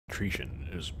Treason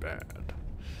is bad.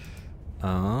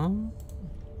 I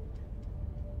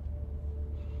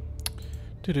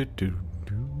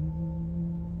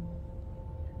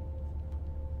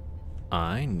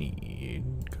need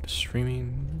go to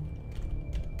streaming.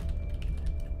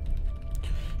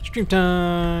 Stream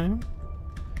time.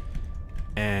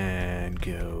 And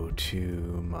go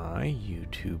to my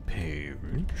YouTube page.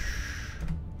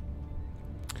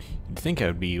 You'd think I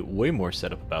would be way more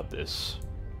set up about this,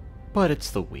 but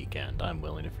it's the weekend. I'm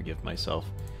willing to forgive myself.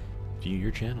 View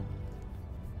your channel.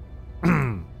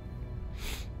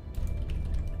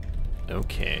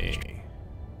 Okay.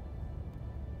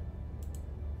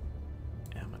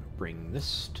 I'm gonna bring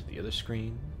this to the other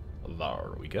screen.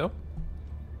 There we go.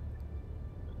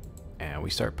 And we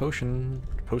start posting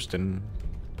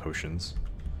potions.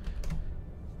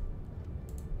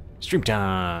 Stream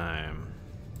time.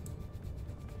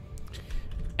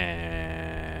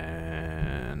 And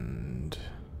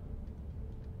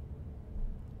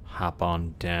hop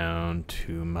on down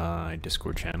to my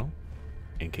Discord channel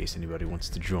in case anybody wants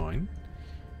to join.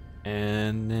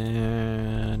 And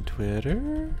then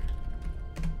Twitter.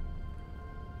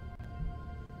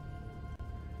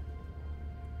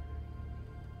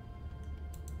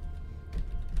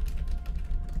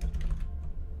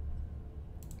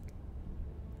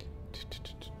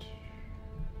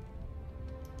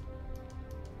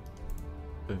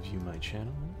 View my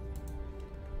channel.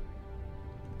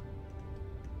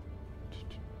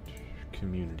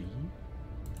 Community.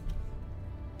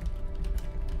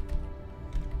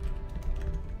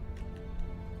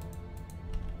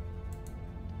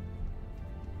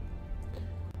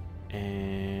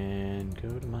 And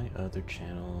go to my other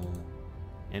channel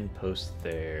and post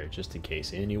there just in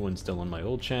case anyone's still on my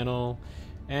old channel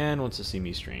and wants to see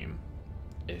me stream.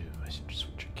 Ew, I should just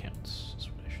switch accounts. That's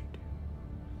what I should do.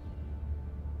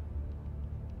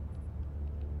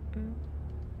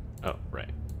 Oh, right.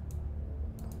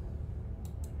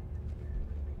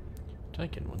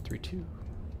 Tyken 132.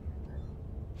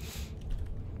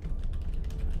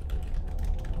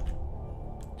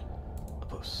 A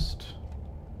post.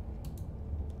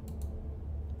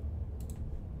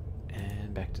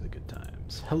 And back to the good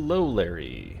times. Hello,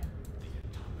 Larry.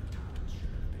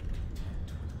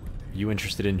 You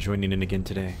interested in joining in again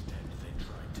today?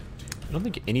 I don't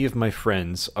think any of my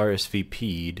friends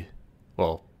RSVP'd.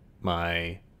 Well,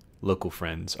 my local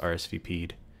friends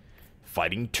RSVP'd.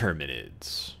 Fighting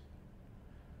Terminids.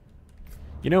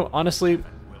 You know, honestly,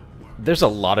 there's a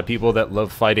lot of people that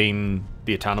love fighting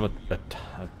the automatons.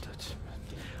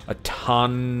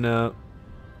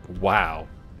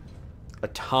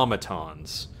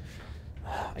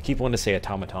 I keep wanting to say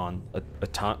automaton.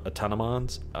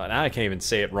 Autonomons? Now I can't even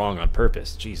say it wrong on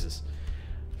purpose. Jesus.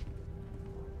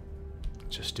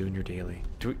 Just doing your daily.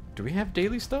 Do we have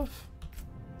daily stuff?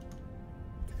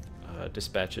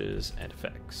 Dispatches and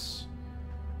effects.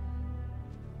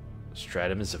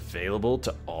 Stratum is available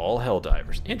to all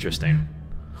Helldivers. Interesting.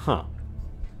 Huh.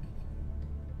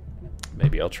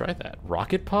 Maybe I'll try that.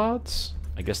 Rocket pods?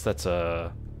 I guess that's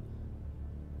an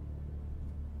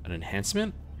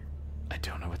enhancement? I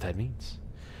don't know what that means.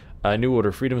 New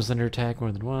order. Freedom is under attack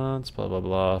more than once. Blah, blah,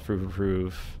 blah.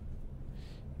 Proof.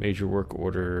 Major work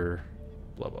order.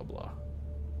 Blah, blah, blah.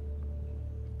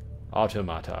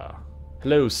 Automata.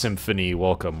 Hello, Symphony.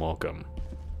 Welcome, welcome.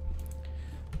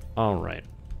 Alright.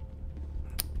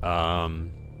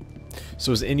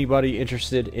 So is anybody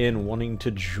interested in wanting to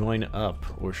join up,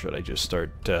 or should I just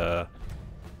start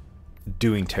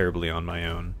doing terribly on my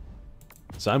own?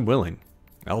 So I'm willing.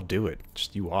 I'll do it.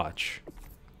 Just you watch.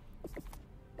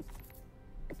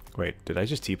 Wait, did I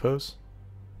just T-pose?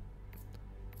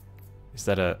 Is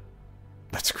that a...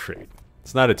 That's great.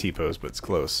 It's not a T-pose, but it's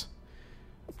close.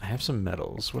 I have some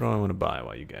medals. What do I want to buy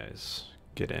while you guys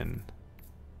get in?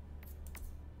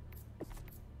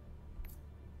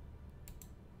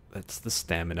 That's the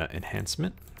stamina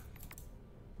enhancement.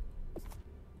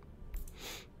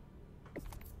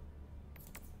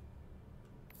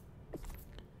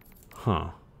 Huh.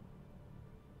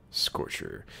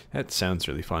 Scorcher. That sounds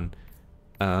really fun.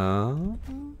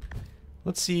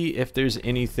 Let's see if there's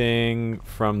anything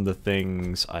from the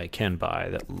things I can buy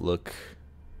that look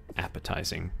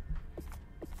appetizing.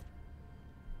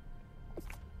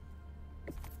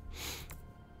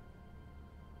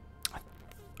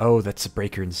 Oh, that's a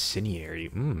breaker incendiary.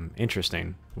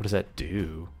 Interesting. What does that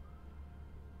do?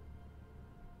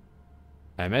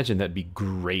 I imagine that'd be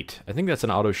great. I think that's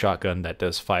an auto shotgun that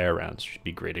does fire rounds. Should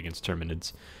be great against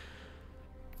Terminids.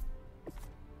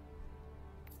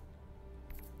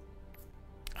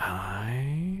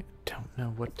 I don't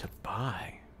know what to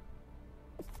buy.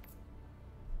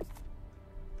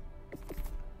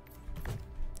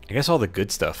 I guess all the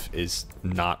good stuff is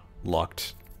not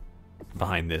locked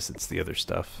behind this. It's the other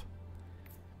stuff.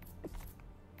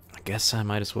 I guess I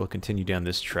might as well continue down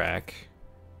this track.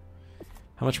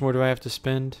 How much more do I have to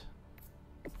spend?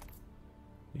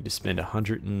 Need to spend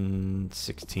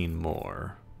 116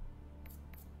 more.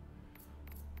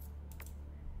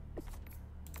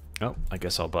 Oh, I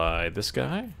guess I'll buy this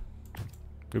guy.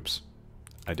 Oops.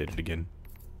 I did it again.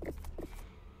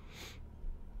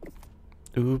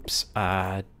 Oops,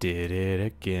 I did it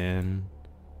again.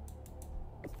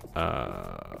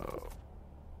 Okay,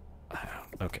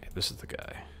 this is the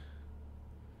guy.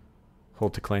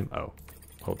 Hold to claim. Oh,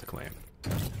 hold to claim.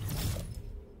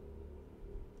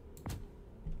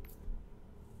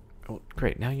 Oh,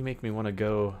 great. Now you make me want to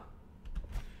go.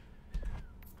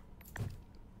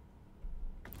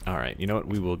 Alright, you know what?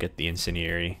 We will get the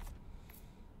incendiary.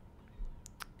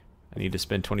 I need to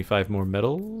spend 25 more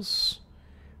metals,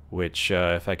 which,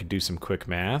 if I could do some quick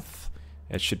math,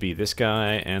 it should be this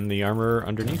guy and the armor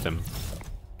underneath him.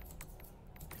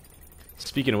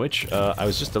 Speaking of which, I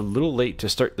was just a little late to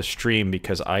start the stream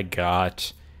because I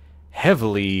got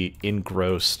heavily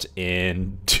engrossed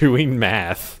in doing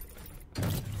math.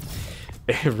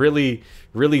 Really,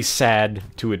 really sad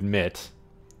to admit,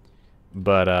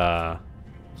 but,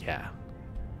 yeah.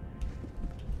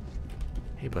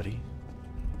 Hey, buddy.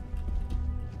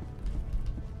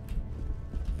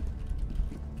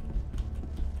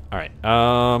 Alright,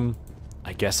 I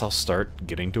guess I'll start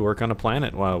getting to work on a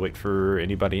planet while I wait for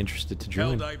anybody interested to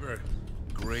join. Helldiver.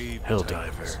 Grave Helldiver.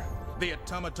 tidings. The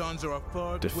automatons are a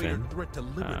far greater threat to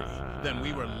liberty than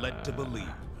we were led to believe.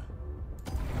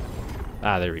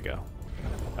 Ah, there we go.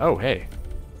 Oh, hey.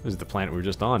 This is the planet we were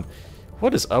just on.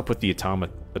 What is up with the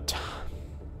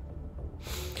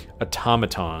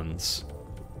automatons?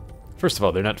 First of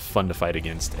all, they're not fun to fight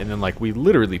against. And then, like, we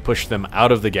literally pushed them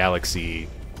out of the galaxy.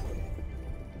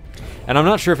 And I'm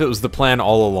not sure if it was the plan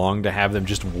all along to have them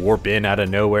just warp in out of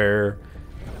nowhere.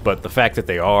 But the fact that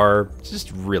they are, it's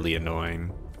just really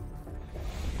annoying.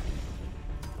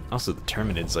 Also, the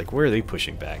Terminids, like, where are they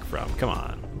pushing back from? Come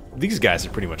on. These guys are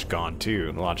pretty much gone, too.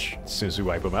 And watch, as soon as we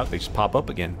wipe them out, they just pop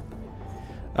up again.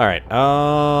 Alright,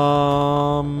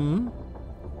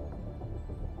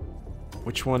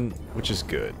 which one, which is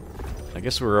good? I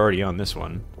guess we're already on this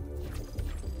one.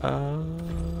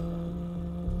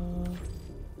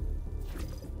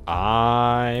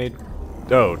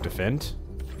 Oh, defend?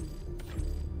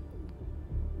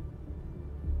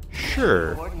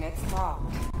 Sure.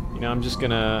 You know, I'm just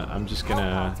gonna...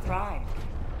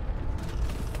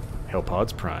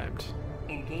 Hellpods primed.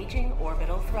 Engaging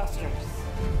orbital thrusters.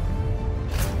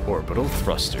 Orbital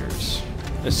thrusters.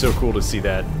 It's so cool to see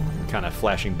that kind of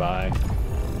flashing by.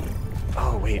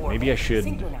 Oh wait, maybe I should.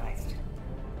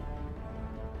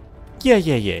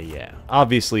 Yeah.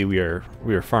 Obviously, we are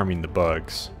farming the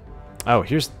bugs. Oh,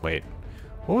 wait.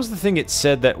 What was the thing it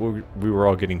said that we were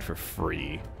all getting for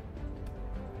free?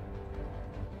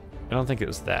 I don't think it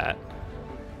was that.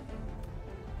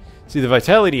 See, the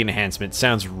vitality enhancement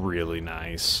sounds really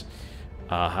nice.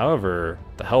 However,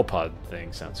 the Hellpod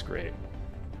thing sounds great.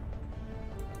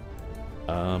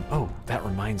 Oh, that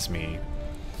reminds me.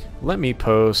 Let me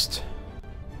post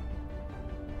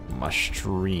my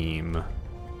stream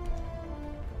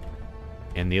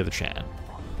in the other chat.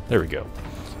 There we go.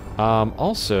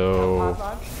 Also,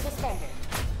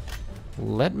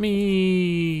 let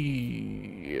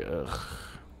me...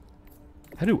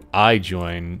 how do I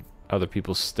join other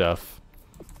people's stuff?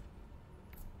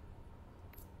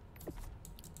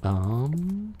 I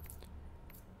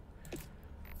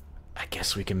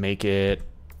guess we can make it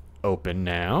open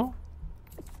now.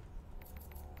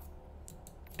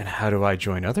 And how do I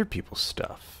join other people's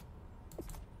stuff?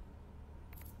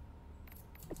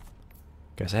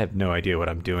 Guys, I have no idea what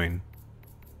I'm doing.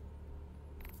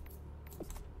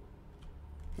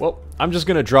 Well, I'm just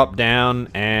gonna drop down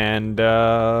and,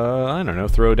 I don't know,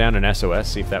 throw down an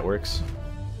SOS, see if that works.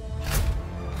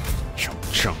 Chunk,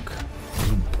 chunk.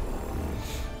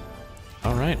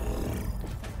 Alright.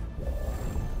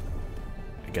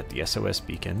 I got the SOS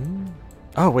beacon.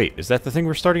 Oh, wait, is that the thing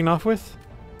we're starting off with?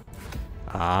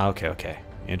 Ah, okay.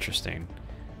 Interesting.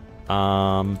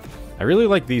 I really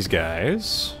like these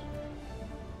guys.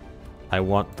 I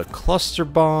want the cluster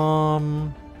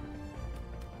bomb.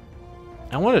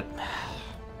 I want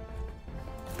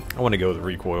to go with the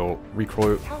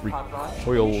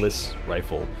recoilless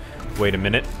rifle. Wait a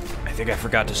minute. I think I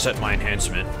forgot to set my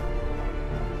enhancement.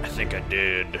 I think I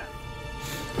did.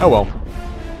 Oh well.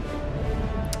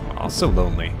 Oh, so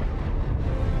lonely.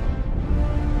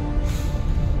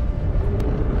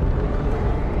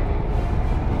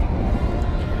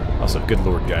 Also, good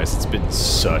lord, guys, it's been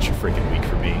such a freaking week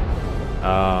for me.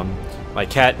 My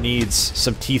cat needs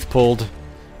some teeth pulled,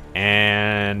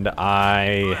 and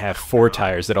I have 4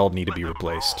 tires that all need to be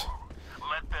replaced.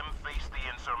 Let them face the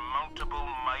insurmountable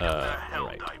might of the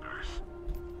Helldivers.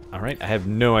 Alright, I have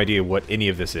no idea what any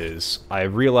of this is. I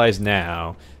realize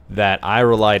now that I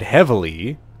relied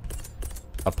heavily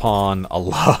upon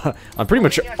on pretty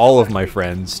much all of my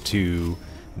friends to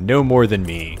know more than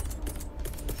me.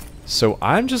 So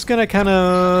I'm just gonna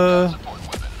kinda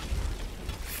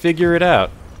figure it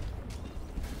out.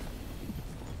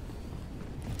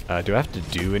 Do I have to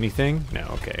do anything? No,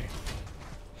 okay.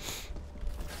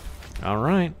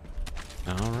 Alright.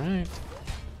 Alright.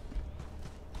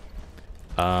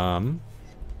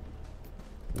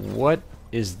 What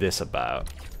is this about?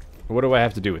 What do I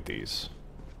have to do with these?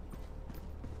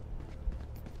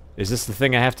 Is this the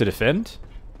thing I have to defend?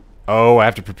 Oh, I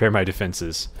have to prepare my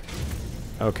defenses.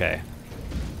 Okay.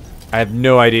 I have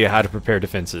no idea how to prepare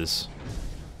defenses.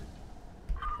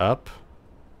 Up.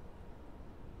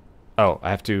 Oh,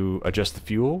 I have to adjust the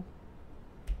fuel?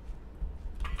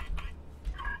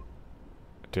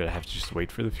 Do I have to just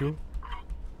wait for the fuel?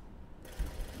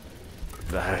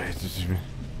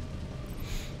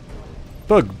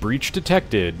 Bug breach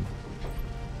detected.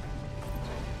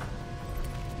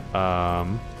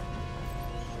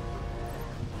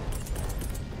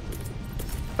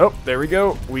 Oh, there we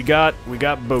go. We got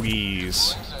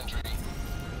bogeys.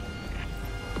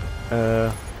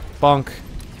 Bonk.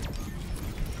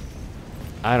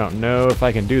 I don't know if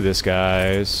I can do this,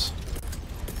 guys.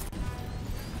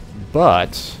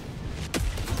 But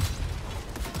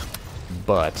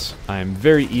I'm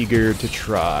very eager to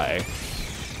try.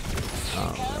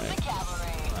 Alright.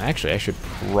 Actually, I should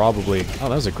probably... Oh,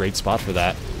 that was a great spot for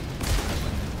that.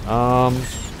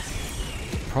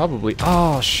 Probably...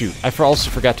 Oh, shoot. I also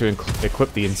forgot to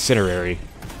equip the incinerary.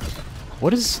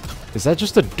 What is... Is that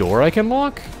just a door I can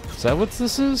lock? Is that what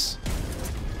this is?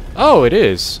 Oh, it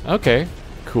is. Okay.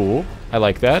 Cool. I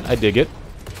like that. I dig it.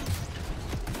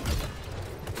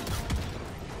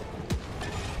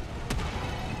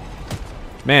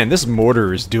 Man, this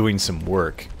mortar is doing some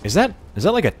work. Is that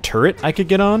like a turret I could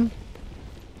get on?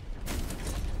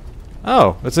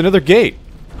 Oh, that's another gate.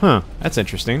 Huh, that's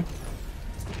interesting.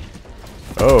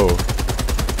 Oh.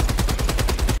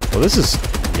 Well, this is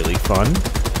really fun.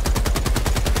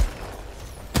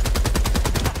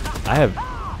 I have...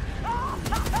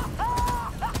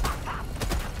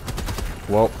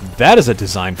 Well, that is a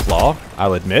design flaw,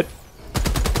 I'll admit.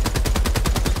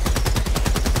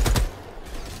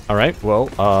 Alright, well,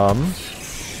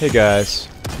 hey guys.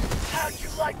 How'd you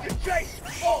like to chase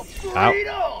all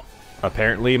Ow.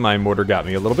 Apparently my mortar got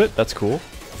me a little bit, that's cool.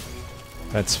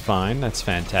 That's fine, that's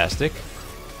fantastic.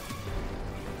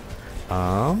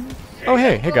 Oh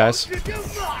hey guys.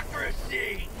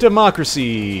 Democracy!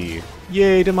 Democracy!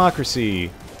 Yay,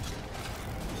 democracy!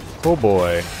 Oh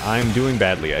boy, I'm doing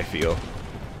badly, I feel.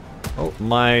 Oh,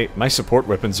 my support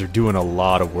weapons are doing a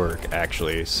lot of work,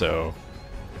 actually, so...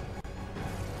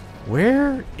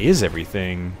 Where is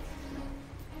everything?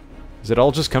 Is it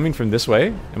all just coming from this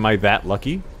way? Am I that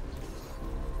lucky?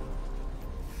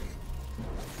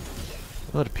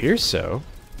 Well, it appears so.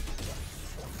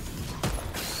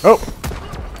 Oh!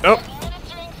 Oh!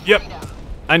 Yep!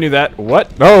 I knew that.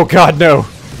 What? Oh god, no!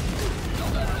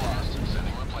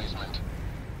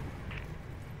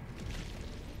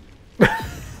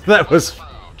 That was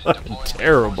fucking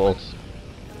terrible.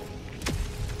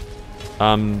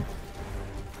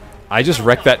 I just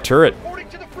wrecked that turret.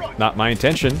 Not my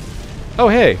intention. Oh,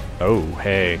 hey. Oh,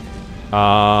 hey.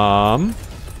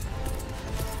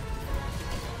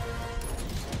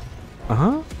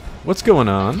 Uh-huh. What's going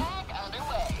on?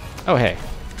 Oh, hey.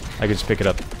 I could just pick it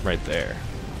up right there.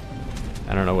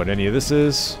 I don't know what any of this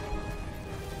is.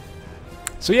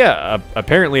 So yeah,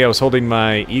 apparently I was holding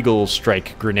my Eagle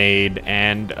Strike grenade,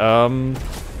 and,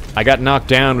 I got knocked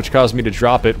down, which caused me to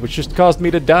drop it, which just caused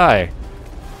me to die.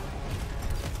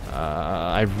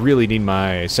 I really need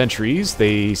my sentries.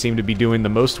 They seem to be doing the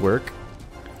most work.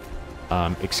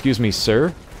 Excuse me,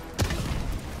 sir.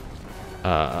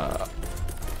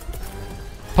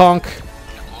 Punk.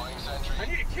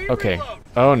 Okay.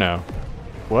 Oh, no.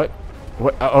 What?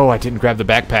 What? Oh, I didn't grab the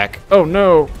backpack. Oh,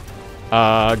 no.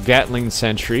 Gatling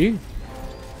sentry.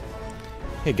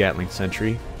 Hey, Gatling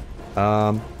sentry.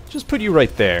 Just put you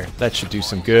right there. That should do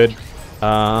some good.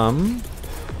 And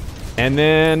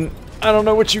then... I don't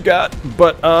know what you got,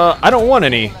 but, I don't want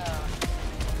any.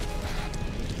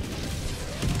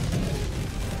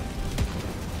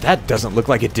 That doesn't look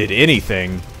like it did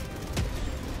anything.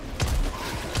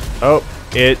 Oh,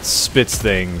 it spits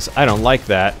things. I don't like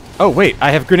that. Oh, wait, I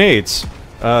have grenades.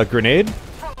 Grenade?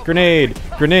 Grenade!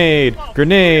 Grenade!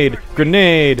 Grenade!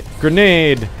 Grenade!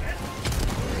 Grenade!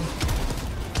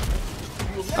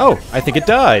 Oh, I think it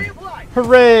died.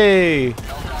 Hooray!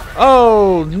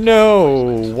 Oh,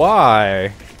 no.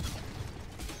 Why?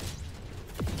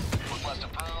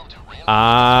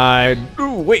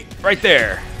 Ooh, wait, right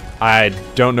there. I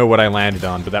don't know what I landed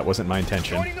on, but that wasn't my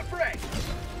intention.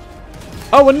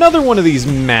 Oh, another one of these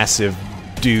massive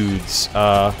dudes.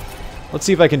 Let's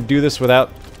see if I can do this without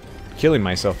killing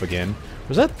myself again.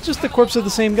 Was that just the corpse of the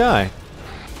same guy?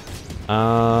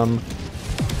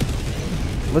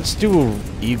 Let's do a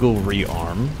eagle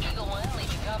rearm.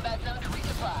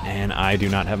 And I do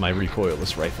not have my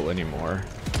recoilless rifle anymore.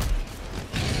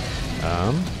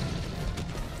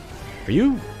 Are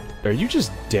you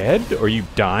just dead? Or are you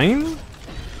dying?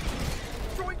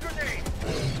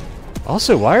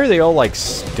 Also, why are they all like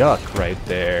stuck right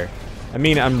there? I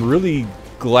mean, I'm really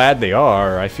glad they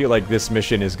are. I feel like this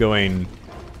mission is going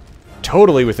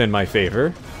totally within my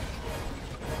favor.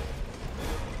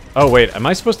 Oh wait, am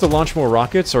I supposed to launch more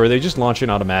rockets, or are they just launching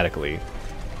automatically?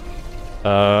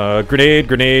 Grenade,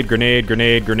 grenade, grenade,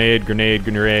 grenade, grenade, grenade,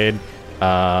 grenade.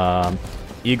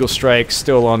 Eagle Strike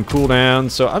still on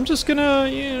cooldown, so I'm just gonna...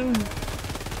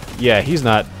 Yeah, he's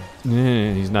not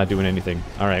doing anything.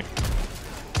 Alright.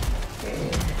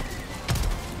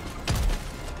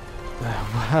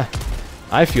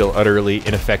 I feel utterly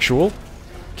ineffectual.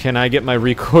 Can I get my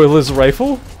recoilless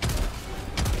rifle?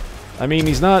 I mean,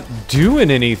 he's not doing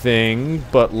anything,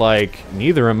 but, like,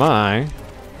 neither am I.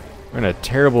 We're in a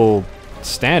terrible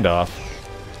standoff.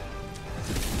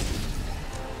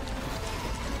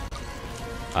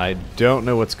 I don't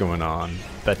know what's going on.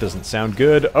 That doesn't sound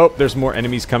good. Oh, there's more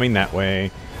enemies coming that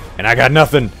way. And I got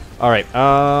nothing. Alright,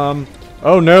 oh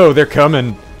no, they're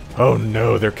coming. Oh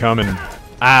no, they're coming.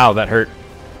 Ow, that hurt.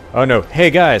 Oh no.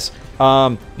 Hey guys,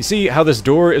 you see how this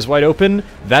door is wide open?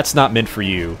 That's not meant for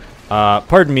you.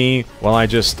 Pardon me while I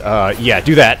just, yeah,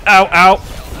 do that. Ow, ow.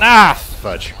 Ah,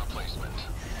 fudge.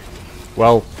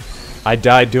 Well, I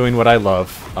died doing what I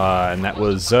love, and that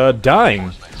was,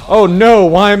 dying. Oh no,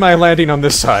 why am I landing on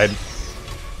this side?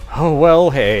 Oh well,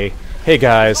 hey. Hey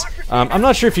guys, I'm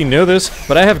not sure if you know this,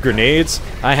 but I have grenades.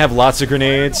 I have lots of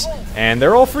grenades, and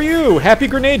they're all for you. Happy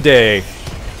Grenade Day.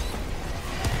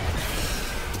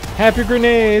 Happy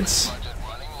grenades.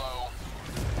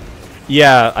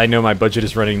 Yeah, I know my budget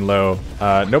is running low.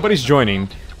 Nobody's joining.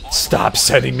 Stop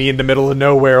sending me in the middle of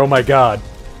nowhere, oh my god.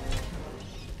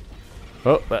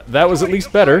 Oh, that was at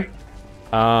least better.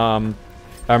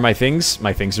 Are my things?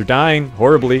 My things are dying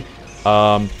horribly.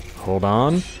 Hold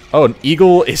on. Oh, an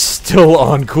eagle is still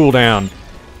on cooldown.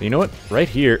 You know what? Right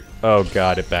here. Oh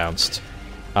god, it bounced.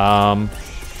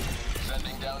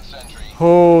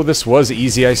 Oh, this was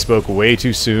easy. I spoke way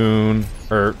too soon.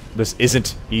 Or, this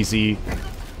isn't easy.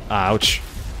 Ouch.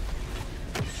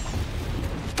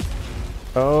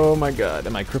 Oh my god,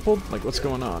 am I crippled? Like, what's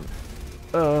going on?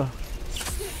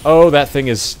 Oh, that thing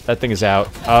is out.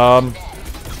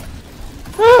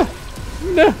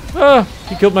 No,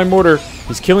 he killed my mortar.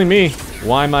 He's killing me.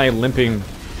 Why am I limping?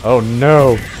 Oh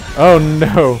no. Oh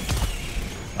no.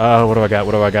 What do I got?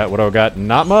 What do I got? What do I got?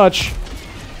 Not much.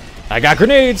 I got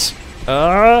grenades.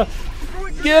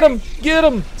 Get him! Get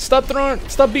him! Stop throwing!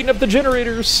 Stop beating up the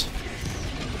generators!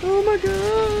 Oh my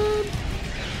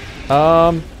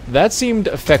god! That seemed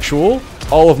effectual.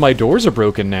 All of my doors are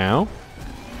broken now.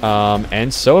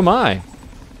 And so am I.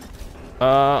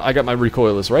 I got my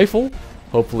recoilless rifle.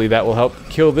 Hopefully that will help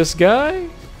kill this guy.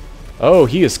 Oh,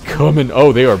 he is coming.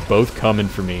 Oh, they are both coming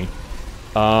for me.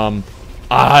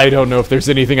 I don't know if there's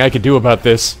anything I could do about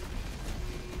this.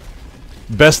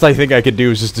 Best I think I could do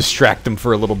is just distract them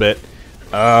for a little bit.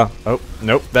 Oh,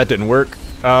 nope, that didn't work.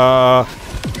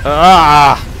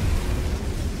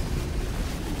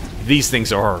 These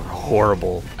things are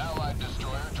horrible. Allied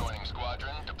destroyer joining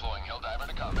squadron, deploying Helldiver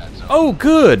to combat zone. Oh,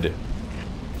 good.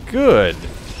 Good.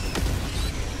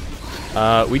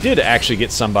 We did actually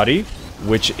get somebody,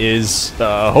 which is,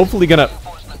 hopefully gonna...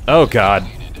 Oh, God.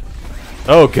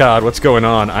 Oh, God, what's going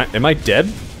on? Am I dead?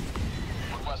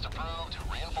 Request approved.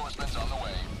 Reinforcements on the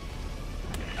way.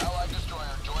 Allied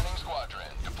destroyer joining squadron,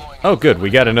 deploying... Oh, good. We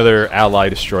got another ally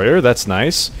destroyer. That's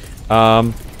nice.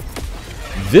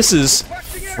 This is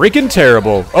freaking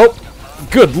terrible. Oh,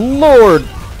 good lord.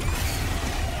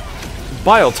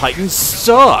 Bile Titans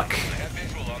suck.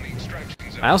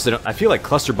 I also don't... I feel like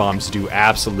cluster bombs do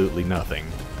absolutely nothing.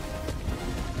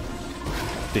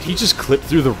 Did he just clip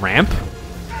through the ramp?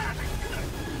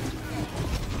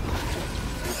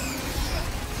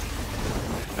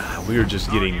 We are just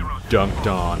getting dunked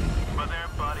on. But their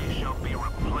bodies shall be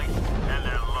replaced and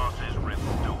their losses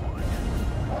restored.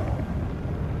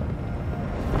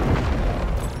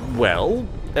 Well,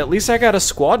 at least I got a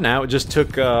squad now. It just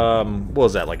took, what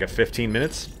was that, like a 15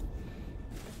 minutes?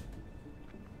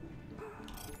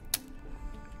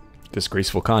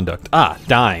 Disgraceful conduct. Ah,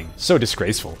 dying. So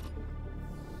disgraceful.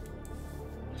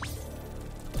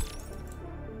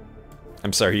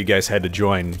 I'm sorry you guys had to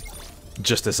join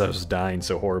just as I was dying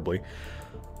so horribly.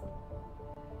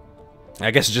 I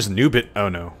guess just noob it. Oh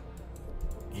no.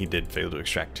 He did fail to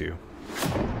extract too.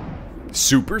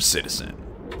 Super citizen.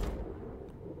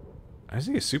 Why is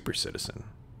he a super citizen?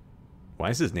 Why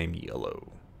is his name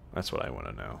yellow? That's what I want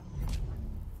to know.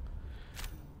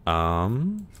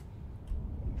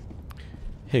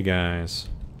 Hey guys.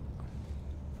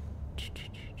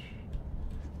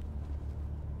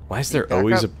 Why is there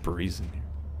always a breeze in here?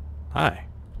 Hi.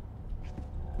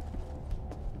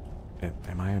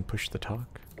 Am I on push the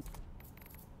talk?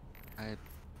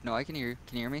 No, I can hear you.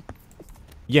 Can you hear me?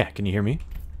 Yeah, can you hear me?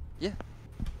 Yeah.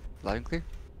 Loud and clear.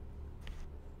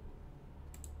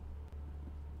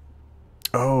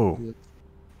 Oh.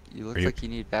 You look like you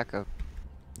need backup.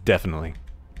 Definitely.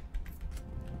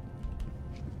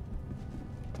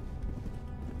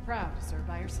 Proud to serve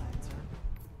by your side, sir.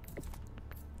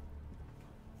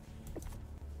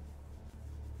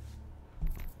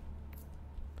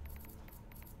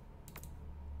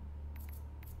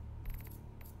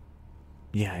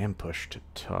 Yeah, I am pushed to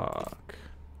talk.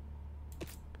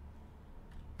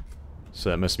 So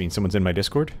that must mean someone's in my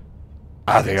Discord?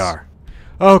 Ah, they are.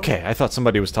 Okay, I thought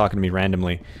somebody was talking to me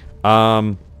randomly.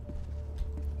 Are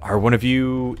one of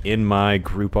you in my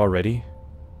group already?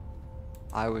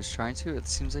 I was trying to. It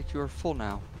seems like you are full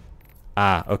now.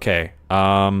 Ah, okay.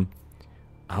 I'll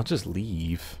just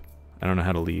leave. I don't know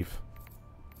how to leave.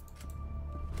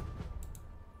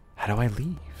 How do I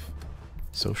leave?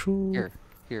 Social?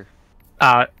 Here.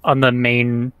 On the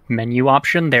main menu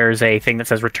option, there's a thing that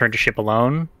says return to ship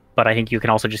alone, but I think you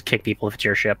can also just kick people if it's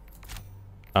your ship.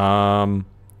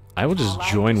 I will just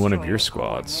join one of your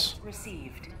squads.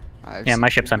 Yeah, my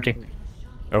ship's empty.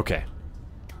 Okay.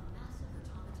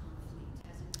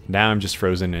 Now I'm just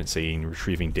frozen and it's saying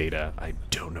retrieving data. I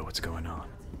don't know what's going on.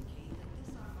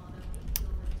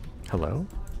 Hello?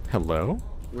 Hello?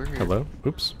 We're here. Hello?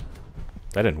 Oops.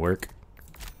 That didn't work.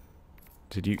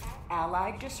 Did you...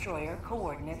 Allied destroyer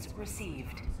coordinates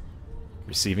received.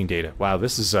 Receiving data. Wow,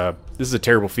 this is a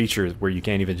terrible feature where you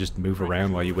can't even just move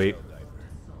around while you wait.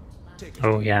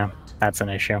 Oh yeah, that's an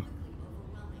issue.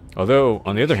 Although,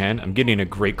 on the other hand, I'm getting a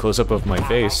great close-up of my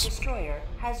face. Allied destroyer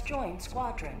has joined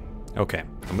squadron. Okay,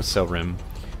 I'm gonna sell Rim.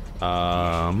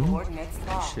 Coordinates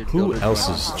locked. Who else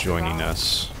is joining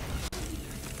us?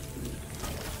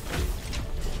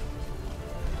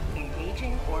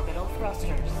 Engaging orbital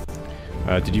thrusters.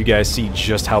 Did you guys see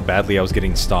just how badly I was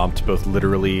getting stomped, both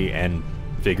literally and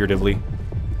figuratively?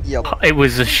 Yep. It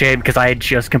was a shame because I had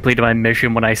just completed my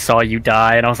mission when I saw you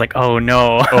die, and I was like, "Oh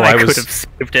no!" Oh, I could was- have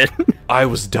saved it. I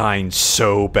was dying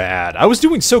so bad. I was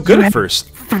doing so good You at had first.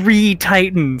 3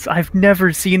 Titans. I've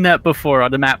never seen that before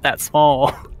on a map that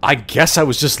small. I guess I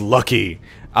was just lucky.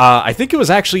 I think it was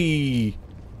actually...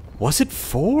 Was it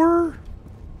 4?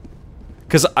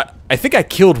 Because I think I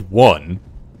killed 1.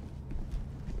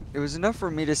 It was enough for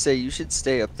me to say you should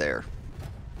stay up there.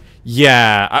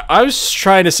 Yeah, I was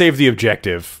trying to save the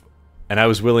objective. And I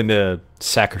was willing to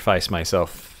sacrifice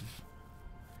myself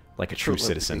like a true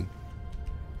citizen.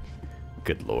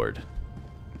 Good lord.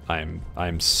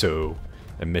 I'm so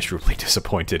immeasurably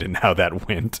disappointed in how that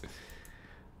went.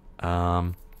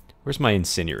 Where's my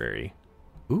incendiary?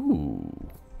 Ooh,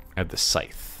 I have the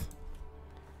scythe.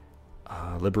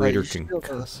 Liberator you should be able to-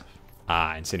 concussive.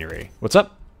 Ah, incendiary. What's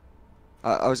up?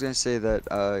 I was gonna say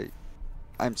that.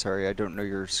 I'm sorry, I don't know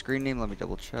your screen name. Let me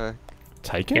double check.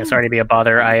 Tyken? Yeah, sorry to be a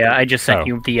bother. I just sent Oh.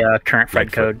 you the current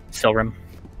Fred Lightfoot. code, Silrim.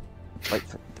 Like,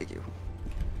 thank you.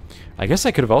 I guess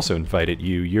I could have also invited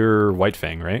you. You're White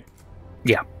Fang, right?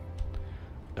 Yeah,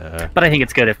 but I think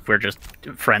it's good if we're just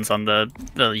friends on the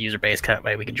user base. That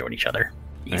way we can join each other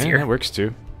easier. That works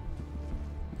too.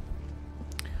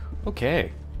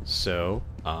 Okay, so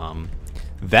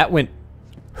that went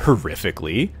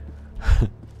horrifically.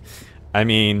 I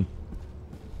mean,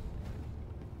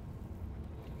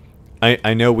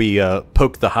 I know we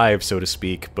poked the hive, so to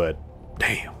speak, but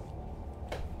damn.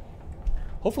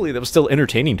 Hopefully that was still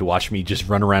entertaining to watch me just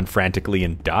run around frantically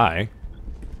and die.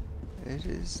 It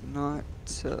is not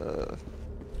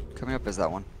coming up as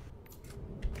that one.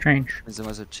 Strange. As it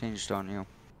must have changed on you.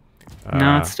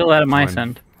 No, it's still out of my fine.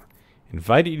 send.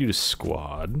 Invited you to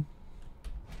squad.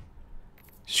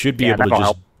 Should be Yeah, able to that'll just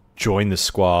help. join the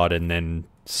squad and then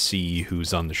see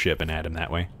who's on the ship and add him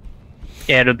that way.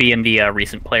 Yeah, it'll be in the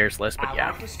recent players list, but Allied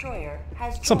yeah. destroyer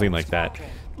has Something joined like that.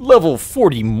 squadron. Level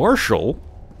 40 Marshal?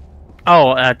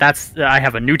 Oh, that's I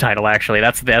have a new title actually.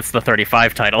 That's the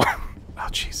 35 title. Oh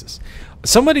Jesus!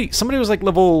 Somebody was like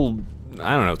level,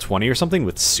 I don't know, 20 or something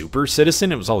with Super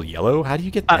Citizen. It was all yellow. How do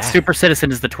you get that? Super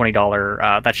Citizen is the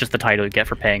 $20. That's just the title you get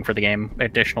for paying for the game.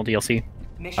 Additional DLC.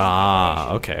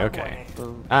 Okay.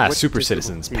 Super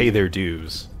Citizens pay their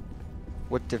dues.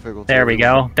 What difficulty? There we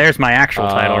go. There's my actual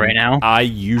title right now. I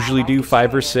usually do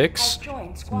 5 or 6.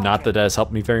 Not that has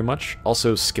helped me very much.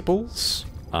 Also, Skipples.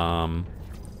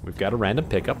 We've got a random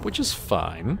pickup, which is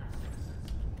fine.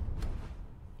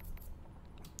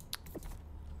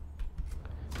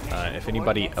 If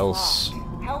anybody else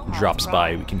drops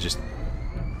by, we can just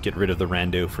get rid of the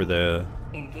rando for the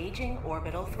Engaging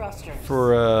orbital thrusters.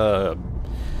 for a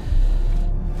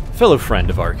fellow friend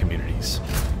of our communities.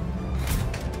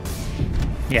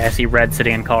 Yeah, I see Red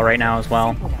sitting in call right now as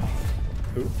well.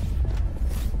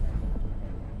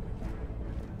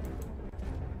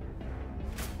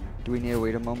 Do we need to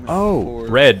wait a moment? Oh,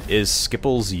 Red, is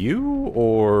Skipples you,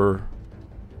 or...?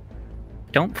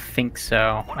 Don't think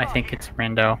so. I think it's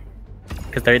Rando.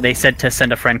 Because they said to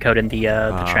send a friend code in the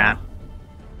chat.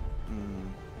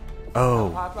 Oh.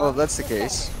 Well, if that's the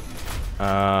case.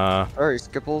 Alright,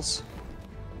 Skipples.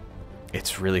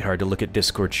 It's really hard to look at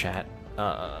Discord chat.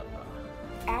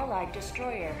 Allied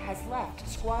destroyer has left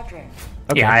squadron.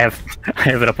 Okay. Yeah, I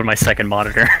have it up on my second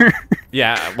monitor.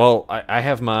 Yeah, well, I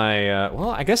have my,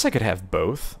 well, I guess I could have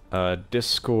both.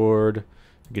 Discord,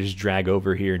 I could just drag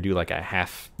over here and do like a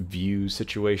half view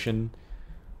situation.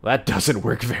 Well, that doesn't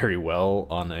work very well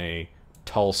on a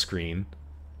tall screen.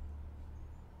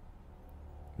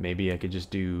 Maybe I could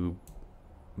just do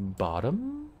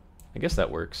bottom? I guess that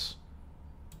works.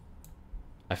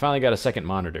 I finally got a second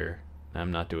monitor.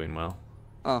 I'm not doing well.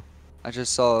 Oh, I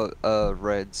just saw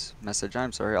Red's message.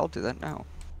 I'm sorry, I'll do that now.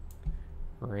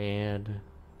 Red.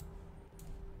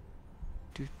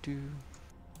 Do.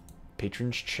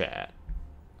 Patrons chat.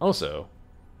 Also.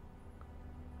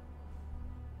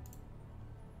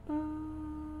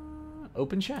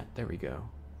 Open chat. There we go.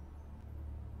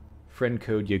 Friend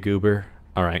code Yagoober.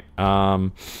 Alright.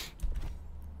 Let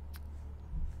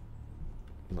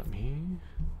me...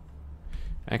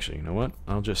 Actually, you know what?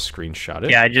 I'll just screenshot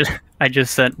it. Yeah, I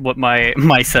just sent what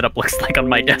my setup looks like on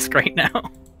my desk right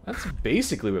now. That's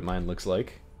basically what mine looks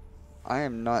like. I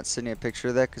am not sending a picture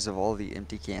of that because of all the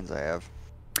empty cans I have.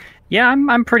 Yeah,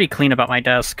 I'm pretty clean about my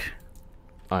desk.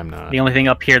 I'm not. The only thing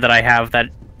up here that I have that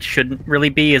shouldn't really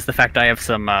be is the fact I have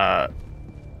some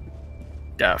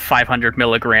 500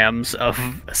 milligrams of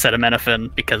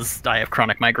acetaminophen because I have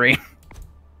chronic migraine.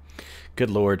 Good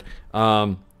lord.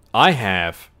 I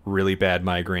have really bad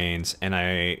migraines, and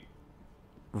I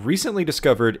recently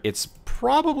discovered it's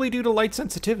probably due to light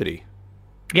sensitivity.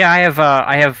 Yeah, I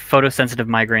have photosensitive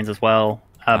migraines as well,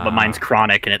 but mine's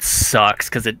chronic and it sucks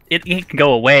because it can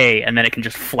go away and then it can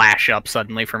just flash up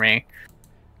suddenly for me.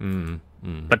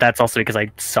 But that's also because I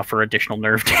suffer additional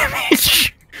nerve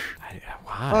damage.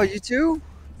 Why? Oh, you too?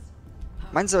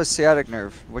 Mine's a sciatic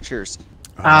nerve. What's yours?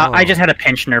 I just had a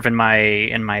pinched nerve in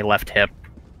my left hip.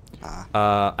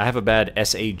 I have a bad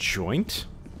SA joint,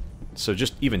 so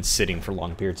just even sitting for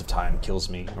long periods of time kills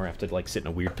me, or I have to like sit in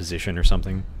a weird position or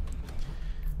something.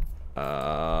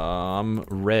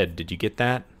 Red, did you get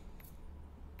that?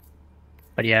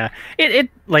 But yeah, it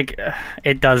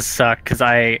does suck because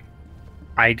I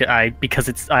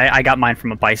got mine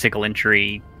from a bicycle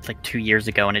injury like 2 years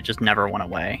ago and it just never went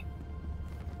away.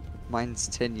 Mine's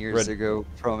 10 years ago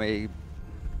from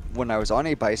when I was on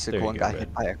a bicycle and got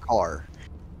hit by a car.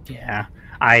 Yeah,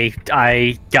 I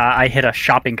hit a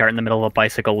shopping cart in the middle of a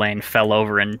bicycle lane, fell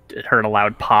over, and heard a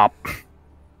loud pop.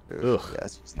 Ugh. Yeah,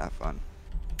 that's just not fun.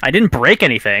 I didn't break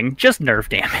anything, just nerve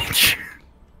damage.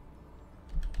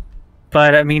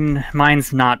 But I mean,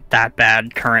 mine's not that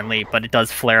bad currently, but it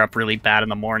does flare up really bad in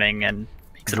the morning and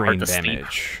makes it hard to sleep.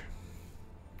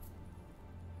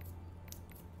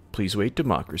 Please wait,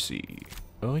 democracy.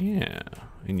 Oh yeah,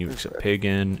 and you accept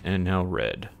pagan and now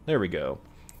red. There we go.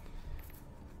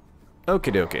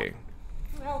 Okie dokie.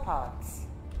 Hellpods.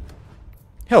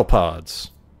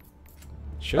 Hellpods.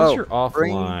 Shows you're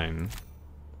offline.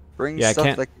 Bring Yeah, stuff I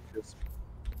can't... that can just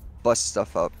bust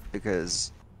stuff up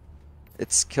because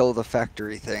it's kill the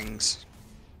factory things.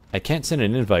 I can't send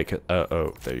an invite.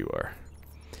 Oh, there you are.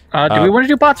 Do we want to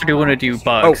do bots or do we want to do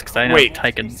bugs? Because I know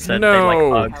Tyken said they like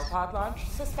bugs. Hellpod launch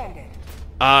suspended.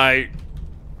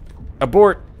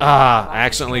 Abort. I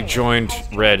accidentally joined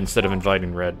red instead of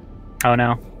inviting red. Oh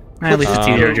no. At least it's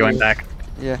easier to join back.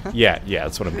 Yeah. Yeah,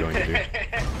 that's what I'm going to do.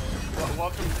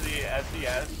 Welcome to the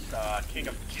SDS, King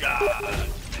of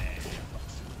Jobs.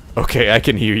 Okay, I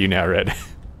can hear you now, Red.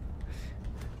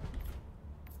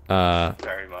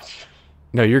 Very much.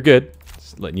 No, you're good.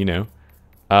 Just letting you know.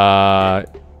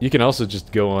 You can also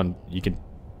just go on. You can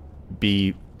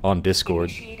be on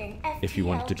Discord if you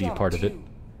wanted to be a part of it.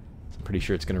 I'm pretty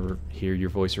sure it's gonna hear your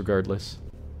voice regardless.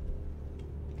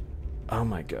 Oh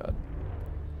my god.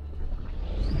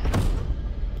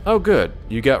 Oh good,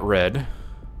 you got red.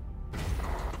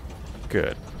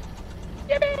 Good.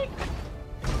 Yeah,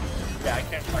 I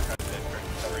can't talk on this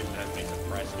for some reason. That makes it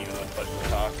press even though it's supposed to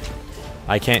talk.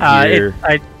 I can't hear.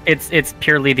 It's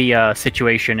purely the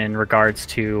situation in regards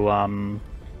to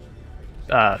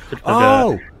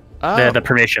the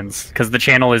permissions, because the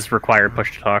channel is required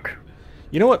push to talk.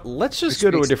 You know what? Let's just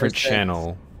go to a different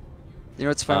channel. You know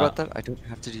what's fun about that? I don't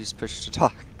have to use push to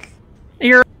talk.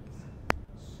 You're.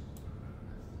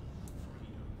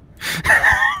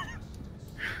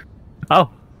 Oh,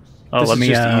 This let is me.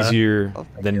 just easier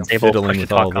than disable fiddling push with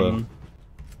to all talk the. on-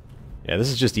 Yeah, this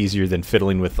is just easier than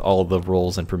fiddling with all the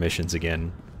roles and permissions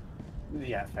again.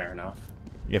 Yeah, fair enough.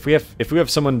 If we have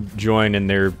someone join and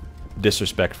they're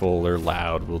disrespectful or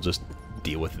loud, we'll just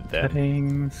deal with it then.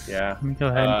 Settings. Yeah. Let me go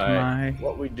ahead to my.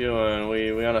 What we doing?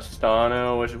 We on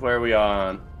Astano? Where are we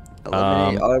on?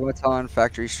 Eliminate automaton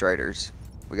factory striders.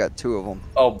 We got 2 of them.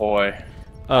 Oh boy.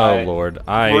 Oh lord,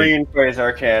 Green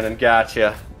Quasar Cannon,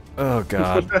 gotcha. Oh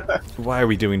god, why are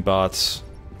we doing bots?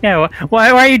 Yeah,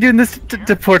 why are you doing this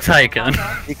to poor Tycoon?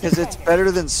 Because it's better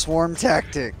than swarm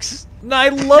tactics. I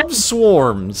love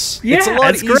swarms. Yeah, it's a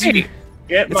lot it's easier. great.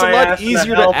 It's a lot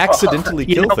easier to accidentally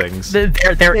kill things.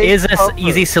 There is an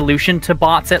easy solution to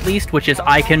bots, at least, which is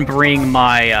I can bring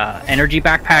my energy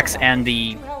backpacks and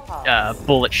the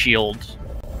bullet shield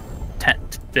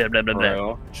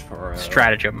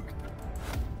stratagem.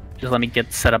 Just let me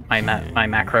get set up my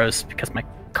macros because my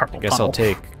carpal I guess tunnel. I'll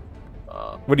take.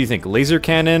 What do you think? Laser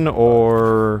cannon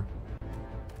or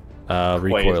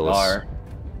recoilless? Quasar.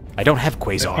 I don't have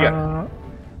quasar.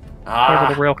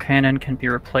 Orbital rail cannon can be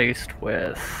replaced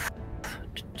with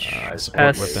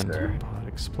Support weapon, pod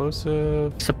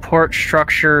explosive. support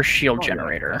structure shield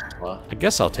generator. I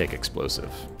guess I'll take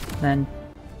explosive. Then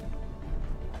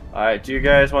Alright, do you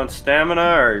guys want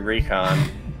stamina or recon?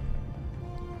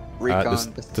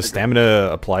 Recon. Does stamina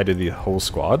apply to the whole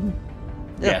squad?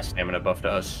 Yeah, stamina buff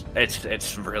does.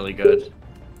 It's really good.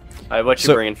 Alright, what you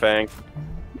So- bringing, Fang?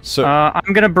 So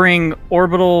I'm gonna bring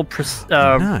orbital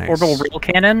Nice. orbital rail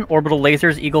cannon, orbital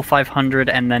lasers, Eagle 500,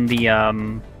 and then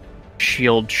the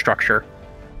shield structure.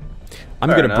 I'm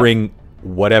fair gonna enough. bring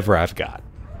whatever I've got.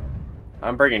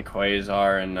 I'm bringing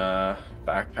Quasar and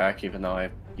backpack, even though I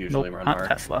usually Nope, run not hard.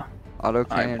 Tesla. Auto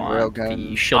I cannon, want the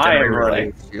railgun, shield I am generator.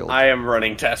 running. shield. I am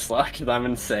running Tesla because I'm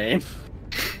insane.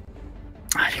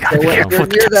 You gotta be when careful you're with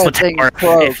the near Tesla that thing, tower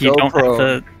pro, if you go don't pro.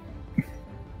 have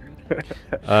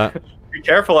the. Be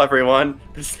careful, everyone.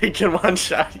 This thing can one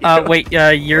shot you. Wait,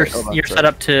 you're Wait, hold on, you're sorry. set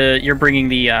up to. You're bringing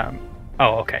the.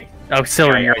 Oh, okay. Oh,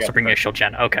 Silver, Yeah, you're I also got bringing that. a shield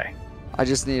gen. Okay. I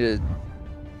just need to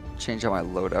change out my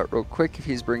loadout real quick if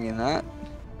he's bringing that.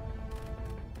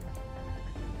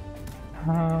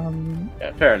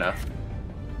 Yeah, fair enough.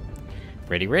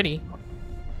 Ready.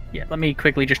 Yeah. Let me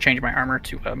quickly just change my armor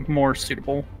to more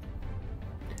suitable.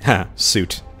 Ha,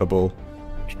 suitable.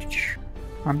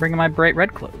 I'm bringing my bright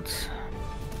red clothes.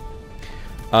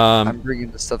 I'm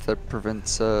bringing the stuff that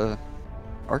prevents arc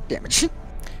damage. Do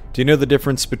you know the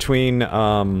difference between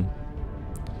a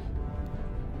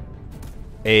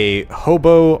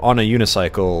hobo on a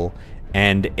unicycle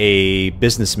and a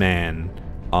businessman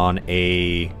on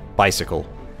a bicycle?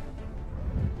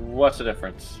 What's the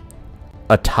difference?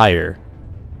 A tire.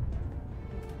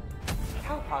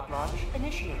 Hellpod launch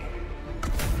initiated.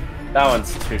 That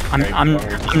one's too I'm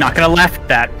straightforward. not gonna laugh at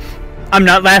that. I'm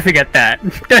not laughing at that.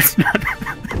 That's not.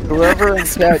 Whoever in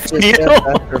chat just said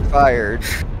that they're fired.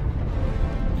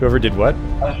 Whoever did what?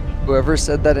 Whoever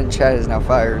said that in chat is now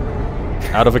fired.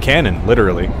 Out of a cannon,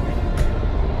 literally.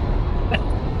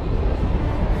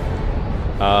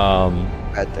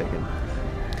 Bad taken.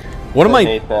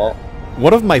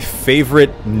 One of my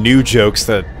favorite new jokes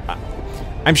that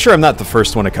I'm sure I'm not the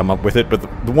first one to come up with it, but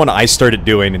the one I started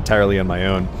doing entirely on my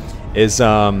own is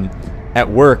at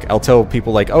work I'll tell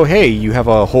people like, "Oh, hey, you have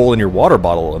a hole in your water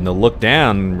bottle," and they'll look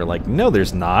down and they're like, "No,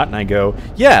 there's not," and I go,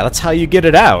 "Yeah, that's how you get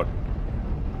it out."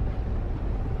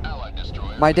 Allied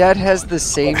destroyer. My dad has the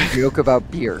same joke about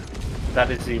beer.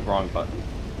 That is the wrong button.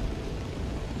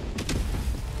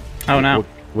 Oh no.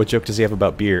 What joke does he have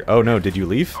about beer? Oh no, did you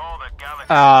leave?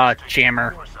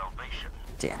 Jammer.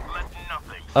 Damn.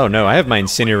 Oh no, I have my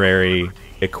incinerary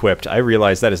equipped. I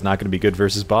realize that is not going to be good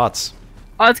versus bots.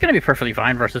 It's gonna be perfectly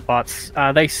fine versus bots.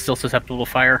 They still susceptible to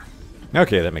fire,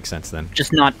 Okay, that makes sense then.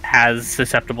 just not as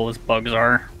susceptible as bugs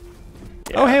are.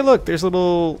 Oh hey, look, there's a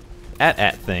little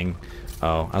at thing.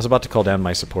 Oh, I was about to call down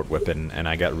my support weapon, and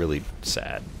I got really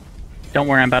sad. Don't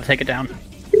worry, I'm about to take it down.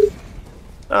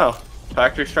 Oh,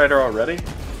 factory strider already?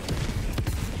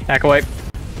 Back away.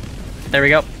 There we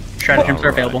go. Stratagems are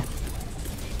available.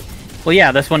 Well,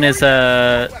 yeah, this one is,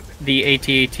 the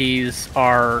AT-ATs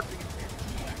are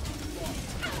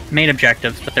main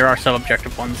objectives, but there are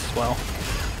sub-objective ones as well.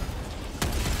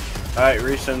 Alright,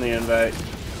 resend the invite.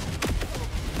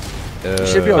 You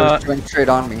should be able to join straight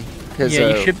on me. Yeah,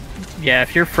 you should. Yeah,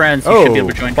 if you're friends, you should be able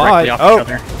to join directly off each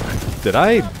other. Did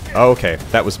I? Oh, okay,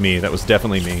 that was me. That was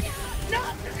definitely me.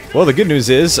 Well, the good news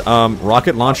is,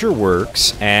 rocket launcher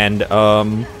works, and,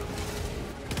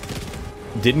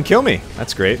 didn't kill me.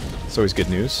 That's great. It's always good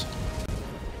news.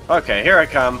 Okay, here I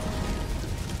come.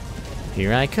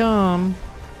 Here I come.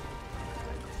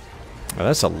 Well,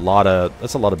 that's a lot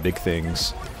of big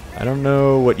things. I don't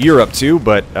know what you're up to,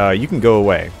 but you can go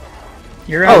away.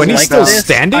 And he's still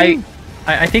standing?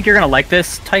 I think you're gonna like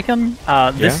this, Tychon.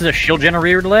 This is a shield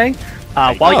generator relay.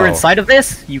 While you're inside of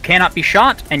this, you cannot be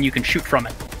shot, and you can shoot from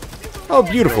it. Oh,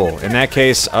 beautiful. In that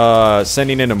case,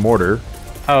 sending in a mortar.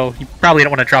 Oh, you probably don't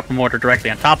want to drop a mortar directly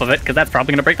on top of it, because that's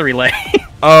probably gonna break the relay.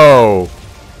 Oh.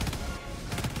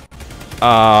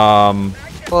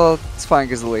 Well, it's fine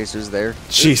because the laser's there.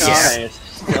 Jesus.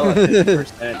 Still at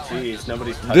 50%. Jeez,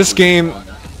 nobody's touching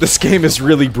This game is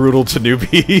really brutal to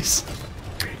newbies.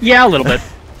 Yeah, a little bit.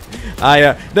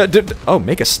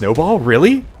 Make a snowball?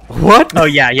 Really? What? Oh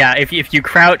yeah. If you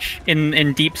crouch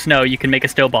in deep snow, you can make a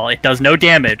snowball. It does no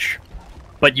damage,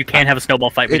 but you can have a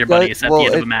snowball fight with your buddies at the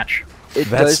end of a match. It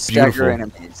does stagger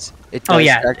enemies. It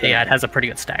has a pretty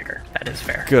good stagger. That is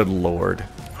fair. Good lord.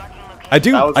 I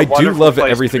do love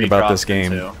everything about this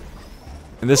game.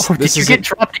 And did you get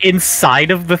dropped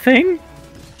inside of the thing?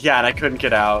 Yeah, and I couldn't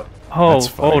get out.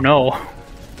 Oh no.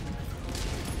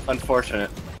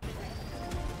 Unfortunate.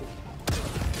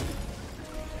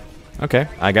 Okay,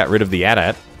 I got rid of the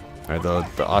AT-AT. Or the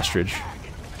ostrich.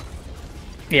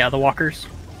 Yeah, the walkers.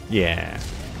 Yeah.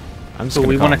 So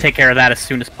we want to take care of that as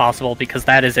soon as possible, because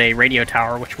that is a radio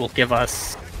tower, which will give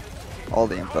us... all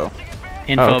the info.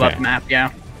 About the map,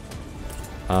 yeah.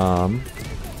 I'm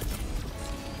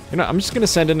just gonna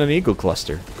send in an eagle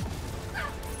cluster.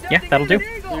 Yeah, that'll do.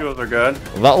 Eagles are good.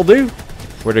 That'll do.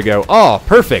 Where'd it go? Oh,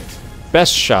 perfect.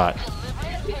 Best shot.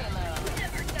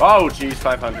 Oh, geez,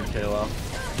 500 kilo.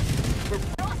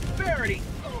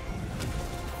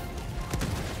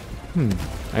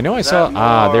 I know I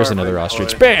saw... there's another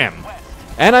ostrich. Bam!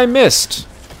 And I missed!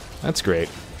 That's great.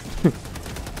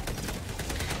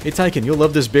 Hey, Tychon, you'll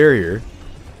love this barrier.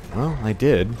 Well, I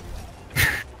did.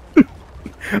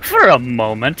 For a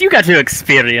moment, you got to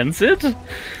experience it.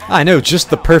 I know, just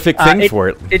the perfect thing for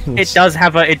it. It does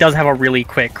have a really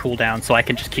quick cooldown, so I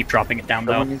can just keep dropping it down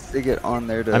though. Someone needs to get on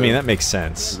there to... I mean, that makes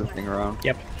sense. The thing around.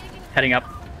 Yep. Heading up.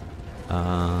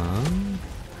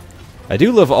 I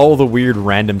do love all the weird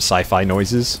random sci-fi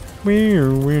noises.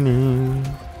 We're winning.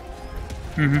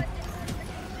 Mm-hmm.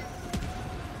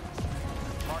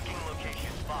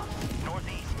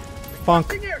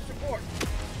 Funk.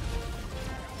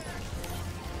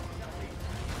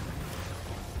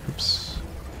 Oops.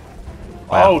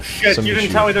 Wow. Oh shit, you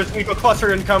didn't tell me there's an eagle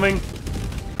cluster incoming!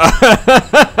 I'm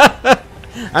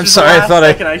sorry, I thought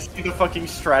I see the fucking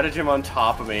stratagem on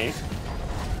top of me.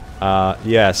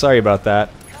 Yeah, sorry about that.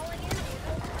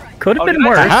 Could have been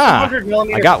worse. I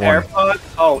got one.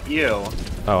 AirPods? Oh, ew.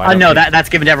 Oh, no, that's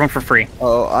given to everyone for free.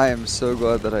 Oh, I am so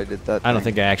glad that I did that. I don't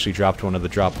think I actually dropped one of the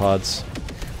drop pods.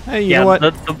 Hey, you know what?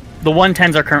 The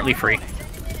 110s are currently free.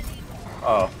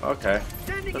 Oh, okay.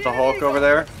 There's a Hulk over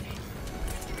there.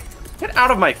 Get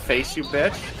out of my face, you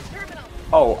bitch.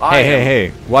 Oh,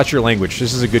 Hey, watch your language.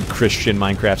 This is a good Christian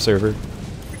Minecraft server.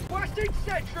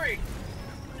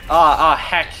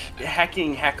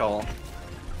 Hecking heckle.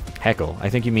 Heckle. I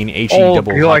think you mean H-E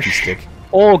double hockey stick.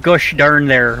 Oh gosh darn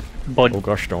there, bud. Oh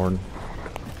gosh darn.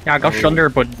 Yeah, gosh darn there,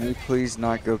 bud. Can you please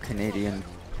not go Canadian?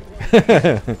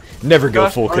 Never go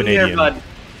full Canadian. There,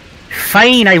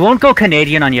 Fine, I won't go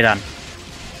Canadian on you then.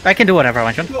 I can do whatever I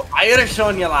want. Go Irish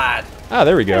on you, lad. Ah,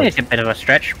 there we go. It's a bit of a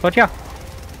stretch, but yeah.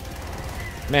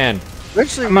 Man.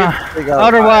 Actually,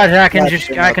 otherwise, I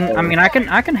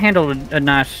can handle a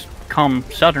nice, calm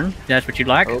southern. If that's what you'd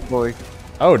like. Oh boy.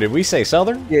 Oh, did we say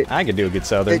southern? I could do a good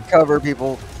southern. Get cover,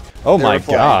 people. Oh my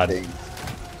god.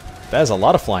 That is a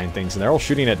lot of flying things, and they're all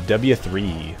shooting at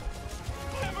W3.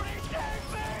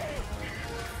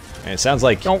 And it sounds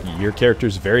like your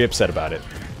character's very upset about it.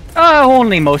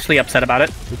 Only mostly upset about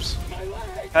it. Oops.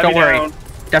 Don't worry.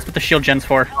 That's what the shield gen's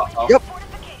for. Yep.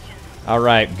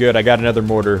 Alright, good. I got another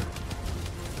mortar.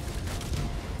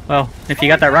 Well, if you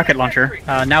got that rocket launcher,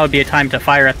 now would be a time to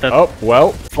fire at the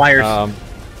flyers.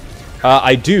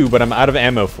 I do, but I'm out of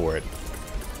ammo for it.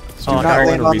 So do not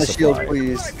land on the shield,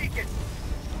 please.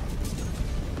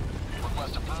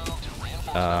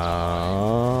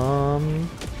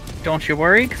 Don't you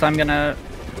worry, because I'm gonna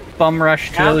bum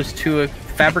rush to those two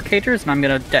fabricators, and I'm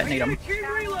gonna detonate them.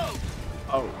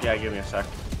 Oh, yeah, give me a sec.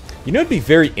 You know, it'd be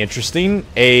very interesting,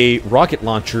 a rocket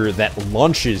launcher that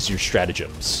launches your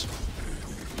stratagems.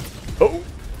 Oh!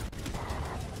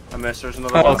 I missed, there's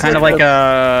another one. Oh, kind of like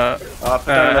a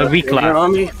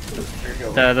Weakla.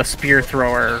 The spear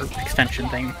thrower extension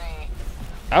thing.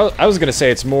 I was gonna say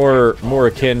it's more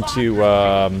akin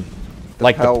to,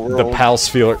 like the PAL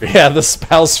sphere. Yeah, the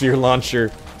PAL sphere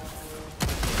launcher.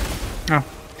 Oh.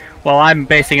 Well, I'm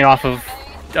basing it off of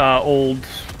old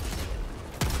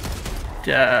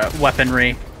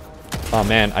weaponry. Oh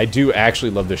man, I do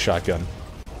actually love this shotgun.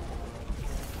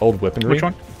 Old weaponry? Which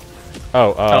one?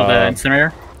 Oh, the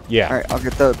incinerator? Yeah. Alright, I'll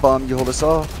get the bomb, you hold us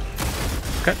off.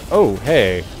 Okay. Oh,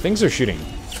 hey, things are shooting.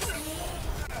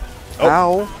 Oh.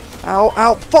 Ow. Ow,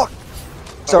 ow, fuck!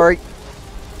 Sorry.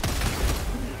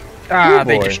 Ah,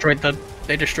 they destroyed the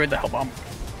hell bomb.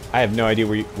 I have no idea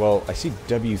where you... Well, I see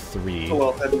W3. Oh,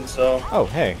 well, I think so. Oh,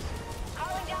 hey.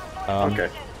 Okay.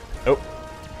 Oh,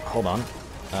 hold on.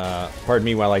 Pardon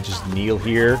me while I just kneel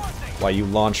here, while you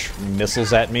launch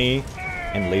missiles at me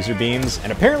and laser beams,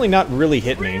 and apparently not really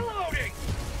hit me.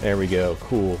 There we go.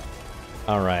 Cool.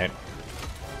 All right.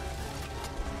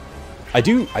 I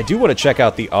do want to check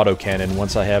out the autocannon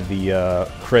once I have the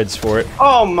creds for it.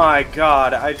 Oh my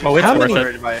god, I just it's got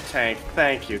worth it. by a tank.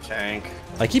 Thank you, tank.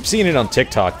 I keep seeing it on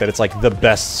TikTok that it's like the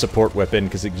best support weapon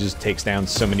because it just takes down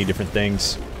so many different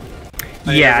things.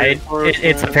 Yeah,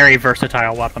 it's a very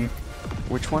versatile weapon.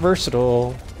 Which one?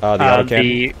 Versatile. The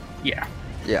autocannon. Yeah.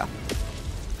 Yeah.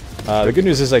 The good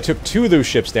news is I took 2 of those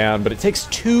ships down, but it takes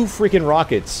 2 freaking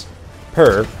rockets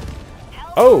per.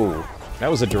 Oh, that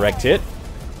was a direct hit.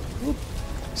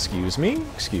 Excuse me,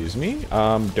 excuse me.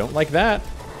 Don't like that.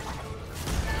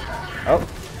 Oh.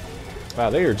 Wow,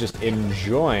 they are just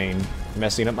enjoying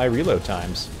messing up my reload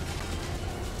times.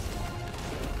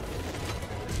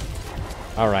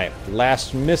 Alright,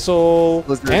 last missile.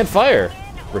 And fire!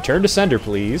 Return to sender,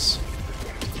 please.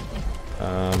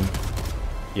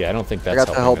 Yeah, I don't think that's I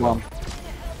got the hell bomb.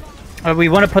 We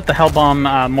want to put the hell bomb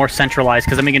more centralized,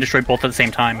 because then we can destroy both at the same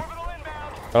time.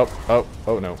 Oh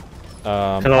no.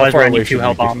 Otherwise we're gonna need 2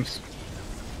 hell bombs.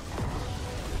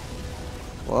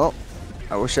 Well,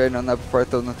 I wish I had known that before I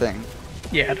threw in the thing.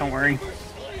 Yeah, don't worry.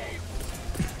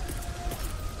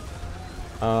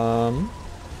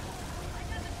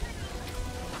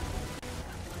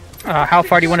 How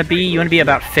far do you want to be? You want to be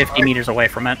about 50 meters away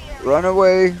from it. Run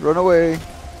away, run away.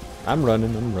 I'm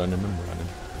running.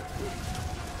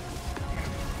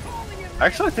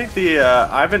 Actually, I think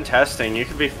I've been testing. You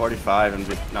could be 45 and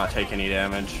not take any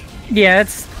damage. Yeah,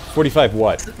 it's 45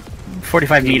 what?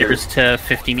 45 meters to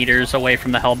 50 meters away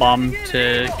from the hell bomb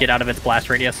to get out of its blast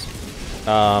radius.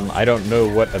 I don't know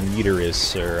what a meter is,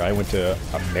 sir. I went to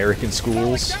American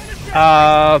schools.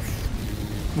 What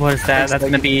is that? That's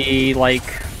gonna be like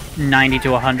 90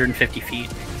 to 150 feet.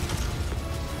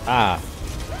 Ah.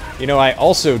 You know, I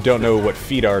also don't know what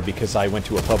feet are because I went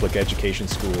to a public education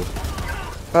school.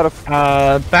 About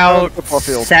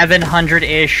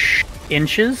 700-ish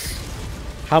inches.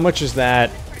 How much is that?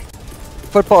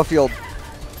 Football field.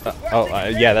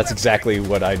 Yeah, that's exactly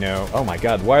what I know. Oh my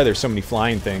god, why are there so many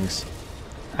flying things?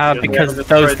 Because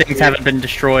those things haven't been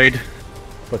destroyed.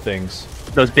 What things?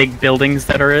 Those big buildings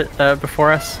that are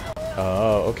before us.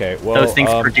 Oh, okay. Well, those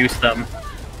things produce them.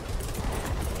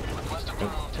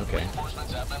 Okay.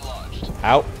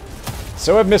 Out.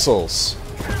 So have missiles.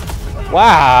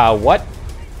 Wow, what?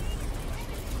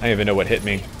 I don't even know what hit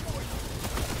me.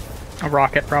 A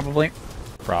rocket, probably.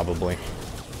 Probably.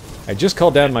 I just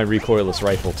called down my recoilless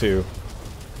rifle, too.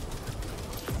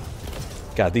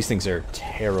 God, these things are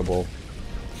terrible.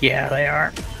 Yeah, they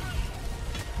are.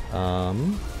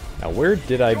 Now where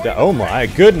did I die? Oh my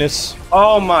goodness!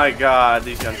 Oh my god,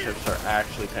 these gunships are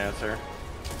actually Panther.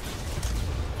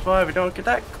 That's why we don't get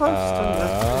that close to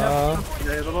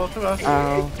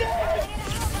them.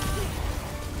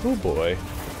 Oh boy.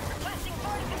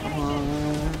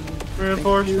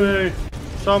 Reinforce me!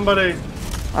 Somebody!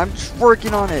 I'm just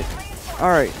working on it.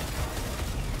 Alright.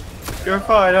 You're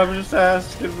fine, I'm just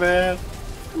asking, man.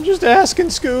 I'm just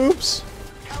asking, Scoops.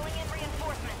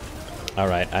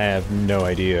 Alright, I have no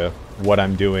idea what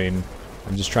I'm doing.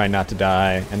 I'm just trying not to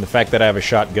die. And the fact that I have a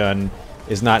shotgun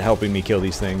is not helping me kill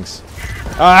these things.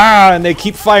 Ah, and they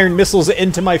keep firing missiles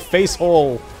into my face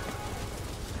hole.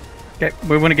 Okay,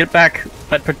 we want to get back,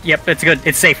 but yep, it's good.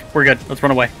 It's safe. We're good. Let's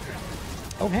run away.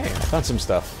 Oh, hey, I found some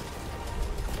stuff.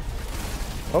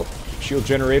 Oh, shield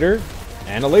generator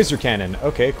and a laser cannon.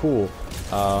 Okay, cool.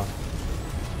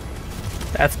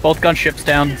 That's both gunships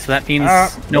down, so that means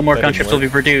no more gunships will be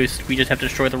produced. We just have to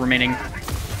destroy the remaining.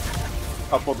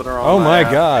 Couple that are on Oh my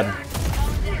god.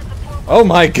 Oh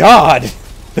my god!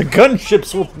 The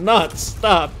gunships will not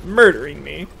stop murdering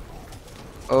me.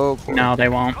 Oh boy. No, they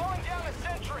won't.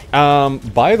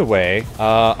 By the way,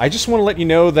 I just want to let you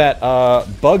know that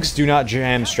bugs do not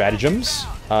jam stratagems.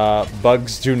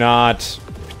 Bugs do not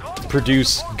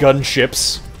produce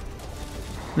gunships.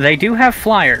 They do have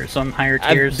flyers on higher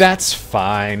tiers. That's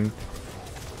fine.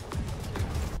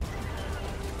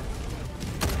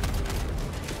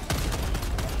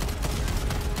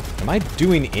 Am I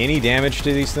doing any damage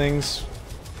to these things?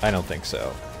 I don't think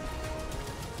so.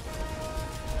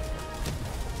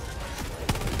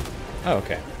 Oh,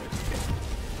 okay.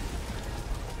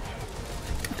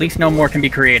 At least no more can be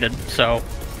created, so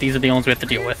these are the ones we have to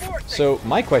deal with. So,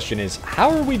 my question is,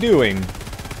 how are we doing?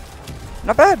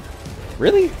 Not bad.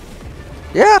 Really?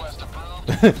 Yeah.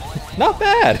 Not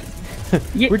bad.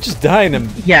 Yeah. We're just dying them.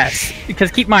 Yes, because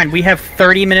keep in mind, we have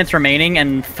 30 minutes remaining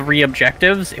and 3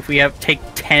 objectives. If we take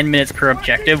 10 minutes per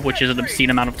objective, which is an obscene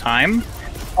amount of time...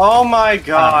 Oh my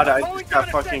god, I just got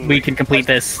fucking... We can complete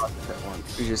this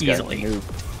We just easily. got nuked.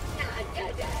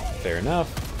 Fair enough.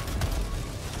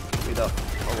 Get up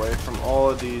away from all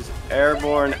of these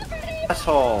airborne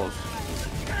assholes.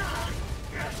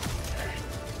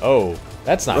 Oh,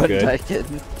 that's not Wasn't I good.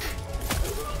 kidding?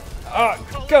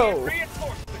 Go!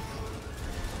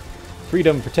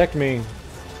 Freedom, protect me.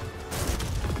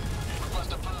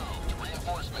 Request approved.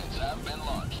 Reinforcements have been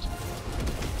launched.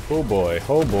 Oh boy,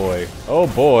 oh boy, oh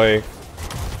boy.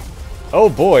 Oh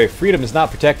boy, freedom is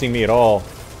not protecting me at all.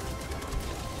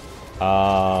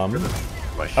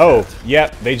 Oh,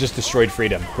 yep, they just destroyed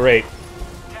freedom. Great.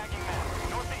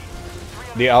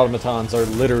 The automatons are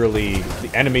literally the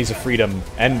enemies of freedom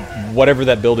and whatever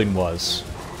that building was.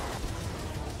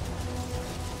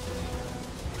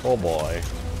 Oh boy.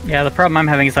 Yeah, the problem I'm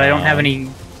having is that I don't have any...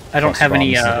 I don't have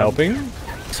any helping?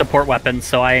 support weapons,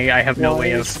 so I have no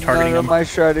way of targeting None of them. my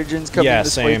stratagems coming Yeah,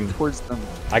 this same. way towards them.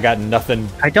 I got nothing.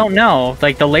 I don't know.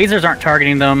 Like, the lasers aren't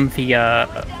targeting them. The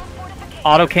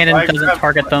autocannon doesn't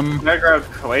target them. I grabbed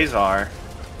Quasar.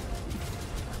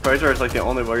 Quasar is like the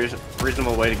only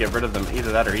reasonable way to get rid of them.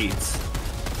 Either that or eats.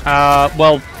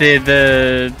 Well,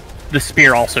 the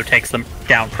spear also takes them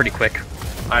down pretty quick.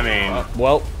 I mean,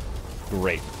 Well,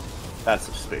 great. that's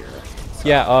a spear.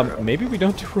 Yeah, maybe we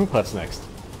don't do robots next.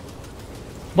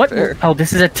 What? Fair. Oh,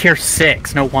 this is a tier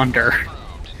 6. No wonder.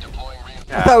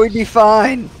 I thought we'd be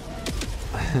fine.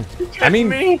 I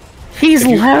mean, He's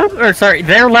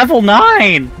they're level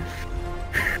 9.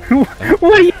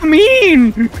 What do you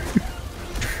mean?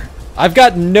 I've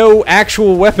got no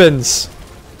actual weapons.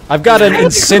 I've got an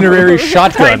incendiary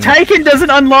shotgun. Tyken doesn't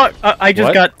unlock. I just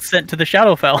What? got sent to the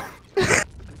Shadowfell.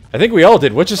 I think we all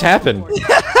did. What just happened?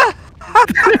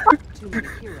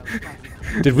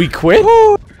 Did we quit?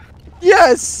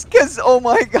 Yes, because oh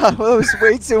my god, that was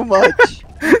way too much.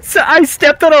 So I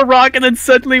stepped on a rock and then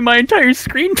suddenly my entire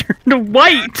screen turned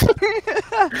white.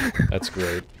 That's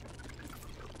great.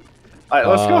 Alright,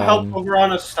 let's go help over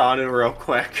on Astanu real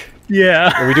quick.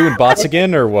 Yeah. Are we doing bots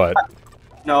again or what?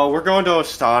 No, we're going to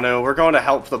Astanu. We're going to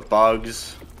help the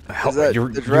bugs. Help, that you're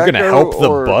the gonna Draco help the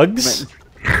or bugs?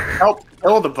 Help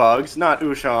kill the bugs, not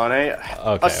Ushane.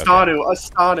 Okay,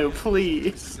 Astanu,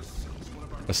 please.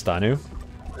 Astanu?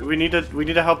 We need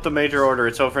to help the major order.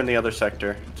 It's over in the other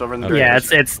sector. It's over in the Yeah,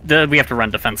 Draco. we have to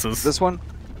run defenses. This one?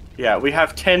 Yeah, we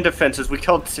have 10 defenses. We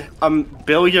killed a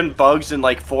billion bugs in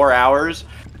like 4 hours.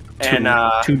 And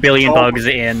 2 billion bugs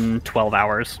in 12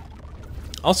 hours.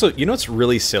 Also, you know what's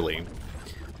really silly?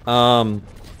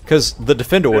 Because the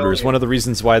defend orders, one of the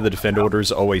reasons why the defend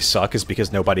orders always suck is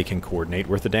because nobody can coordinate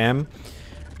worth a damn.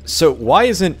 So why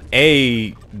isn't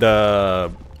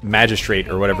the magistrate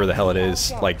or whatever the hell it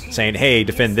is, like, saying, hey,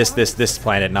 defend this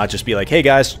planet, not just be like, hey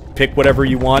guys, pick whatever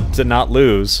you want to not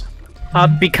lose?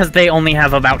 Because they only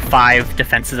have about 5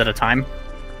 defenses at a time.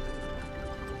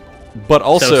 But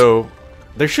also,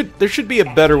 there should be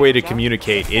a better way to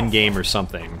communicate in-game or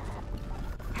something.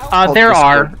 There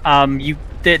are.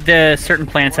 The certain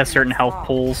planets have certain health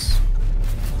pools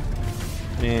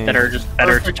that are just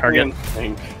better to target.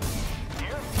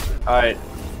 Alright.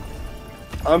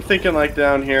 I'm thinking like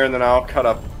down here, and then I'll cut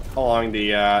up along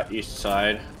the east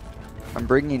side. I'm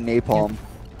bringing napalm.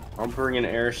 I'm bringing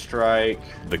airstrike.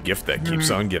 The gift that keeps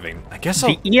on giving. I guess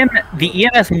I'll... The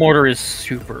EMS mortar is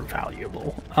super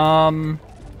valuable.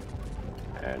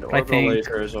 And I orbital think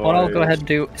laser is what I'll go always- ahead and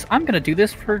do is I'm gonna do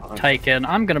this for Tyken.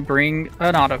 I'm gonna bring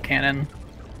an autocannon.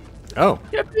 Oh.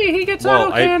 Yippee, he gets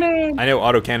Well, autocannon! I know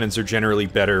autocannons are generally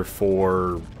better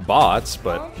for bots,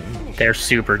 but They're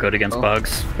super good against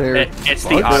bugs. It's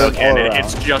the bugs all autocannon. around.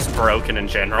 It's just broken in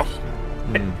general.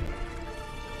 Okay,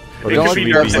 It don't could be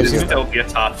be nerfed and using it. still be a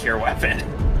top tier weapon.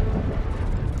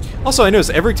 Also, I noticed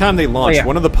every time they launch, yeah.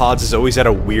 one of the pods is always at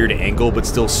a weird angle, but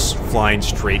still flying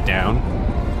straight down.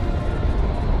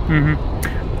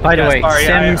 By the Yeah, way, sorry,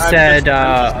 Sim I'm said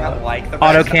just not like the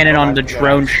best autocannon on the Pokemon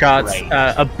drone shots, straight.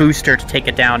 a booster to take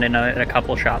it down in a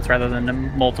couple shots rather than a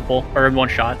multiple, or in one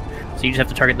shot. So you just have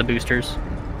to target the boosters.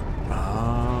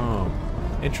 Oh,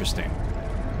 interesting.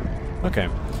 Okay.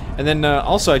 And then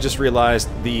also I just realized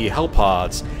the Hell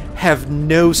pods have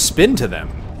no spin to them.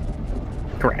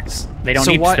 Correct. They don't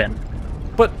So need why- spin.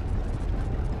 But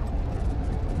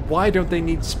why don't they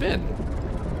need spin?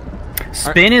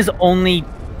 Spin is only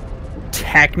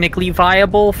technically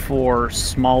viable for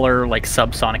smaller, like,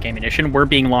 subsonic ammunition. We're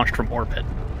being launched from orbit.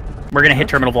 We're gonna hit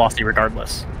terminal velocity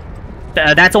regardless.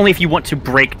 That's only if you want to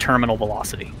break terminal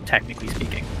velocity, technically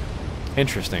speaking.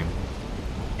 Interesting.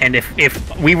 And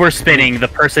if we were spinning, the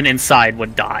person inside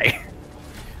would die.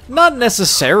 Not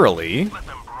necessarily.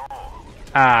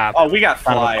 Oh, we got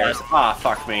Son of a flyers. Ah,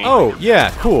 fuck me. Oh,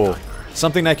 yeah, cool.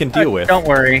 Something I can deal with. Don't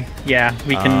worry. Yeah,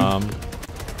 we can.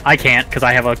 I can't because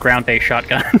I have a ground-based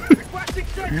shotgun.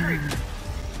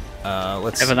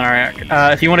 Let's Have an RX.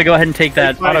 If you want to go ahead and take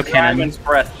that autocannon. Dragon's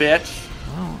breath, bitch.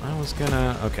 Oh, I was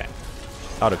gonna... Okay.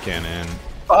 Autocannon.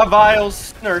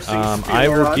 Vials, nursing I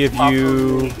will spear give on top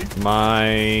you of me.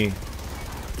 my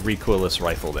recoilless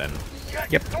rifle then.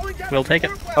 Yep, we'll take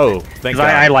it. Oh, thank Because God.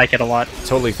 I like it a lot.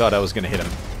 Totally thought I was gonna hit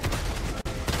him.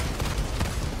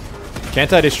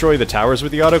 Can't I destroy the towers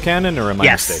with the autocannon, or am I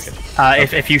Yes. mistaken?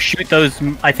 If you shoot those,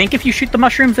 I think if you shoot the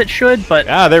mushrooms, it should. But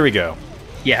Ah, there we go.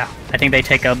 yeah, I think they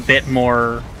take a bit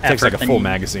more effort. Takes like a than full you-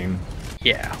 magazine.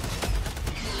 Yeah.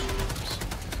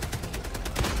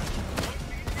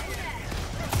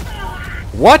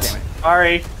 What?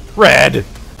 Sorry. Red!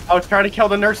 I was trying to kill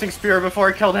the nursing spear before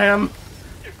I killed him.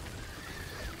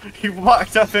 He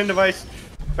walked up into my...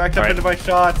 backed up Right. into my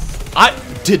shots. I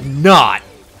did not.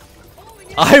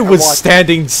 I was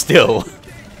standing still.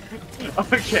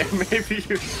 Okay, maybe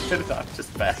you should have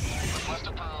just back. Request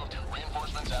approved.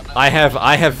 Reinforcements have been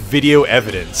I have video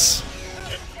evidence.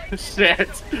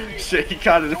 Shit. Shit, he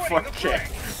got it in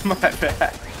 4K. My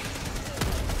bad.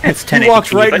 It's 1080p. He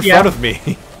walked right in but yeah. front of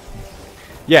me.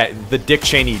 Yeah, the Dick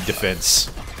Cheney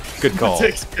defense. Good call.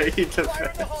 6K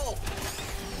defense.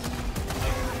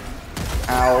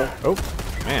 Ow.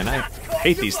 Oh, man, I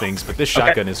hate these things, but this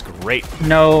shotgun is great.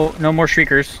 No more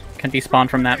shriekers can be spawned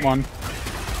from that one.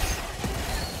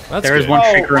 That's There is good. one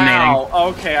Oh, shrieker remaining. wow.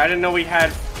 Okay, I didn't know we had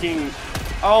fucking...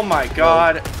 Oh my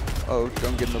god. Oh,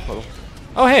 don't get in the puddle.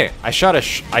 Oh, hey, I shot a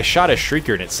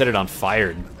shrieker and it set it on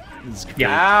fire. It's great.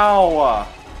 Ow.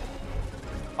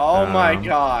 Oh my Um,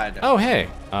 god. Oh, hey.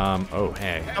 Oh,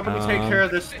 hey. Somebody take care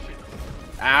of this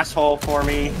asshole for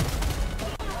me.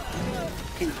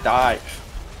 He died.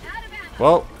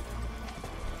 Well,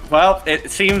 Well, it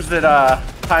seems that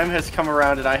time has come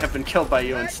around and I have been killed by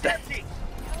you instead.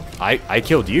 I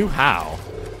killed you? How?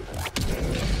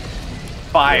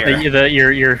 Fire.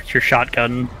 Your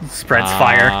shotgun spreads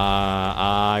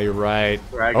fire. You're right.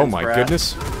 Dragon's Oh my breath.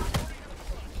 goodness.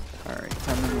 Alright,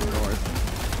 time to move north.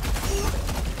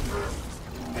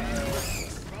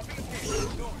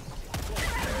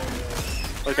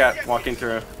 Look at walking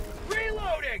through.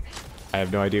 I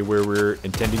have no idea where we're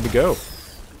intending to go.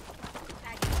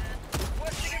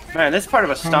 Man, this part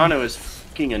of Astano is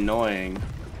fucking annoying.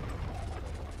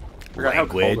 Forgot how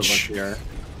cold it was Language. here.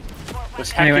 It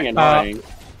was hecking Anyway, annoying.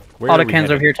 Where are we Autocannons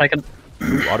headed? over here, Tyken.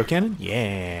 Ooh, autocannon?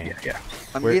 Yeah. Yeah.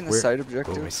 I'm Where- getting the where- side Oh, I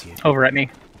objective. see it. Over at me.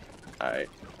 Alright.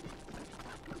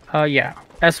 Yeah.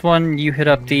 S1, you hit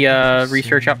up the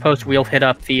research outpost. We'll hit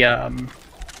up the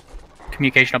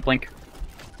communication uplink.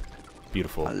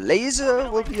 Beautiful. A laser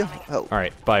will be a help. All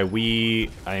right, by we,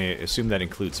 I assume that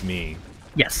includes me.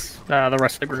 Yes. The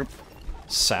rest of the group.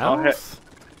 South?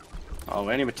 Oh,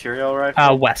 any material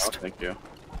rifle? West. Oh, thank you.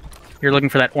 You're looking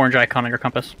for that orange icon on your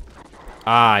compass.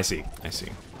 Ah, I see. I see.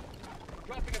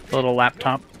 The little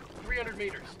laptop.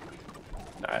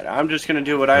 Alright, I'm just gonna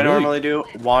do what I Really? normally do.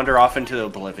 Wander off into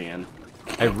oblivion.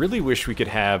 I really wish we could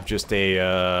have just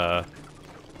a,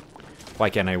 why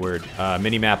can't I word?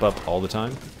 Mini-map up all the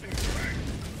time.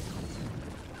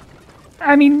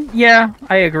 I mean, yeah,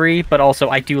 I agree, but also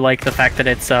I do like the fact that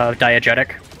it's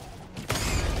diegetic.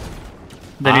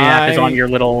 The new map is on your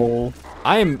little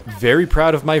I am very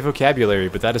proud of my vocabulary,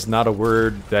 but that is not a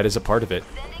word that is a part of it.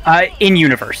 In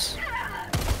universe.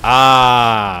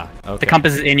 Ah, okay. The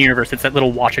compass is in universe. It's that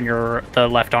little watch on the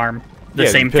left arm. The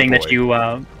same thing that you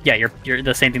you're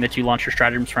the same thing that you launch your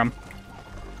stratagems from.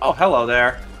 Oh, hello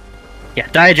there. Yeah,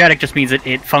 diegetic just means that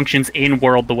it functions in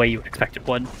world the way you would expect it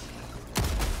would.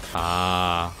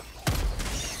 Ah.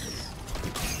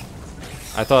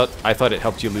 I thought it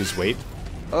helped you lose weight.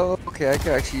 Oh, okay, I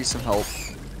could actually use some help.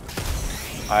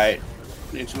 I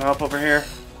need some help over here.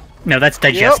 No, that's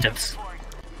digestives.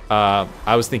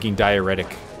 I was thinking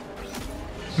diuretic.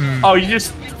 Oh, you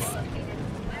just...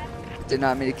 Did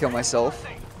not mean to kill myself.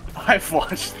 I've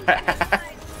watched that.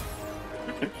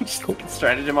 Just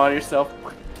stratagem on yourself.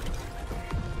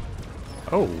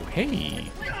 Oh, hey.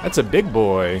 That's a big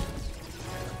boy.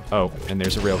 Oh, and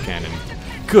there's a rail cannon.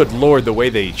 Good lord, the way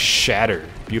they shatter.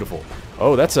 Beautiful.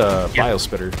 Oh, that's a bile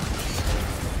spitter.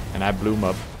 And I blew him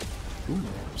up. Ooh,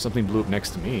 something blew up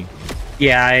next to me.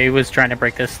 Yeah, I was trying to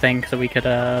break this thing so we could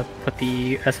put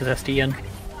the SSSD in.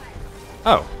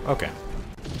 Oh, okay.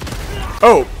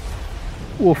 Oh!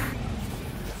 Oof.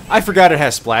 I forgot it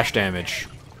has splash damage.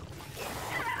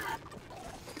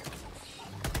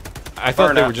 I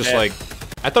thought they were just like...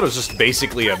 I thought it was just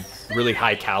basically a really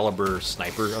high caliber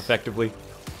sniper, effectively.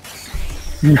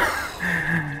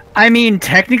 I mean,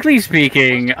 technically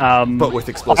speaking, but with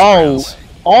explosive rounds.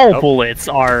 All bullets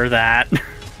are that.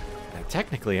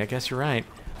 Technically, I guess you're right.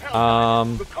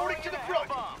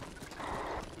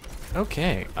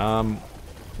 Okay.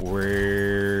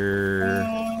 Where...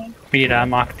 We need to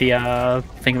unlock the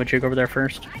thingamajig over there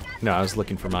first. No, I was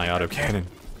looking for my autocannon.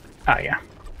 Oh yeah,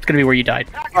 it's gonna be where you died,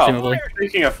 presumably.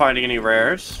 Speaking of finding any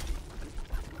rares.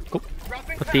 Cool.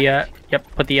 Put the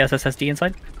put the SSSD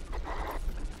inside.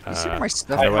 My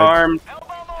stuff. I armed.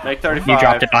 Make 35. You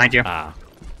dropped it behind you. Ah.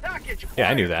 Yeah,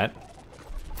 I knew that.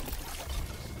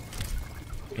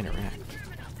 Interact.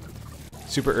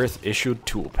 Super Earth issued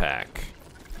tool pack.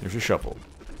 There's a shovel.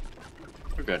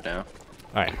 We're good now.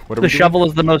 Alright, what are the we doing? shovel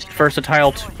is the most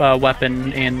versatile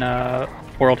weapon in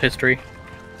world history.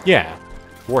 Yeah.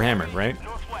 Warhammer, right?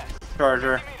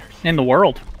 Charger. In the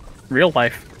world. Real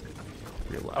life.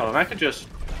 Real life. Oh, and I could just...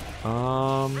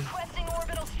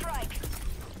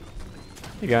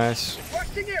 Hey guys.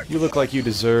 You look like you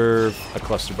deserve a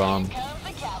cluster bomb.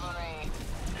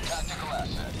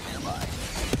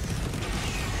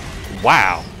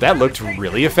 Wow, that looked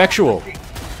really effectual.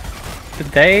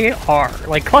 They are.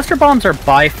 Like, cluster bombs are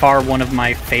by far one of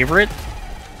my favorite.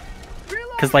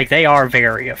 Because, like, they are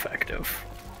very effective.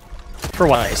 For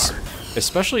what they are.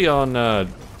 Especially on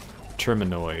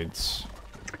terminoids.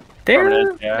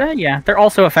 They're they're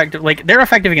also effective. Like, they're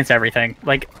effective against everything.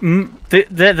 Like,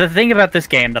 the thing about this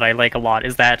game that I like a lot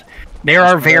is that there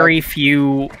are very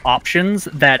few options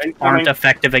that aren't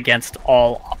effective against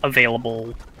all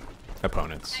available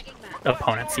opponents.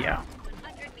 Yeah.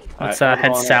 Let's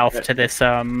head south to this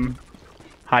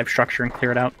hive structure and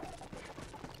clear it out.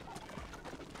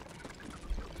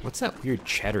 What's that weird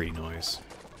chattery noise?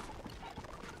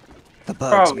 The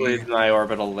bugs, Probably my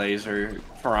orbital laser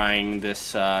frying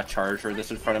this charger that's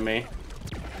in front of me.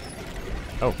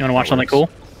 Oh, you wanna watch something cool?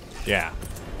 Yeah.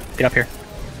 Get up here.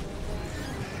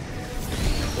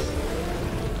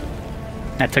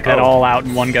 That took that all out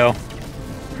in one go.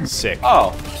 Sick.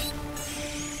 Oh.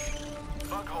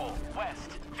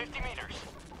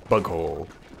 Bug hole.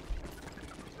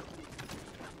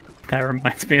 That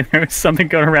reminds me, there was something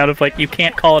going around of like, you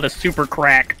can't call it a super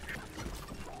crack.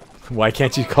 Why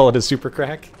can't you call it a super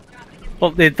crack?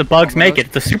 Well, the bugs make it.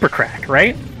 It's a super crack,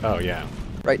 right? Oh, yeah.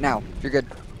 Right now. You're good.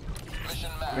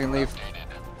 We can leave.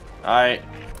 Alright.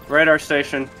 Radar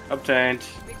station obtained.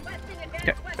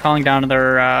 Okay. Calling down to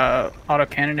their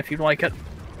autocannon if you'd like it.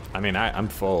 I mean, I'm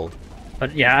full.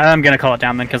 But yeah, I'm gonna call it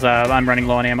down then because I'm running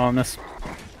low on ammo on this.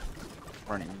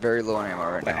 Running very low on ammo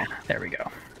right now. There we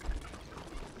go.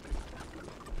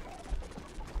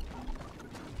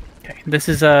 Okay, this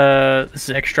is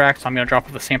extract, so I'm gonna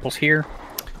drop the samples here.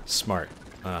 Smart.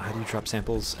 How do you drop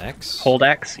samples? X? Hold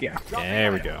X, yeah.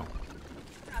 There we go.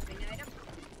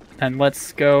 And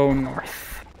let's go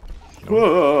north.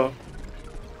 Whoa.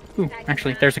 Ooh,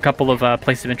 actually, there's a couple of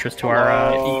places of interest to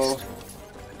our east.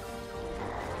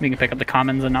 We can pick up the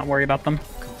commons and not worry about them.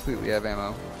 Completely have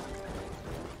ammo.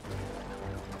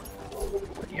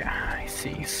 But yeah, I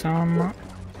see some.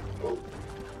 You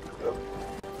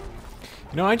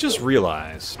know, I just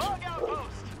realized.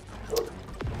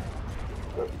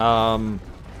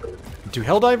 Do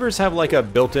Helldivers have like a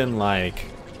built-in like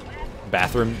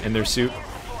bathroom in their suit?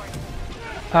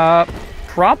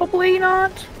 Probably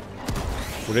not.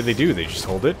 What do? They just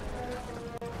hold it?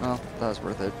 Well, that was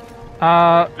worth it.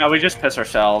 No, we just piss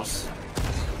ourselves.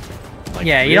 Like,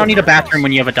 yeah, you real don't need a gross. bathroom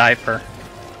when you have a diaper.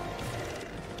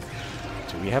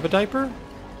 Do we have a diaper?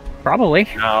 Probably.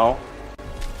 No.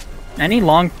 Any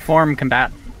long-form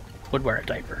combatant would wear a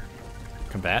diaper.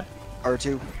 Combat?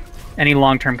 R2. Any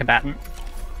long-term combatant.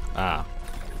 Ah.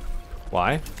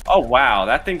 Why? Oh wow,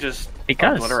 that thing just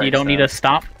Because you obliterates don't need them. to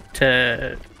stop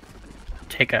to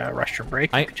take a restroom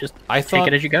break. You could just I take thought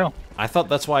it as you go. I thought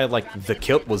that's why like the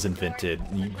kilt was invented.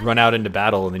 You run out into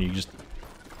battle and then you just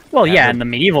Well, Yeah, yeah, but- in the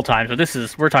medieval times,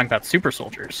 but we're talking about super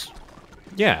soldiers.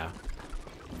 yeah.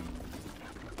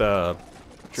 The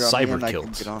Drop me cyber in, I can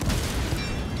kilt. get on.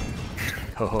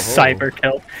 Ho, ho, ho. Cyber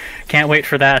kill. Can't wait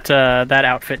for that that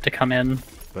outfit to come in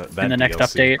That in the next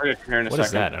DLC. update. We're here in a What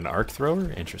is second. that? An arc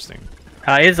thrower? Interesting.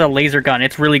 It's a laser gun.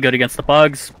 It's really good against the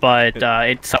bugs, but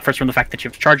it suffers from the fact that you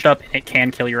have to charge it up. And it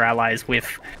can kill your allies with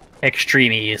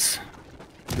extreme ease.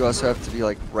 You also have to be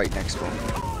like right next to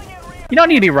him. You don't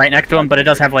need to be right next to him, but it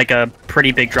does have like a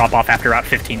pretty big drop off after about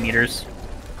 15 meters.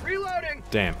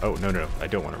 Damn. Oh, no. I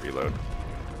don't want to reload.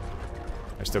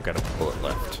 I still got a bullet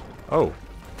left. Oh.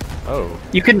 Oh.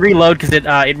 You can reload because it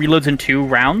reloads in 2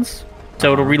 rounds,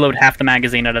 so it'll reload half the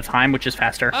magazine at a time, which is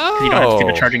faster because you don't have to do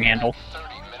Oh. the charging handle. 30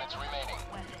 minutes remaining.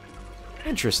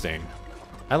 Interesting.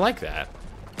 I like that.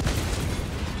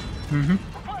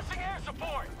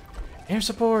 Air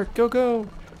support. Go, go.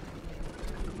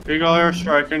 Big ol'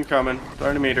 airstrike incoming.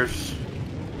 30 meters.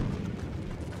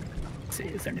 Let's see,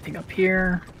 is there anything up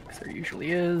here? 'Cause there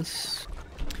usually is.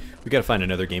 We gotta find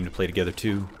another game to play together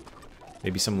too.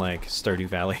 Maybe some like Stardew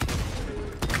Valley.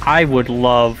 I would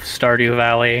love Stardew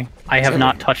Valley. I have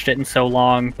not touched it in so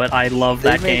long, but I love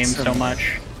They that made game so some-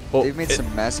 much. Well, They've made it-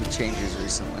 some massive changes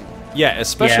recently. yeah,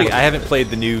 especially Yeah. I haven't played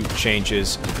the new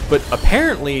changes, but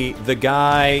apparently the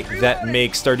guy that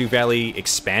makes Stardew Valley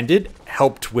Expanded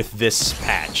helped with this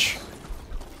patch.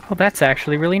 Oh, that's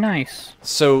actually really nice.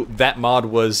 So that mod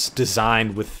was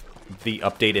designed with the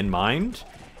update in mind,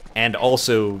 and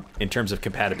also in terms of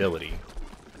compatibility.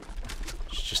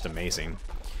 It's just amazing.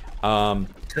 Oh,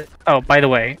 by the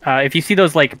way, if you see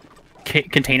those like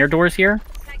container doors here,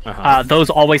 Uh-huh. those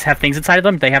always have things inside of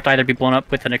them. They have to either be blown up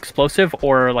with an explosive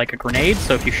or like a grenade.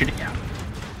 So if you shoot it, yeah.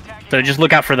 So just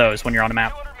look out for those when you're on a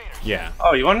map. Yeah.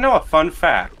 Oh, you want to know a fun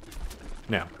fact?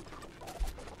 No.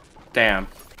 Damn.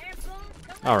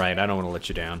 All right, I don't want to let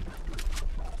you down.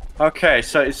 Okay,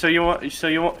 so you know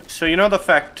the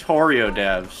Factorio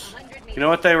devs. You know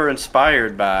what they were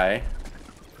inspired by?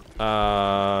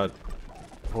 What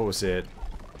was it?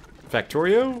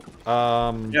 Factorio?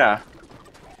 Yeah.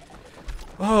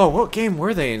 Oh, what game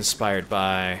were they inspired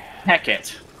by?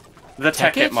 Tekkit. The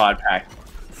Tekkit? Tekkit mod pack.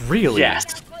 Really?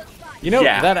 Yes. You know,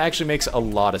 Yeah. that actually makes a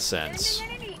lot of sense.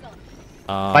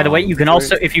 By the way, you can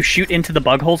also, if you shoot into the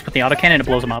bug holes with the autocannon, it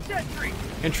blows them up.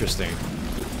 Interesting.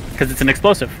 Because it's an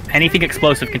explosive. Anything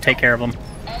explosive can take care of them.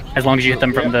 As long as you hit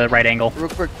them from the right angle. Real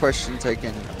quick question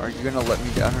taken. Are you gonna let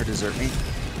me down or desert me?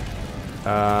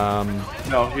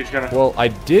 No, he's gonna. Well, I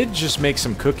did just make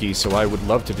some cookies, so I would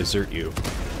love to desert you.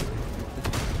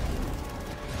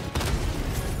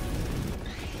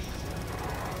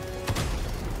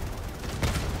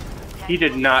 He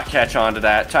did not catch on to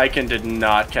that. Tyken did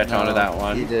not catch on to that He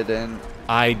one. didn't.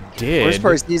 I did. Worst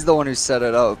part is he's the one who set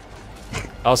it up.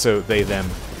 Also, they, them.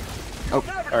 Oh,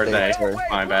 Or they. sorry.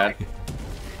 My bad.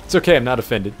 It's okay, I'm not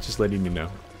offended. Just letting you know.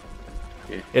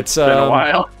 It's Been a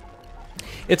while.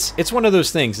 It's one of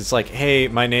those things. It's like, hey,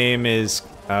 my name is,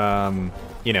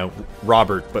 you know,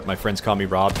 Robert, but my friends call me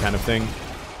Rob, kind of thing.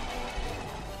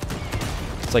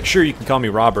 It's like, sure, you can call me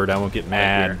Robert. I won't get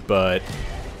mad, but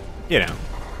you know,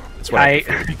 it's what I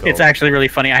prefer to be called. It's actually really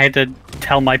funny. I had to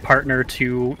tell my partner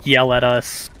to yell at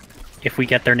us if we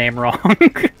get their name wrong.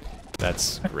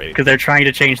 That's great. Because they're trying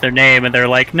to change their name, and they're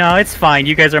like, no, it's fine.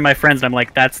 You guys are my friends. And I'm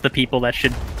like, that's the people that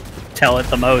should tell it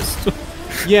the most.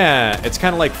 Yeah, it's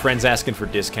kind of like friends asking for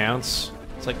discounts.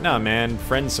 It's like, no, man,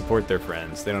 friends support their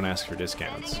friends. They don't ask for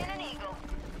discounts.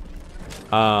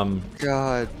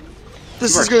 God.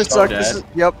 This You is are gonna so suck. dead.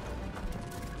 Yep.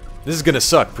 This is gonna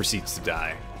suck. Proceeds to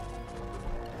die.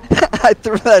 I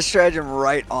threw that stratagem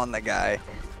right on the guy.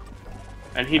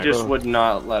 And he just would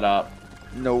not let up.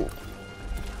 No.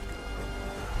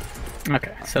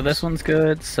 Okay, so this one's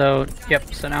good. So,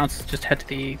 yep, so now it's just head to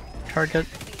the target.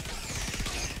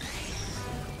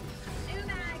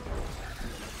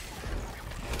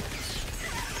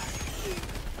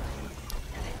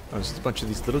 Oh, it's just a bunch of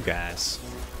these little guys.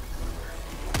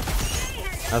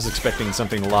 I was expecting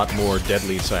something a lot more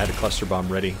deadly, so I had a cluster bomb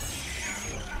ready.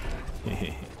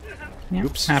 Yeah,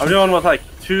 Oops. I'm happens. dealing with like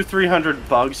 200-300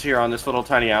 bugs here on this little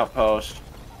tiny outpost.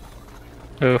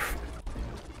 Oof.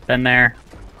 Been there.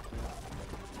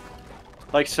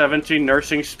 Like 17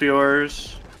 nursing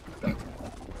spewers. I'm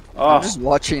Oh, just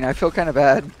watching. I feel kind of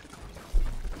bad.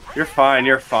 you're fine.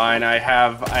 You're fine. I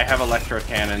have electro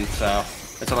cannon, so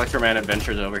it's Electroman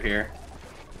Adventures over here.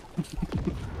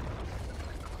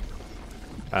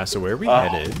 So where are we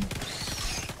headed?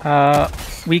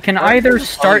 We can either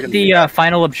start the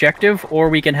final objective, or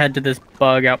we can head to this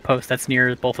bug outpost that's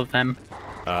near both of them.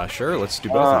 Sure, let's do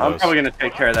both of I'm those. probably gonna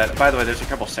take care of that. By the way, there's a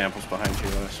couple samples behind you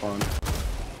in this one.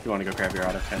 If you want to go grab your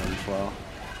auto cannon as well,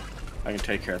 I can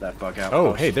take care of that bug out.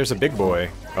 Oh, hey, there's a big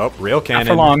boy. Oh, rail cannon.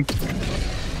 Not for long.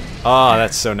 Ah,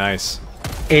 that's so nice.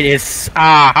 It is.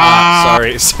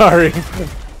 Sorry.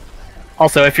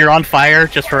 Also, if you're on fire,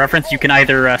 just for reference, you can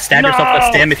either stab yourself with a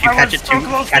stim if you catch it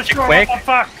quick,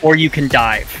 or you can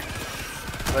dive.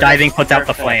 Diving puts out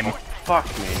the flame. Fuck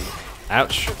me.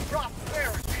 Ouch.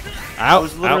 I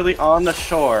was literally on the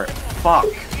shore. Fuck.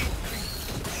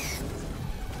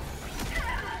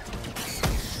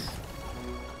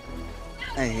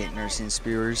 I hate nursing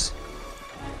spewers.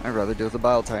 I'd rather deal with the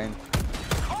Bile Titan.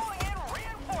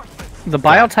 The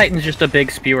Bile Titan's just a big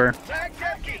spewer.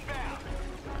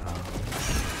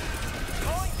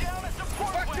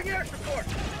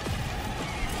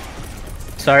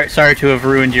 Sorry to have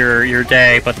ruined your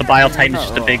day, but the Bile Titan's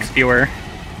just a big spewer.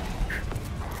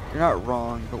 You're not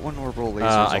wrong, but one orbital laser.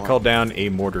 I called down a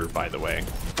mortar, by the way.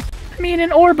 I mean,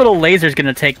 an orbital laser's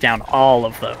gonna take down all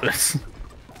of those.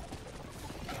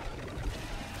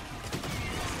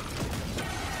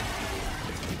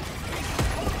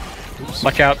 Oops.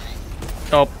 Watch out.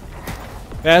 Oh.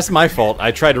 That's my fault.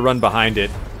 I tried to run behind it.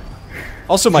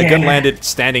 Also, my gun landed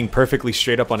standing perfectly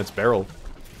straight up on its barrel.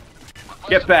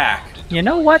 Get back. You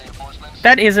know what?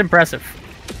 That is impressive.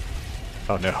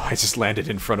 Oh no, I just landed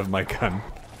in front of my gun.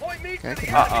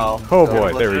 Uh-oh. Oh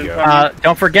boy, there we go.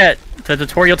 Don't forget, the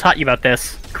tutorial taught you about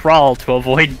this. Crawl to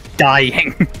avoid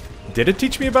dying. Did it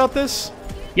teach me about this?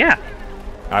 Yeah.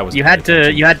 I was. You had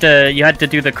to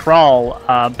do the crawl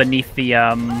beneath the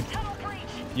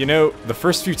You know, the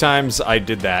first few times I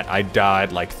did that, I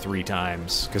died like 3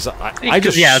 times because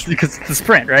because the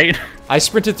sprint, right? I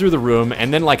sprinted through the room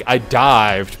and then like I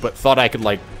dived, but thought I could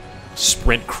like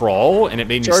sprint crawl, and it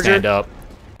made me stand up.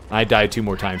 I died 2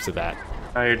 more times to that.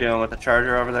 Oh, you're dealing with the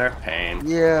charger over there? Pain.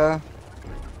 Yeah.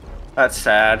 That's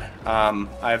sad.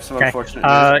 I have some unfortunate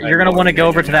news. You're gonna want to go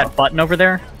over to that button over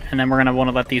there, and then we're gonna want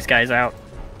to let these guys out.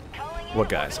 What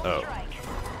guys? Oh.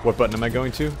 What button am I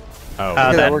going to? Oh.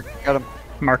 That got him.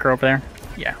 Marker over there.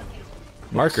 Yeah.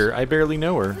 Marker? I barely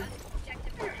know her.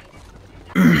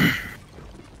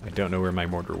 I don't know where my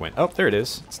mortar went. Oh, there it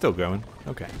is. It's still going.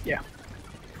 Okay. Yeah.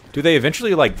 Do they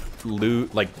eventually like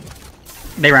loot like?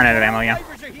 They run out of ammo. Yeah.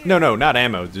 No, not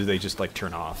ammo. Do they just like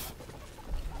turn off?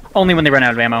 Only when they run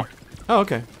out of ammo. Oh,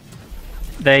 okay.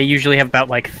 They usually have about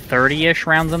like 30-ish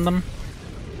rounds in them.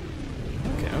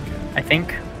 Okay. I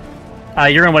think.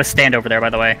 You're gonna want to stand over there, by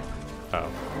the way. Oh.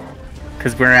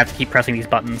 Because we're gonna have to keep pressing these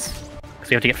buttons. Because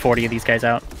we have to get 40 of these guys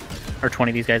out. Or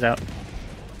 20 of these guys out.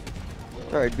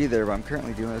 Sorry, I'd be there, but I'm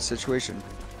currently dealing with a situation.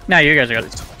 No, you guys are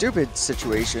good. Stupid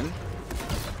situation.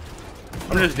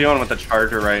 I'm just dealing with the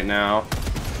charger right now.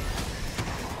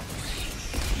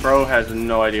 Bro has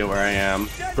no idea where I am.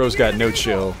 Bro's got no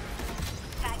chill.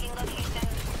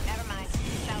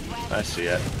 I see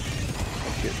it.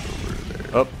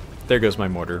 Oh, there goes my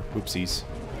mortar. Oopsies.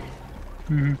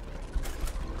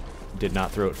 Did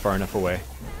not throw it far enough away.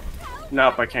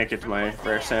 Nope, I can't get to my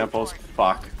rare samples.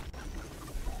 Fuck.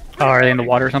 Oh, are they in the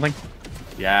water or something?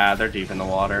 Yeah, they're deep in the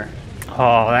water.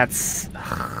 Oh, that's...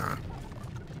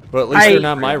 Well, at least they're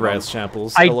not my rare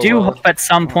samples. I do hope at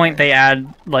some point they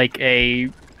add, like,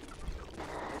 a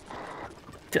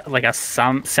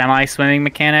semi-swimming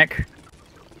mechanic.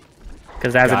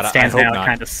 Because as it stands now, it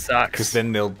kind of sucks. Because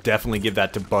then they'll definitely give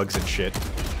that to bugs and shit.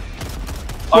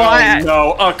 Well,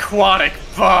 no, aquatic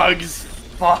bugs!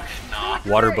 Fuck, no.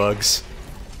 Water bugs.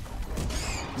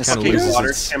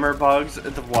 Water skimmer bugs,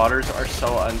 the waters are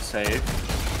so unsafe.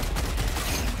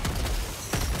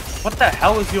 What the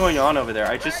hell is going on over there?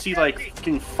 I just see like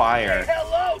fucking fire.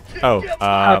 Oh,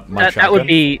 my that would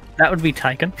be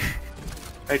Tyken.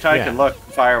 Hey Tyken, look,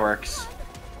 fireworks.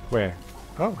 Where?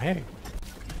 Oh, hey.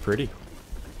 Pretty.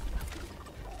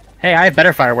 Hey, I have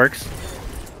better fireworks.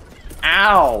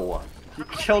 Ow! You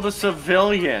killed a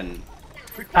civilian.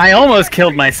 I almost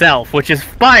killed myself, which is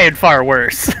by and far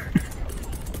worse.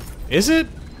 Is it?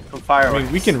 Fireworks. I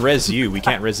mean, we can res you, we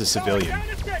can't res a civilian.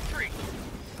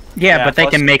 Yeah, but they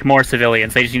can make more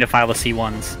civilians. They just need to file the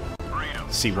C1s.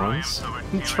 C1s?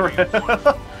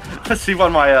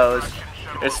 C1 myos.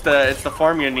 It's the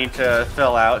form you need to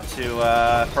fill out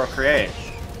to procreate.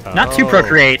 Not to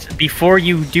procreate, before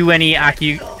you do any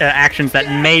actions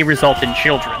that may result in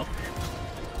children.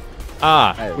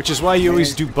 Which is why you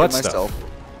always do butt stuff.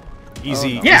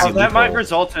 Easy. Oh, no. Yeah. Easy That might loophole.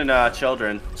 result in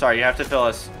children. Sorry, you have to fill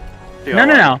us.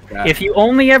 No. If you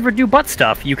only ever do butt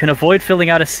stuff, you can avoid filling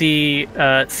out a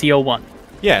CO1.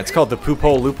 Yeah, it's called the poop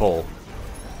hole loophole.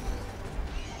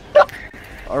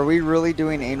 Are we really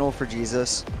doing anal for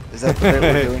Jesus? Is that the bit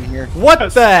we're doing here?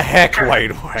 What the heck,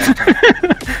 White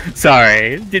Whale?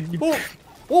 Sorry.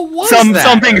 What was Some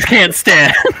that? things can't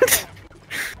stand.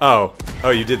 Oh,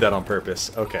 you did that on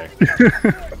purpose. Okay.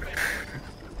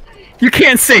 You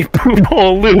can't say poop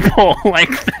hole loophole like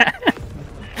that.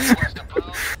 Request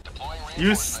approved. Deploying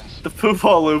Use reinforcements. the poop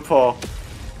hole loophole.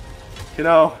 You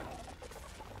know.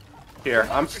 Here,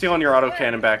 I'm stealing your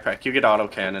autocannon backpack. You get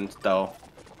autocannons, though.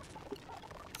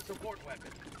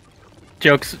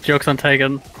 Jokes on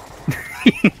Tigan.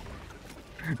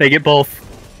 They get both.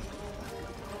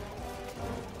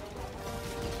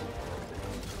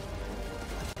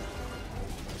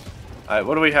 Alright,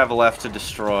 what do we have left to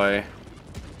destroy?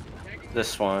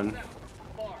 This one.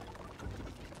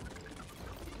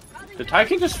 Did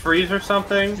Tyking just freeze or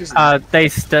something?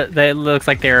 They looks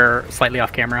like they're slightly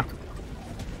off camera.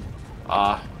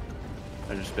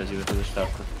 They're just busy with other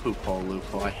stuff. With poop hole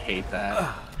loophole. I hate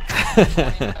that.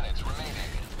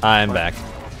 I'm back.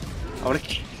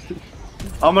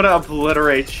 I'm gonna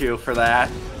obliterate you for that.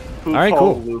 Poop Alright,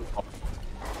 hole cool. loophole.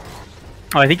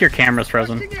 Oh, I think your camera's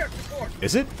frozen.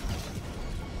 Is it?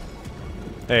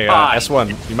 Hey, Hi.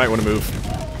 S1, you might want to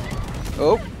move.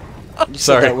 Oh, you said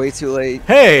Sorry. that way too late.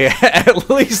 Hey, at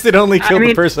least it only killed the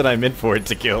mean- person I meant for it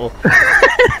to kill.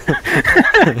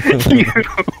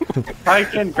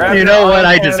 Tyking, grab You your know what?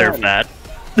 I autocannon. deserve that.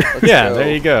 Let's Yeah, go.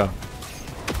 there you go.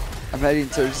 I'm heading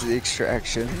towards the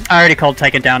extraction. I already called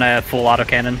Tyken down a full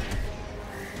autocannon.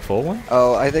 Full one?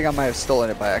 Oh, I think I might have stolen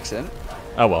it by accident.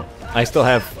 Oh well. I still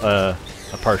have a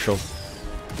partial.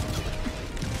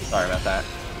 Sorry about that.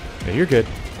 Yeah, you're good.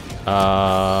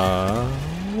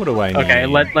 What do I need? Okay,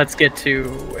 let's get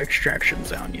to extraction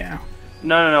zone. Yeah.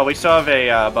 No. We still have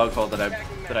a bug hole that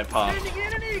I popped.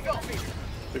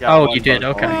 We got Oh, one you did?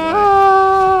 bug hole Okay.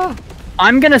 anyway.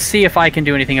 I'm gonna see if I can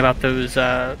do anything about those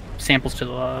samples to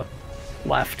the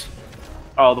left.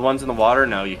 Oh, the ones in the water?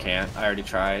 No, you can't. I already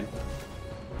tried.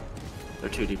 They're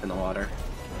too deep in the water.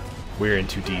 We're in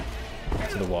too deep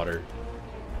to the water.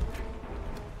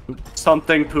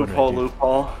 Something poop did I hole do?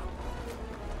 loophole.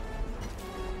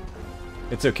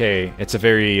 It's okay. It's a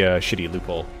very shitty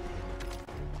loophole.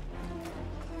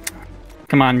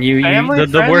 Come on, Family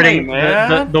the friendly, wording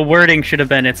man. the wording should have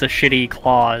been it's a shitty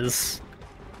clause.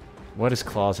 What does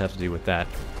claws have to do with that?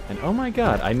 And oh my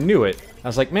god, I knew it. I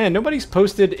was like, man, nobody's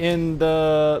posted in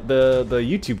the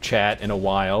YouTube chat in a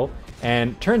while,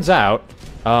 and turns out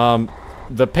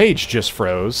the page just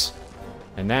froze,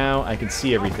 and now I can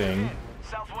see everything.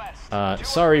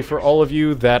 Sorry for all of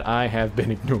you that I have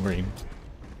been ignoring.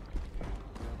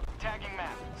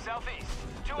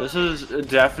 This is a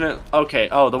definite. Okay.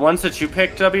 Oh, the ones that you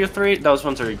picked, W3, those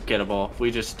ones are gettable.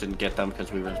 We just didn't get them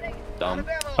because we were dumb.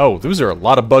 Oh, those are a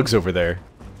lot of bugs over there.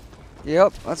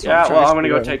 Yep, that's what Yeah. I'm Well, I'm trying gonna to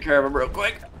go figure out. take care of them real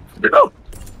quick.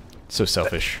 So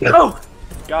selfish. No.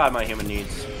 God, my human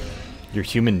needs. Your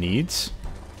human needs?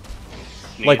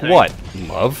 Need Like thing. what?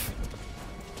 Love?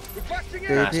 Baby,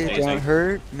 Amazing. don't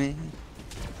hurt me.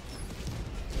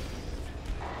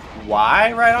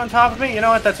 Why right on top of me? You know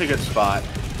what? That's a good spot.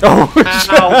 Oh,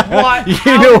 Ow, what? You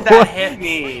How know did that what? hit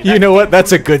me? You know what?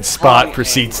 That's a good spot. wrong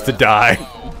Proceeds to angle. die.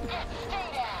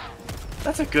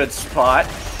 That's a good spot.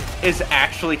 Is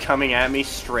actually coming at me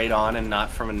straight on and not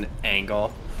from an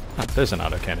angle. Ah, there's an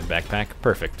autocannon backpack.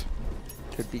 Perfect.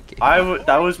 Could be gay.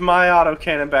 That was my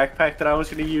autocannon backpack that I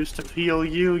was going to use to heal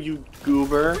you, you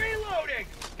goober.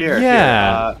 Here,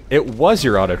 Yeah, here, it was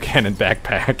your autocannon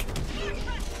backpack.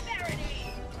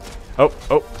 Oh.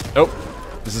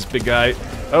 This is big guy.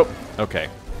 Oh, okay.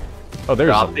 Oh, there's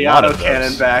drop a the lot of autocannon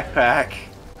those. backpack.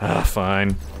 Ah,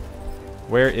 fine.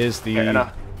 Where is the... Here,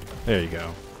 and There you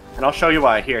go. I'll show you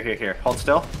why. Here. Hold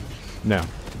still. No.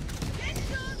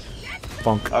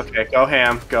 Bonk. Okay, go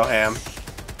ham.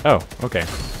 Oh, okay.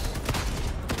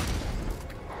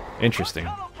 Interesting.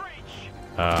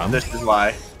 This is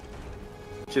why.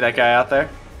 See that guy out there?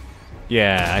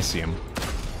 Yeah, I see him.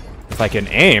 If I can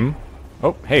aim...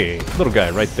 Oh, hey, little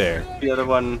guy right there. The other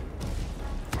one.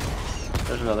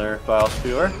 There's another bile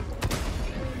spewer.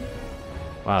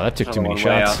 Wow, that took too Another many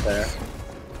one way shots. out there.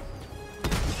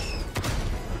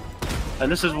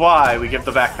 And this is why we give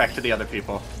the backpack to the other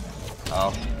people.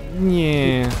 Oh.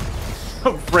 Yeah.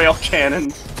 Rail cannon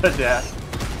to death.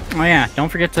 Oh yeah, don't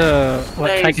forget to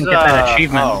let Thanks, Tyken get that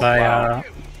achievement oh, by wow.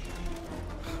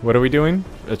 What are we doing?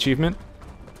 Achievement?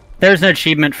 There's an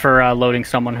achievement for loading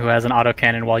someone who has an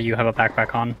autocannon while you have a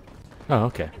backpack on. Oh,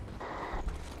 okay.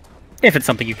 If it's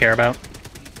something you care about.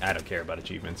 I don't care about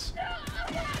achievements.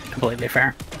 Completely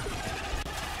fair.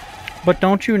 But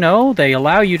don't you know, they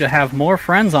allow you to have more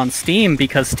friends on Steam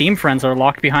because Steam friends are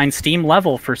locked behind Steam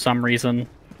level for some reason.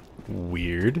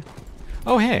 Weird.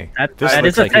 Oh, hey. That this is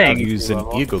looks a like thing. you can use an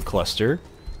eagle cluster.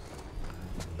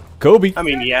 Kobe. I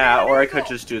mean, yeah, or I could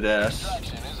just do this.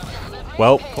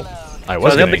 Well, I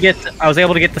was able to get. I was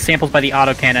able to get the samples by the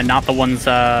autocannon, not the ones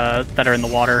that are in the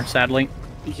water. Sadly.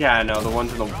 Yeah, no, the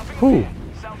ones in the. Who?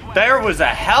 There was a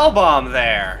hell bomb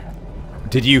there.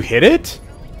 Did you hit it?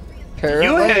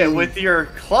 You hit it with your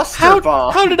cluster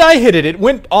bomb. How did I hit it? It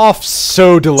went off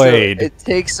so delayed. So it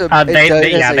takes a.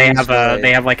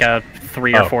 They have like a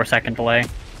 3 or 4 second delay.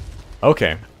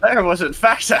 Okay. There was in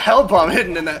fact a hell bomb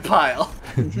hidden in that pile.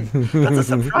 That's a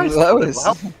surprise tool that will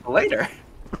help us later.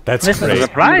 That's This great. is a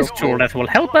surprise tool that will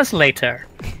help us later.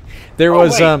 There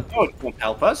was wait. No, it won't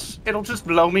help us. It'll just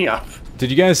blow me up.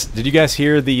 Did you guys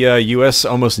hear the U.S.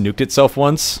 almost nuked itself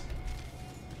once?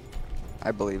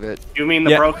 I believe it. You mean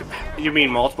the broken? You mean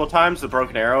multiple times the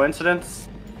Broken Arrow incidents?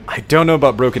 I don't know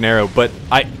about Broken Arrow, but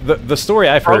the story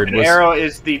I've heard was... Broken Arrow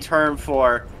is the term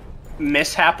for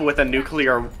mishap with a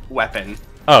nuclear weapon.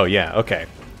 Oh yeah, okay.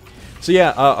 So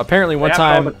yeah, apparently one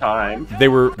time they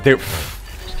were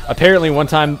apparently one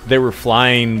time they were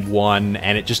flying one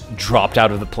and it just dropped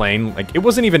out of the plane. Like it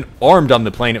wasn't even armed on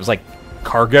the plane; it was like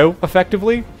cargo,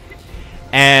 effectively.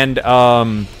 And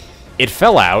it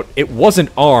fell out. It wasn't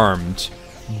armed,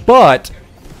 but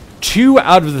 2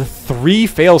 out of the 3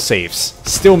 fail-safes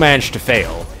still managed to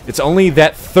fail. It's only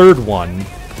that third one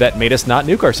that made us not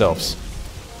nuke ourselves.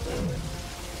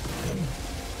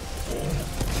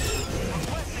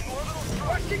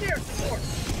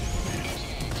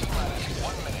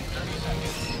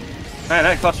 Man,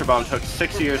 that cluster bomb took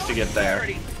 6 years to get there.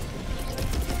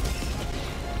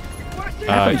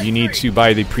 You need to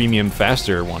buy the premium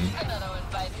faster one.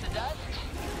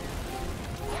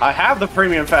 I have the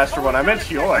premium faster one. I meant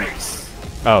yours.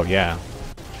 Oh yeah.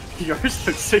 Yours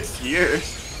took 6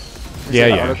 years.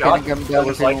 Yeah. That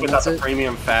was like without the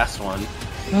premium fast one.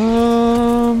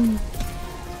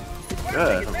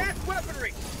 Good.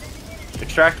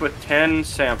 Extract with 10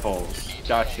 samples.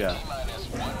 Gotcha.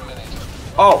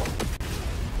 Oh!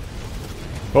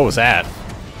 What was that?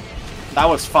 That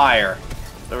was fire.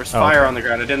 There was fire on the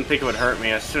ground. I didn't think it would hurt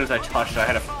me. As soon as I touched it, I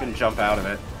had to fucking jump out of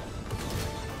it.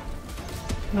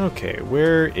 Okay,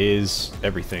 where is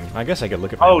everything? I guess I could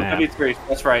look at my map. W3.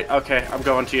 That's right. Okay, I'm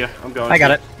going to you. I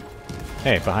got it.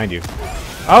 Hey, behind you.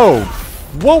 Oh!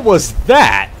 What was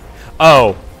that?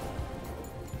 Oh.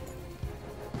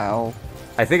 Ow.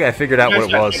 I think I figured out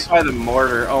what it was. By the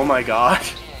mortar. Oh my god.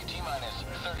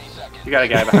 You got a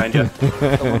guy behind you.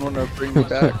 Someone want to bring me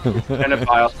back. And a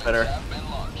pile spitter.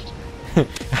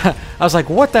 I was like,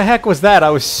 what the heck was that?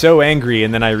 I was so angry,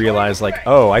 and then I realized, like,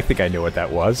 oh, I think I know what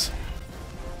that was.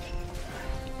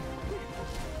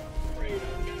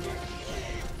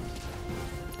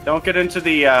 Don't get into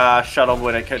the shuttle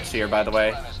when it gets here, by the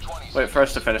way. Wait for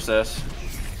us to finish this.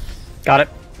 Got it.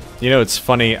 You know, it's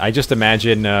funny. I just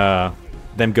imagine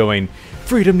them going,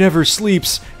 "Freedom never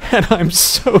sleeps," and I'm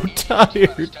so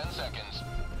tired.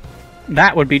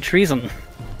 That would be treason.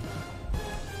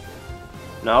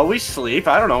 No, we sleep.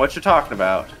 I don't know what you're talking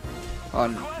about.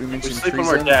 We We sleep when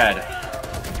we're dead.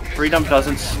 Freedom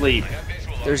doesn't sleep.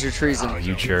 There's your treason. Oh,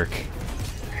 you jerk.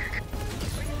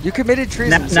 You committed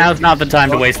treason. Now's not the time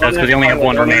to waste those because we only have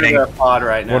one remaining. Pod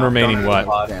right now. One remaining what?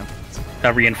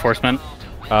 A reinforcement.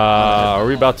 Are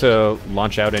we about to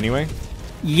launch out anyway?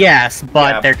 Yes,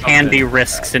 but Yeah, there can be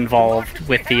risks involved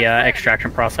with the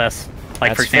extraction process.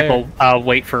 Like, for That's example,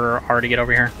 wait for R to get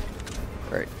over here.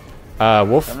 Right.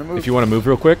 Wolf, if you want to move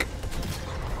real quick.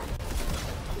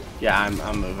 Yeah,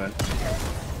 I'm moving.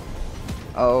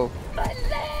 Oh.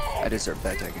 I deserve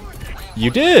that taken.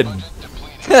 You did!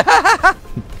 Did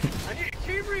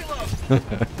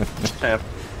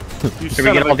we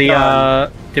get all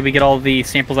the did we get all the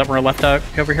samples that were left out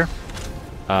over here?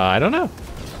 I don't know.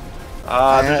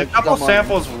 There's a couple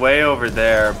samples way over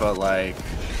there, but like...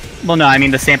 Well, no, I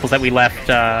mean the samples that we left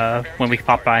when we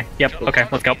popped by. Yep, okay,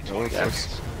 let's go.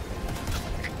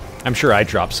 I'm sure I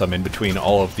dropped some in between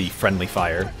all of the friendly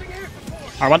fire.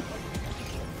 R1.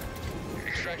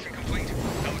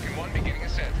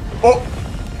 Oh!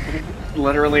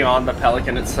 Literally on the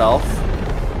Pelican itself.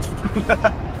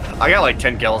 I got like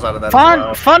 10 kills out of that.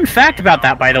 Fun fact about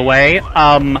that, by the way.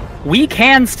 We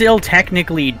can still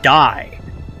technically die.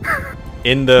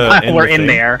 We're in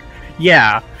there.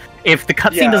 Yeah. If the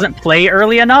cutscene doesn't play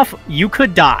early enough, you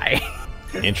could die.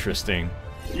 Interesting.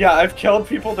 Yeah, I've killed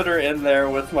people that are in there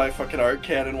with my fucking arc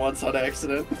cannon once on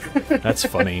accident. That's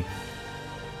funny.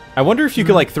 I wonder if you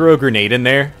could, like, throw a grenade in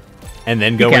there and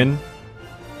then go in.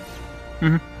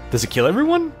 Mm-hmm. Does it kill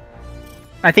everyone?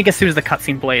 I think as soon as the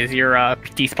cutscene plays, you're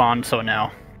despawned, so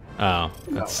no. Oh,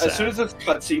 that's sad. As soon as this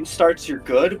cutscene starts, you're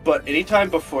good, but anytime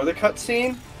before the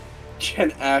cutscene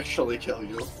can actually kill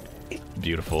you.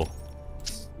 Beautiful.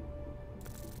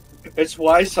 It's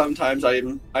why sometimes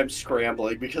I'm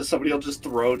scrambling, because somebody will just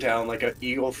throw down like an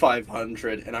Eagle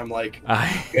 500 and I'm like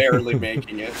barely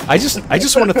making it. I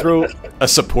just want to throw a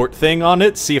support thing on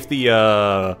it, see if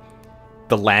the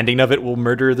landing of it will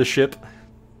murder the ship.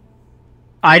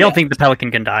 I don't think the Pelican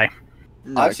can die.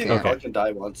 No, I've seen the Okay. Pelican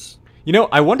die once. You know,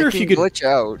 I wonder if you could glitch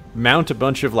out. mount a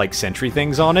bunch of like sentry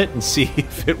things on it and see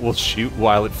if it will shoot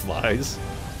while it flies.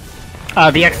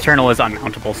 The external is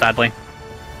unmountable, sadly.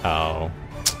 Oh.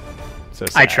 So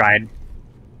I sad. tried.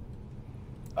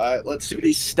 Alright, let's see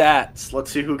these stats. Let's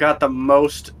see who got the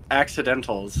most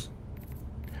accidentals.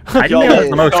 I didn't know it was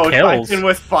the most kills. Titan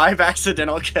with 5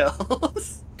 accidental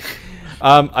kills.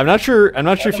 I'm not sure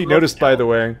if you noticed, by the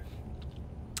way.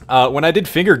 When I did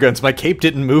finger guns, my cape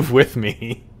didn't move with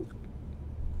me.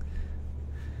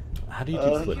 How do you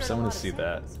do flips? I want to see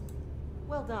that.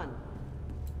 Well done.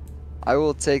 I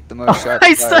will take the most shots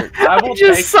I fired.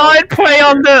 just saw it play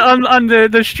on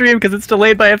the stream because it's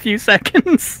delayed by a few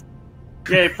seconds.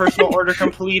 Yay, personal order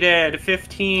completed.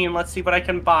 15. Let's see what I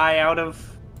can buy out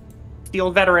of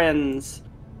Steel Veterans.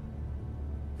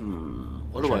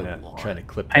 What do I want? Trying to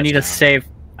clip I need to this down. save.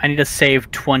 I need to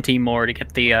save 20 more to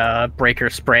get the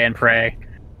breaker spray and pray.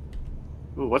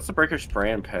 Ooh, what's the breaker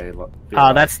spray and pay?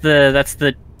 That's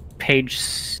the page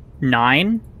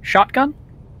 9 shotgun.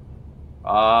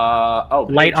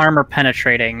 Light armor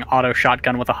penetrating auto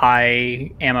shotgun with a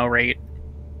high ammo rate.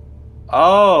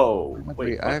 Oh,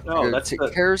 Wait, I have to no, go that's take the...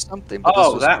 care of something. But this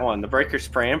Oh, was... that one, the breaker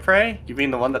spray and pray. You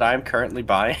mean the one that I'm currently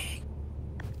buying?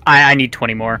 I need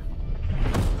 20 more.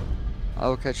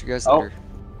 I'll catch you guys Oh. later.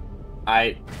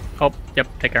 Oh, yep.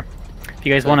 Take care. If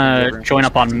you guys want to join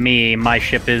up on me, my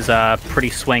ship is pretty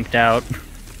swanked out.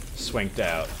 Swanked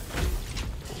out.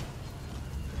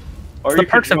 Or The you could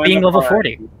perks of join being up level on-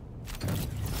 40.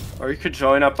 Or you could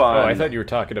join up on. Oh, I thought you were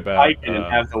talking about. I didn't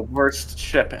have the worst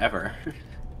ship ever.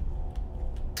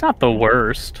 It's not the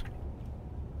worst.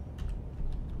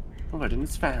 Oh, I didn't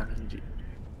spam.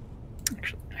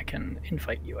 Actually, I can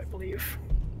invite you, I believe.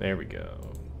 There we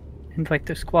go. Invite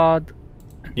the squad.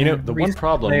 You know, the one Reset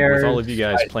problem with all of players. you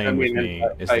guys I playing with mean, me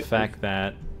is I- the fact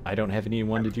that I don't have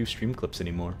anyone to do stream clips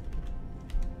anymore.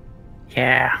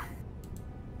 Yeah.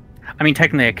 I mean,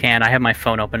 technically I can. I have my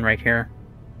phone open right here.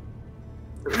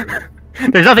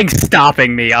 There's nothing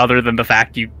stopping me other than the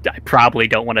fact I probably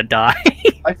don't want to die.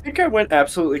 I think I went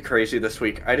absolutely crazy this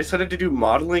week. I decided to do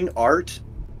modeling, art,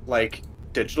 like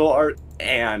digital art,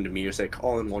 and music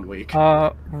all in 1 week.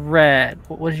 Red.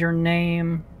 What was your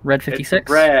name? Red 56?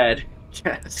 It's red.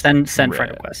 Yes. Send friend Red.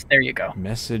 request. There you go.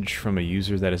 Message from a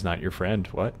user that is not your friend.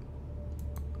 What?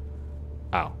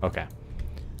 Oh, okay.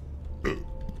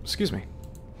 Excuse me.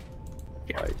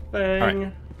 Right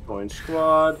thing. Join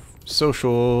squad.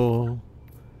 Social.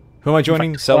 Who am I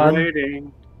joining? Squad. Selwyn?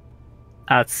 Waiting.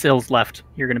 Sill's left.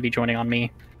 You're going to be joining on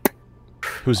me.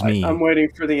 Who's me? I'm waiting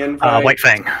for the invite. White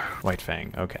Fang. White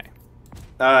Fang. Okay.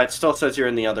 It still says you're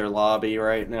in the other lobby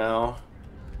right now.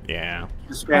 Yeah.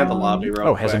 Just scan the lobby real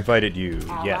Oh, quick. has invited you.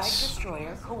 Allied Yes.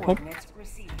 destroyer coordinates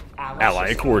received. Allied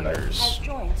destroyer coordinates. Has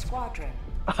joined squadron.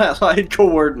 Allied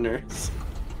coordinates.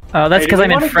 That's Hey, because do we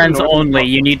I'm in wanna do friends Northern only. Buffalo?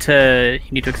 You need to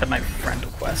accept my friend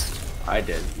request. I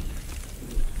did.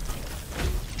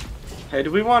 Hey,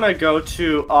 do we want to go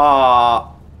to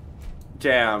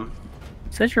Damn.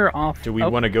 It says you're off. Do we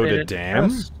wanna go to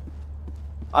Dam?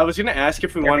 I was gonna ask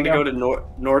if we There wanted we to go. go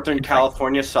to Northern Invite.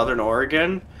 California, Southern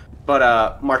Oregon,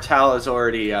 but Martel is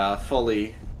already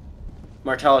fully.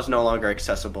 Martel is no longer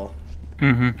accessible.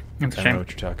 Mm-hmm. That's a I don't know shame. what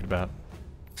you're talking about.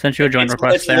 Sent you a join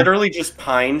request It's there. literally just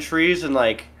pine trees and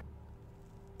like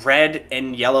red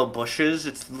and yellow bushes.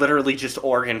 It's literally just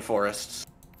Oregon forests.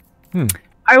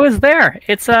 I was there.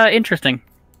 It's interesting.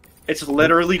 It's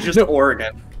literally just No.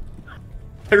 Oregon.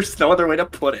 There's no other way to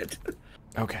put it.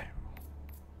 Okay.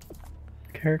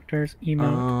 Characters,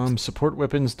 emotes. Support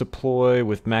weapons deploy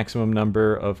with maximum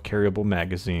number of carryable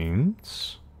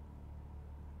magazines.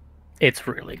 It's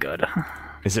really good.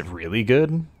 Is it really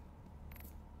good?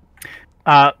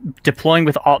 Deploying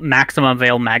with all maximum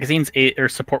avail magazines or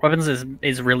support weapons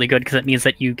is really good because it means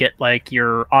that you get like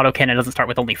your autocannon doesn't start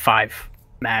with only 5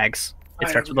 mags. It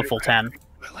starts with a full 10.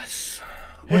 Willis.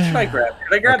 What should I grab?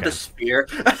 Should I grab the spear?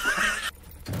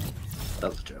 That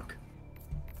was a joke.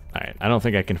 Alright, I don't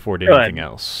think I can afford anything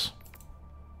else.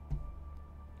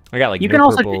 I got like you no can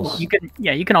also purples.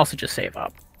 you can also just save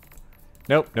up.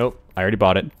 Nope, nope. I already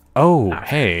bought it. Oh,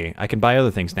 hey, I can buy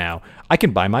other things now. I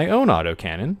can buy my own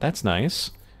autocannon. That's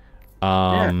nice.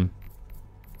 Because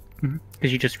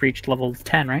you just reached level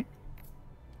 10, right?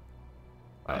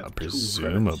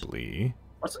 Presumably.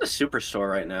 What's in the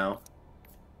superstore right now?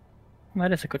 Well,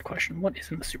 that is a good question. What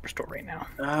is in the superstore right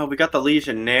now? We got the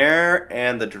Legionnaire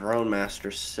and the Drone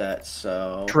Master set,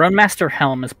 so... Drone Master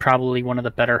Helm is probably one of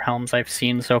the better helms I've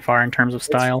seen so far in terms of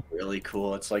style. It's really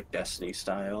cool. It's like Destiny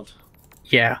styled.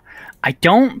 Yeah. I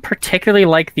don't particularly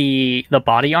like the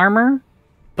body armor,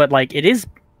 but like it is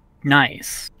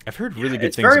nice. I've heard really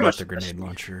good things about the grenade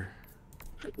launcher.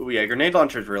 Ooh, yeah, grenade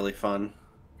launcher is really fun.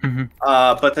 Mm-hmm.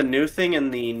 But the new thing in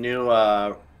the new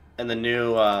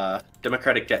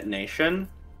Democratic Detonation,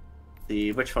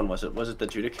 which one was it? Was it the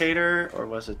Judicator or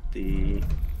was it the?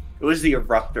 It was the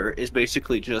Eruptor. Is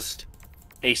basically just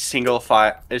a single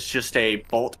fire. It's just a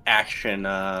bolt action.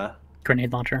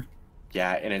 Grenade launcher.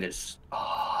 Yeah, and it is.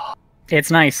 Oh. It's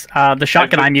nice. The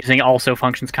shotgun I'm using also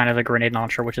functions kind of a grenade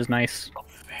launcher, which is nice.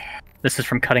 This is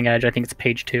from Cutting Edge. I think it's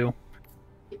page 2.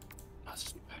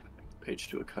 Page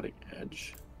 2 of Cutting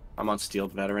Edge. I'm on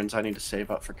Steeled Veterans. I need to save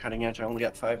up for Cutting Edge. I only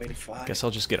got 585. Guess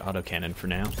I'll just get autocannon for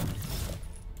now.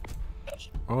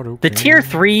 The tier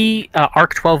 3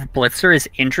 Arc 12 Blitzer is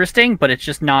interesting, but it's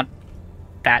just not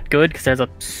that good because there's a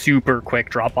super quick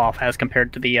drop off as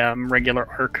compared to the regular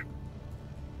Arc.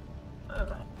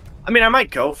 I mean, I might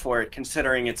go for it,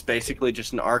 considering it's basically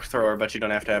just an arc thrower, but you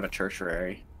don't have to have a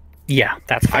tertiary. Yeah,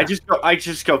 that's fair. I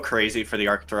just go crazy for the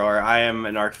arc thrower. I am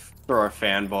an arc thrower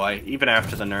fanboy, even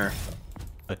after the nerf.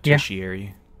 A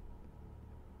tertiary.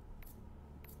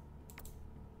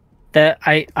 That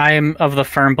I am of the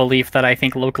firm belief that I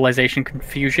think localization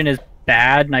confusion is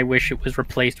bad, and I wish it was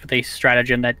replaced with a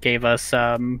stratagem that gave us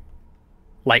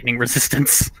lightning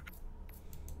resistance.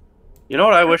 You know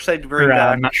what I wish they'd bring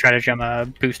back? Not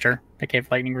stratagem, booster that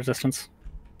gave lightning resistance.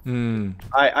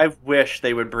 I wish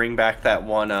they would bring back that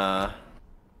one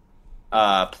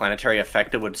planetary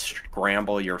effect that would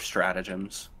scramble your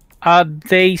stratagems.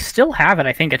 They still have it.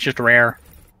 I think it's just rare.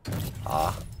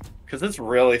 Because it's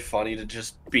really funny to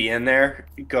just be in there,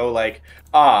 go like,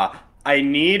 I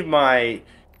need my...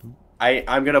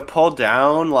 I'm gonna pull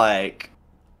down, like...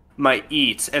 my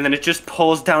eats, and then it just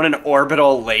pulls down an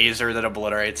orbital laser that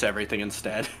obliterates everything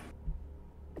instead.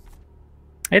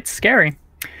 It's scary.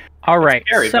 All right,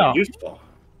 scary, so but useful.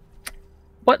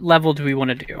 What level do we want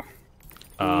to do?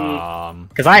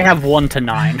 Because I have 1 to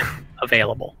 9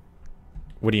 available.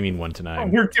 What do you mean 1 to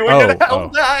 9? You're doing it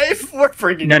Helldive. We're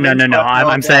freaking. No.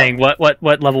 I'm saying what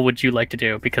level would you like to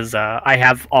do? Because I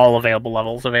have all available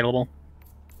levels available.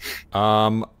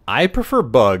 I prefer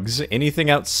bugs. Anything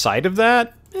outside of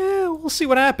that? We'll see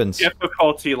what happens.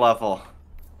 Difficulty level.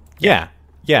 Yeah,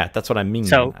 that's what I mean.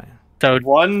 So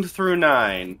 1 through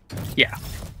 9. Yeah.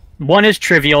 1 is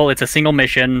trivial. It's a single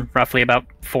mission, roughly about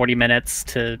 40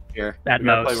 minutes at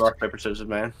most. Play rock paper scissors,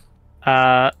 man.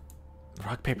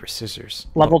 Rock paper scissors.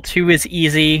 Level 2 is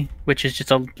easy, which is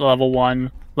just a level 1.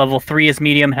 Level 3 is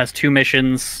medium, has 2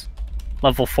 missions.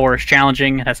 Level 4 is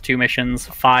challenging, has 2 missions.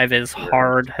 5 is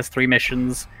hard, has 3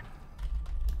 missions.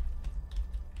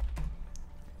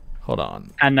 Hold on.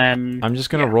 And then I'm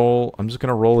just gonna roll. I'm just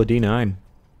gonna roll a d9.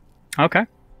 Okay.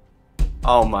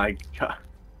 Oh my god.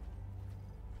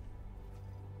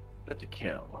 That's to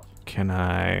kill. Can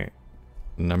I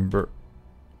number?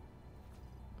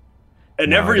 And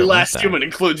No, every I don't want last that. human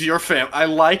includes your fam. I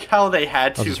like how they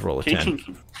had to. I'll just roll a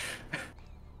 10.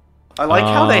 I like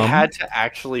how they had to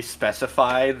actually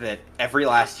specify that every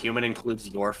last human includes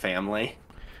your family.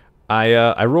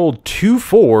 I rolled 2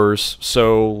 4s,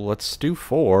 so let's do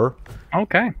 4.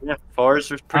 Okay. Yeah,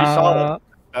 4s are pretty solid.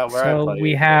 So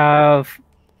we have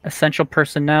essential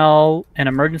personnel and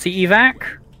emergency evac.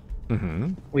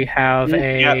 Mm-hmm. We have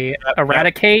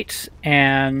eradicate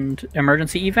and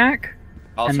emergency evac.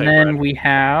 And then we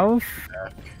have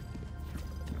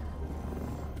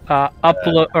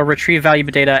upload or retrieve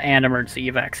valuable data and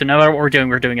emergency evac. So now what we're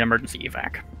doing an emergency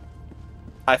evac.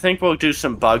 I think we'll do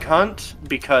some bug hunt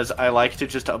because I like to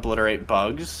just obliterate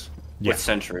bugs with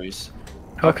sentries.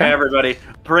 Okay, everybody,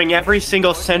 bring every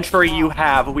single sentry you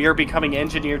have. We are becoming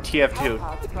engineer TF2.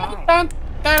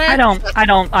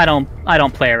 I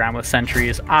don't play around with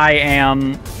sentries. I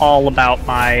am all about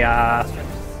my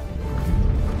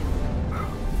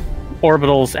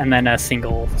orbitals and then a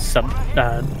single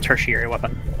tertiary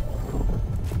weapon.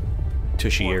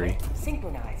 Tertiary.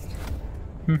 Synchronized.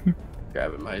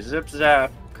 Grabbing my zip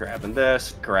zap, grabbing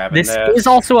this, grabbing This is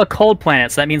also a cold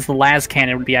planet, so that means the las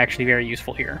cannon would be actually very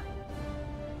useful here.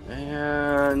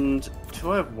 And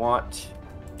do I want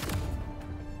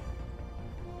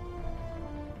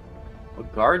a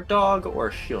guard dog or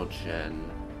a shield gen?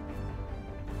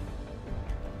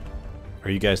 Are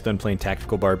you guys done playing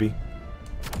Tactical Barbie?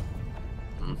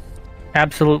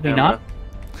 Absolutely not.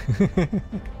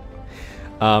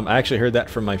 I actually heard that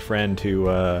from my friend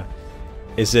who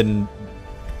he's in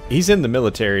the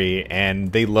military,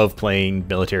 and they love playing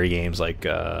military games like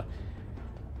not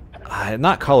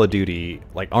Call of Duty,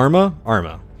 like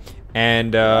Arma.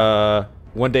 And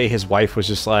one day his wife was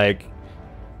just like,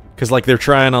 because like they're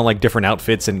trying on like different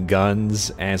outfits and guns,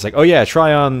 and it's like, oh yeah,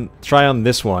 try on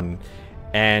this one,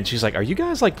 and she's like, are you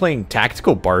guys like playing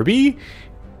Tactical Barbie?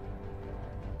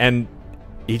 And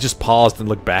he just paused and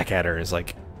looked back at her and is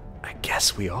like, I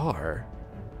guess we are.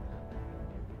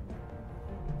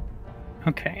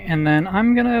 Okay, and then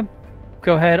I'm gonna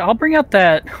go ahead. I'll bring out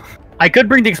that. I could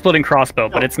bring the exploding crossbow,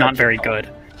 but it's not very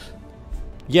good.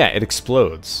 Yeah, it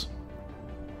explodes.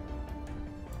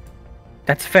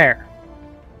 That's fair.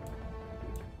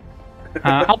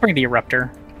 I'll bring the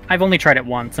eruptor. I've only tried it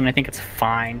once, and I think it's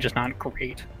fine, just not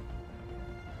great.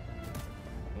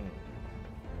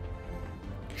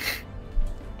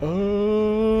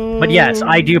 But yes,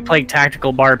 I do play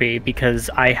Tactical Barbie because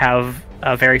I have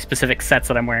very specific sets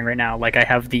that I'm wearing right now. Like I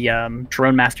have the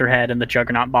Drone Master head and the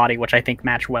Juggernaut body, which I think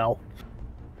match well.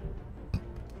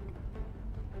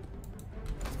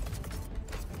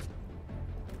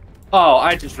 Oh,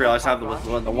 I just realized I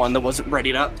was the one that wasn't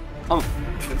readied up. Oh.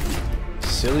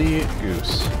 Silly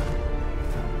goose.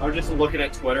 I was just looking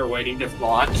at Twitter waiting to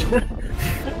launch.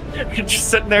 Just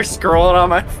sitting there scrolling on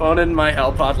my phone in my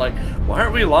HellPod like, why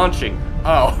aren't we launching?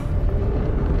 Oh.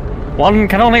 One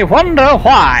can only wonder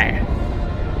why.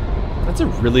 That's a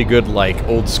really good, like,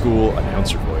 old school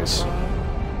announcer voice.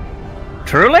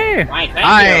 Truly?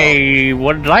 I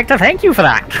would like to thank you for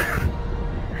that.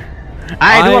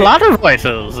 I do a lot of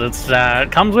voices. It's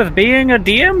it comes with being a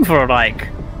DM for like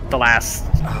the last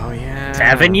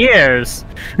 7 years.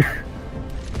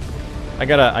 I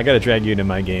gotta drag you into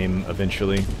my game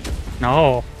eventually.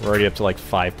 No. We're already up to like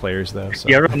 5 players though. So.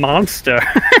 You're a monster.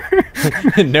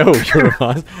 No, you're a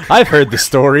monster. I've heard the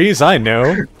stories. I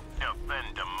know.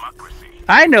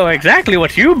 I know exactly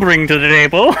what you bring to the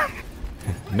table.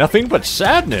 Nothing but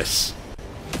sadness.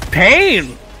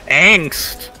 Pain.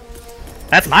 Angst.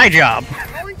 That's my job.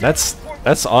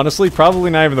 That's honestly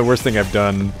probably not even the worst thing I've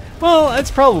done. Well, it's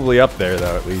probably up there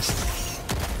though, at least.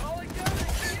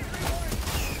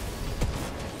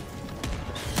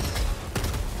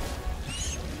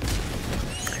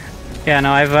 Yeah,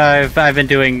 no, I've been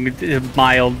doing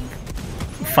mild,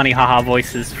 funny haha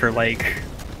voices for like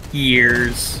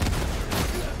years.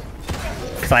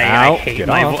 Cause I've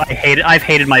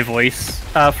hated my voice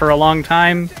for a long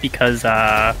time because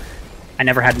I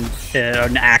never had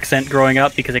an accent growing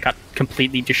up because it got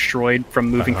completely destroyed from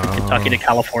moving from Kentucky to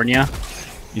California.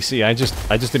 You see, I just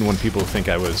didn't want people to think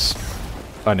I was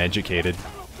uneducated,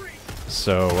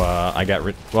 so I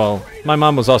got well. My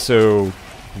mom was also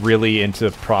really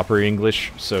into proper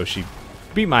English, so she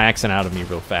beat my accent out of me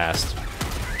real fast.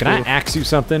 Can I ask you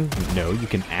something? No, you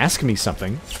can ask me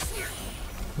something.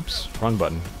 Oops, wrong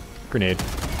button. Grenade.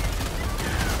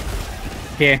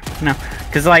 Yeah, no,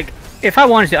 because like if I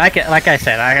wanted to, I can, like I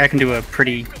said, I can do a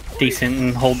pretty decent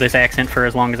and hold this accent for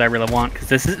as long as I really want. Because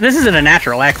this isn't a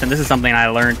natural accent. This is something I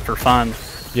learned for fun.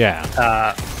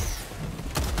 Yeah.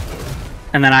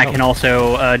 And then I can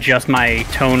also adjust my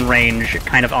tone range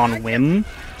kind of on whim.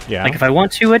 Yeah. Like if I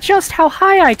want to adjust how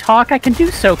high I talk, I can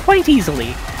do so quite easily.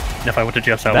 And if I want to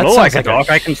adjust how low I can talk,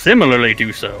 I can similarly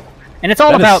do so. And it's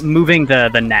all about moving the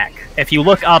neck. If you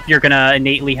look up, you're going to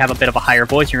innately have a bit of a higher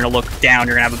voice. You're going to look down,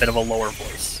 you're going to have a bit of a lower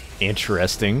voice.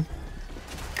 Interesting.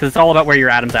 Because it's all about where your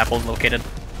Adam's apple is located.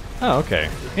 Oh, okay.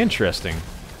 Interesting.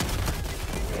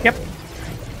 Yep.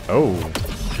 Oh.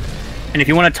 And if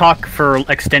you want to talk for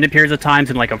extended periods of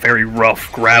times in like a very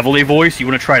rough, gravelly voice, you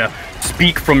want to try to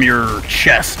speak from your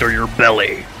chest or your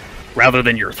belly rather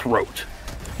than your throat.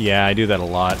 Yeah, I do that a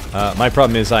lot. My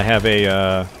problem is I have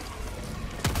a,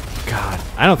 God,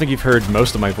 I don't think you've heard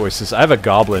most of my voices. I have a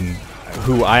goblin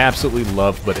who I absolutely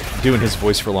love, but doing his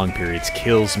voice for long periods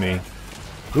kills me.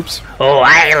 Oops. Oh,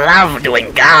 I love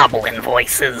doing goblin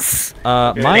voices.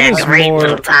 Mine is great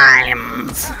more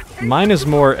times. Mine is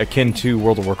more akin to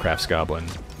World of Warcraft's goblin.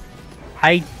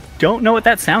 I don't know what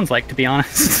that sounds like, to be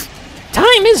honest.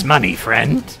 Time is money,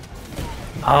 friend.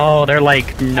 Oh, they're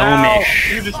like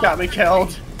gnomish. Ow, you just got me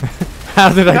killed.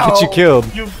 How did I get you killed?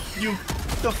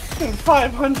 The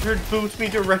 500 boots me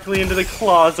directly into the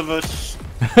claws of a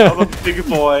big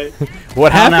boy.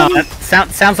 What happened?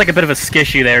 That sounds like a bit of a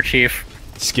skishy there, Chief.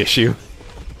 Skishu.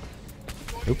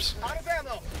 Oops.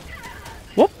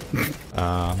 Whoop.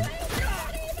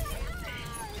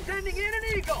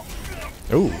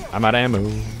 Ooh, I'm out of ammo.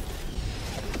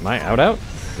 Am I out?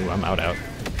 Ooh, I'm out.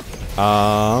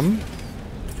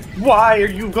 Why are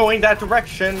you going that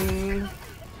direction?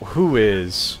 Who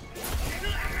is?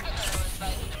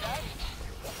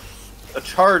 A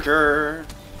charger.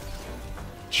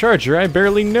 Charger, I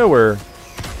barely know her.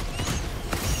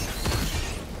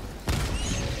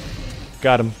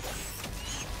 Got him.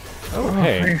 Oh,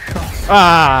 hey.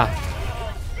 Ah!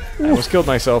 I almost killed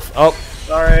myself. Oh.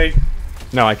 Sorry.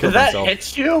 No, I killed Did that myself.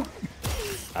 hit you?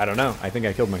 I don't know. I think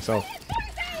I killed myself.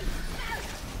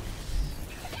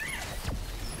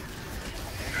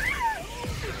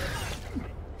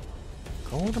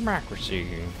 Cold democracy.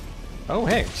 Oh,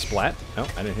 hey, splat. No,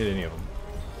 I didn't hit any of them.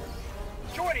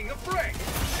 Joining the fray.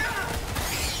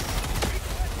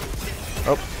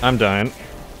 Oh, I'm dying.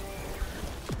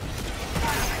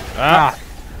 Ah!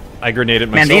 I grenaded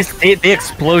myself. Man, the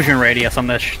explosion radius on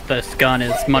this gun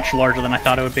is much larger than I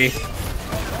thought it would be.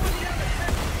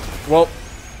 Well,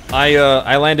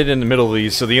 I landed in the middle of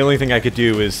these, so the only thing I could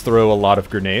do is throw a lot of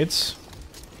grenades.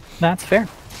 That's fair.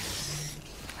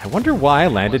 I wonder why I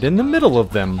landed in the middle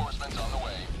of them.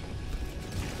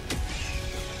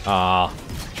 Ah,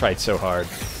 tried so hard.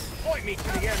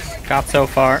 Got so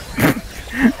far.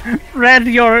 Red,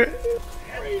 your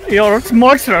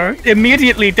mortar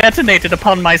immediately detonated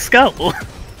upon my skull.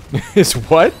 Is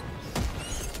what?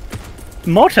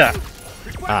 Mortar.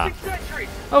 Ah.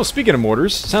 Oh, speaking of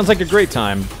mortars, sounds like a great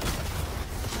time.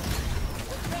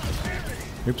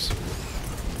 Oops.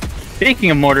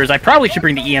 Speaking of mortars, I probably should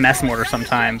bring the EMS mortar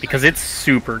sometime because it's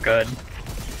super good.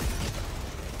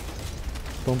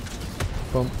 Boom.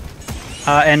 Boom.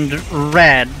 And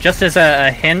Red, just as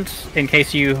a hint, in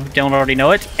case you don't already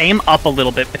know it, aim up a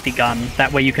little bit with the gun.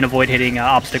 That way you can avoid hitting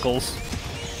obstacles.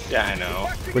 Yeah, I know.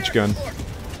 Which gun?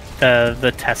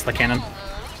 The Tesla cannon.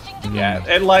 Yeah,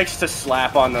 it likes to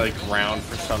slap on the ground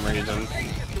for some reason.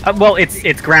 Well,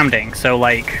 it's grounding, so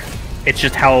like, it's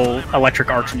just how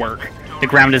electric arcs work. The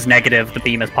ground is negative, the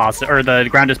beam is positive, or the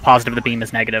ground is positive, the beam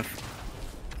is negative.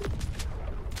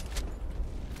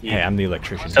 Yeah. Hey, I'm the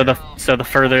electrician. So the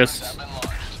furthest.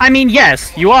 I mean,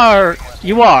 yes, you are.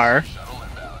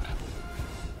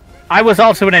 I was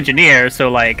also an engineer,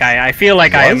 so like I feel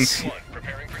like I am.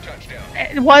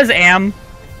 It am.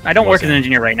 I don't work as an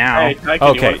engineer right now. Hey,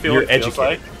 okay, you're educated.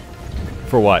 Like?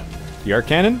 For what? The arc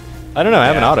cannon? I don't know. I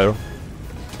have an auto.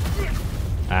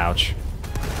 Ouch.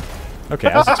 Okay,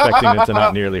 I was expecting it to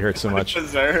not nearly hurt so much.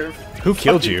 Deserve. Who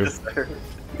killed you?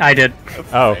 I did.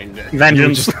 Oh,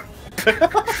 vengeance.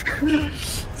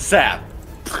 Sap.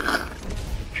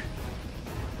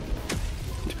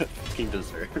 Fucking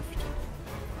deserved.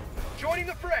 Joining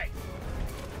the fray.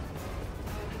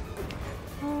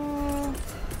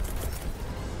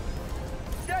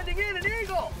 Standing in an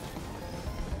eagle.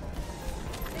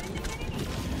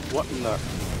 What in the?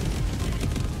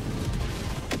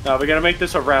 No, we gotta make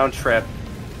this a round trip.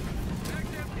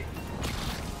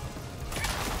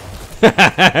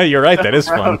 You're right, that is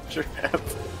fun.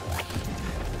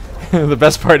 The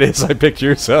best part is I picked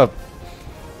yours up.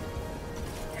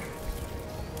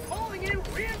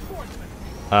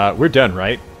 We're done,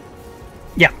 right?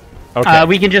 Yeah. Okay.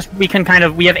 We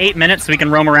have 8 minutes, so we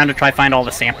can roam around to try find all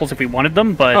the samples if we wanted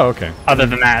them, but okay. Other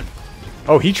than that.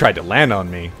 Oh, he tried to land on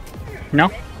me.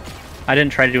 No. I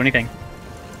didn't try to do anything.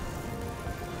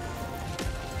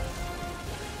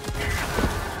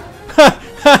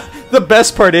 The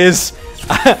best part is,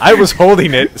 I was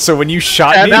holding it, so when you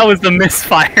shot me... That was the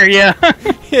misfire, yeah.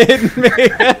 Hit me.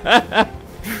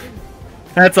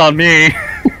 That's on me.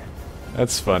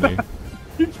 That's funny.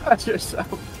 You got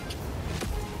yourself.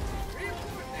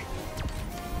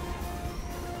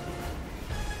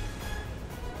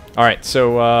 Alright,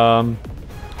 so,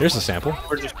 here's a sample.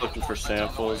 We're just looking for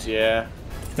samples, yeah.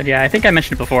 But yeah, I think I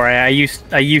mentioned it before. I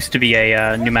used to be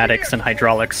a pneumatics and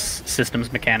hydraulics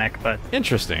systems mechanic, but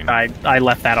interesting. I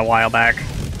left that a while back.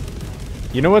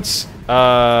 You know what's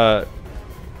I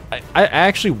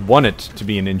actually wanted to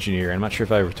be an engineer. I'm not sure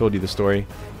if I ever told you the story,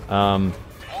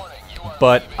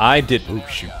 but I did. Oh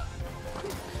shoot!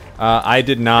 I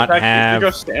did not have. You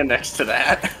go stand next to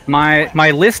that.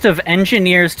 My list of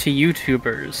engineers to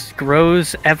YouTubers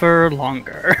grows ever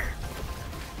longer.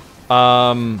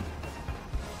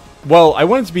 Well, I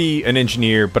wanted to be an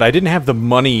engineer, but I didn't have the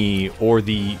money or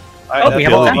the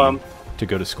ability to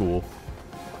go to school.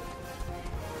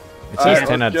 It says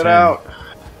 10 out of 10. Out.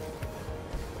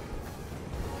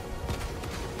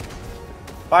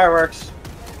 Fireworks.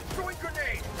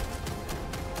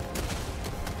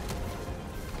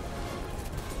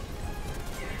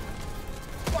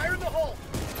 Fire in the hole.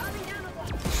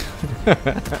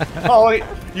 Oh, wait,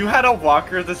 you had a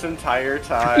walker this entire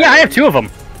time? Yeah, I have 2 of them.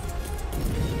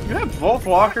 You have both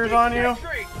walkers on you?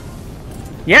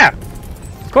 Yeah,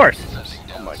 of course.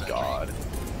 Oh my god.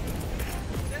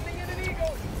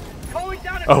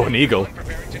 Oh, an eagle.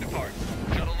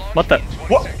 What the?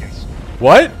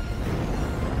 What?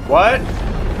 What?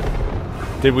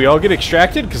 Did we all get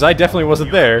extracted? Because I definitely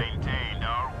wasn't there.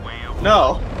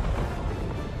 No.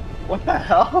 What the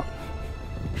hell?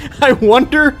 I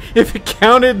wonder if it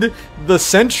counted the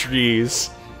sentries.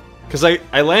 Because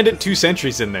I landed 2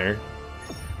 sentries in there.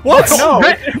 What? No.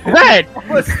 Red! What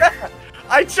was that?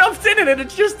 I jumped in and it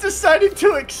just decided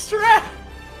to extract.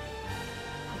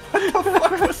 What the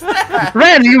fuck was that?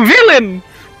 Red, you villain!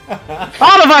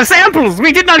 All of our samples,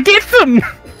 we did not get them!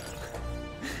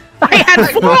 I had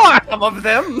 4! Some of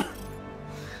them.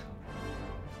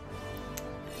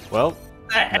 Well,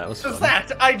 that was fun.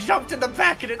 That? I jumped in the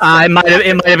back and it. It might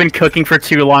have been cooking for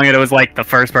too long, and it was like the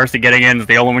first person getting in is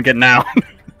the only one getting out.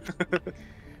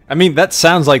 I mean, that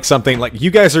sounds like something like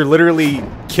you guys are literally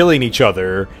killing each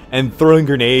other and throwing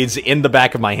grenades in the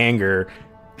back of my hangar.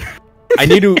 I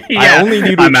need to. Yeah, I only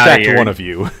need to I'm outta extract here. one of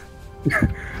you.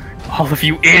 All of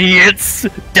you idiots,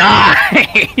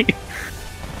 die!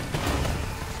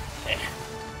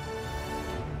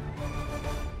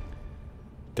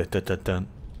 Dun, dun, dun, dun.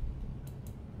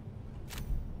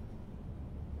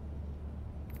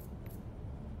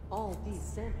 All these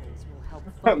samples will help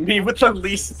fund Me with the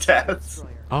least deaths.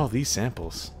 Oh, these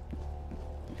samples.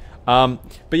 But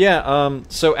yeah,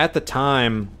 so at the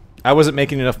time, I wasn't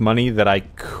making enough money that I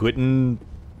couldn't,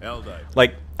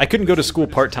 like, I couldn't go to school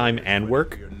part-time and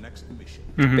work.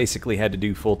 Basically had to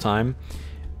do full-time.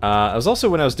 I was also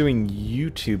when I was doing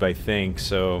YouTube, I think,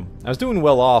 so I was doing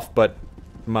well off, but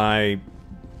my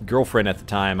girlfriend at the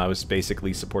time, I was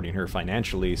basically supporting her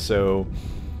financially, so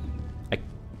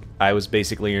I was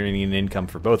basically earning an income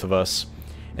for both of us.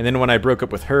 And then when I broke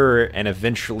up with her and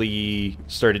eventually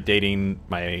started dating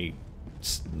my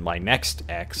next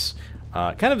ex,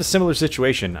 kind of a similar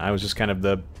situation. I was just kind of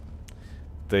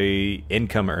the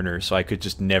income earner, so I could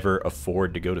just never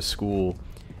afford to go to school.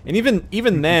 And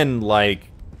even then, like,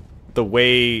 the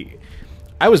way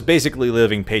I was basically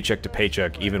living paycheck to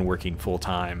paycheck, even working full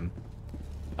time,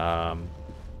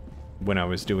 when I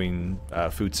was doing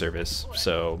food service.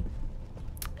 So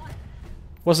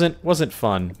wasn't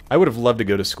fun. I would have loved to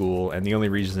go to school, and the only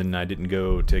reason I didn't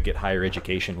go to get higher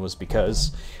education was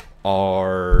because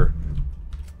our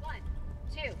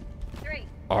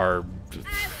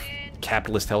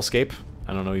capitalist hellscape.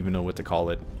 I don't even know what to call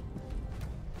it.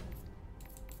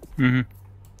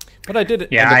 But I did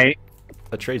it. Yeah,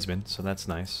 a tradesman, so that's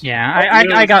nice. Yeah,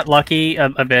 I got lucky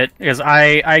a bit because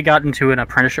I got into an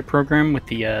apprenticeship program with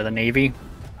the Navy.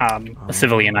 A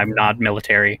civilian, I'm not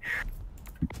military.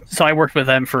 So I worked with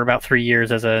them for about 3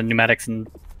 years as a pneumatics and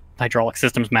hydraulic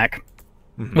systems mech,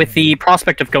 with the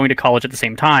prospect of going to college at the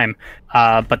same time.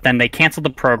 But then they canceled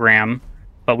the program,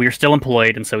 but we were still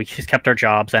employed, and so we just kept our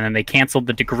jobs. And then they canceled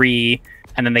the degree,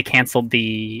 and then they canceled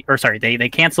they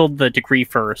canceled the degree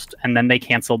first, and then they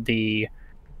canceled the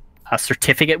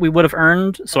certificate we would have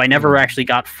earned. So I never actually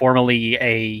got formally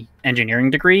a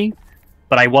engineering degree,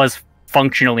 but I was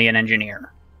functionally an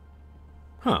engineer.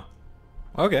 Huh.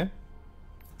 Okay.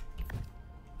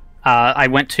 I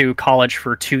went to college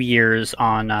for 2 years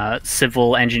on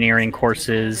civil engineering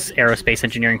courses, aerospace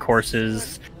engineering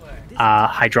courses,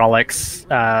 hydraulics,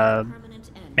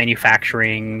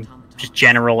 manufacturing, just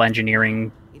general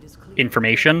engineering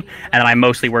information, and then I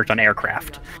mostly worked on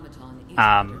aircraft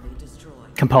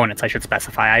components. I should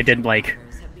specify. I did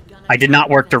not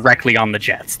work directly on the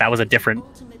jets. That was a different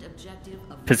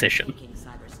position.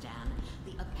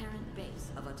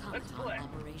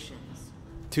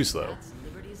 Too slow.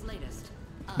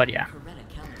 But yeah.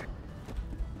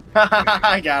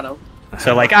 I got him.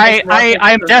 So like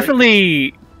I'm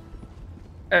definitely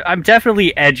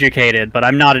educated, but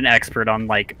I'm not an expert on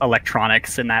like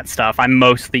electronics and that stuff. I'm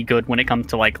mostly good when it comes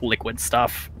to like liquid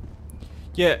stuff.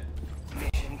 Yeah.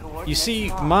 You see,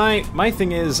 my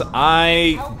thing is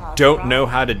I don't know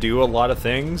how to do a lot of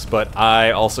things, but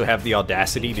I also have the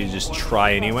audacity to just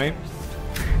try anyway.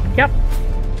 Yep.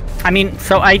 I mean,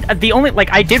 so I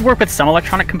did work with some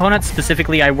electronic components.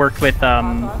 Specifically, I worked with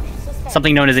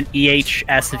something known as an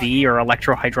EHSV, or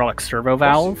electro-hydraulic servo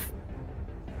valve.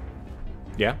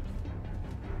 Yeah.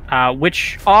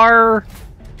 Which are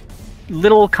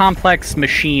little complex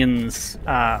machines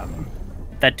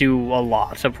that do a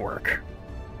lot of work.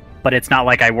 But it's not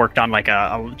like I worked on like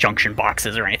a junction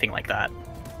boxes or anything like that.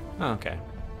 Oh, okay.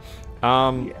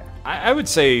 I would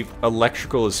say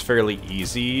electrical is fairly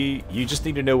easy. You just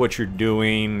need to know what you're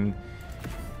doing.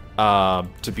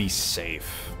 to be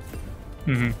safe.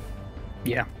 Mm-hmm.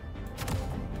 Yeah.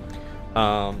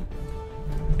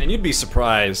 And you'd be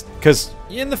surprised, because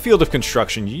in the field of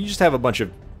construction, you just have a bunch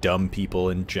of dumb people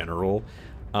in general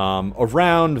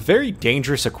around very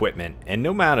dangerous equipment, and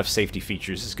no amount of safety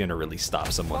features is going to really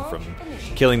stop someone from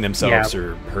killing themselves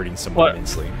or hurting someone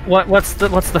immensely. What's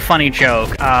the funny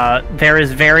joke? There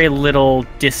is very little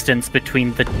distance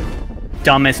between the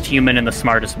dumbest human and the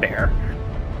smartest bear.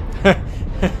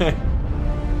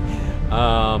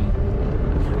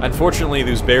 Unfortunately,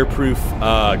 those bear-proof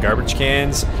garbage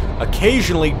cans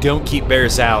occasionally don't keep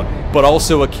bears out, but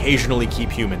also occasionally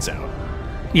keep humans out.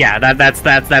 Yeah, that's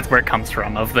where it comes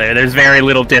from. There's very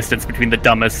little distance between the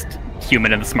dumbest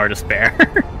human and the smartest bear.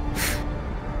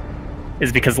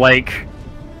 Is because, like,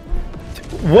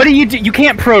 what do? You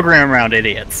can't program around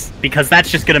idiots, because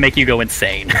that's just gonna make you go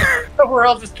insane. We're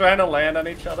all just trying to land on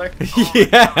each other.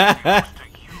 Yeah.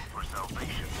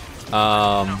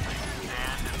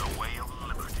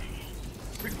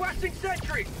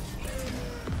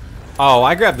 Oh,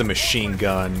 I grabbed the machine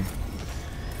gun.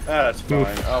 That's fine.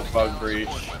 I'll bug breach.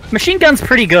 Machine gun's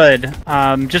pretty good.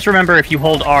 Just remember, if you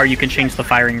hold R, you can change the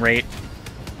firing rate.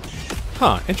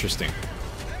 Huh, interesting.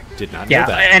 Did not know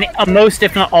that. Yeah, and most,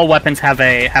 if not all, weapons have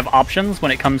options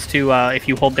when it comes to if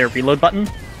you hold their reload button.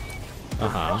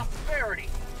 Uh-huh.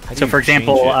 So, for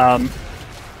example,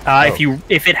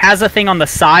 if it has a thing on the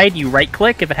side, you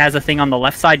right-click. If it has a thing on the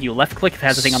left side, you left-click. If it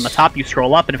has a thing on the top, you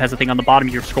scroll up. And if it has a thing on the bottom,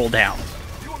 you scroll down.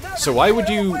 So why would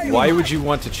you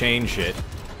want to change it?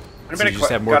 So you just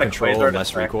have more control and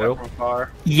less recoil?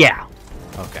 Yeah.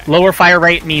 Okay. Lower fire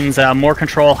rate means more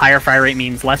control. Higher fire rate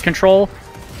means less control.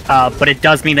 But it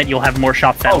does mean that you'll have more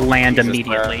shots that land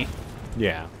immediately.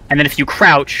 Yeah. And then if you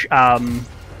crouch,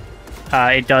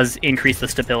 it does increase the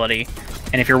stability.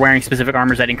 And if you're wearing specific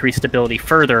armors that increase stability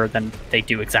further, then they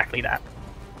do exactly that.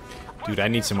 Dude, I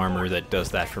need some armor that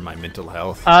does that for my mental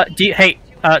health.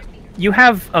 You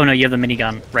have... Oh, no, you have the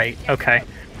minigun. Right, okay.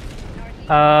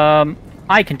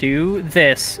 I can do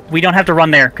this. We don't have to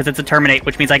run there, because it's a terminate,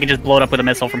 which means I can just blow it up with a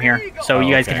missile from here. So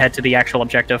you guys can head to the actual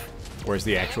objective. Where's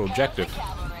the actual objective?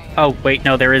 Oh, wait,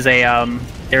 no, there's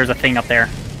a thing up there.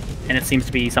 And it seems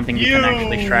to be something you can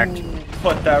actually extract.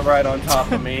 Put that right on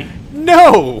top of me.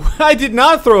 No! I did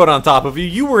not throw it on top of you.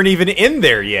 You weren't even in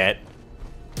there yet.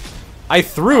 I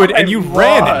threw it and you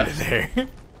ran into there.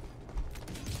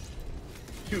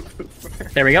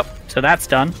 There we go. So that's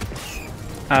done.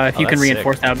 If you can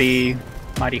reinforce, sick. that would be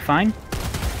mighty fine.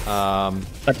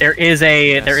 But there is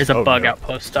a bug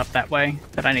outpost up that way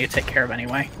that I need to take care of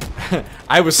anyway.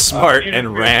 I was smart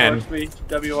and ran.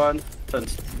 W1,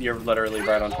 since you're literally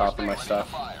right on top of my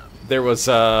stuff. There was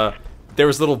a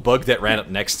little bug that ran up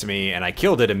next to me, and I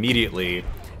killed it immediately.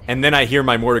 And then I hear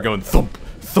my mortar going thump,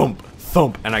 thump,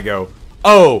 thump, and I go,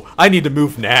 "Oh, I need to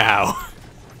move now."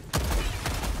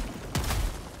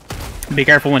 Be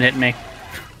careful when hitting me.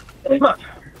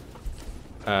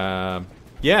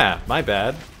 Yeah, my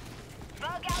bad.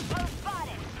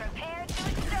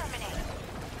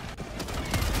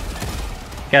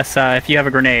 Guess if you have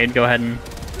a grenade, go ahead and...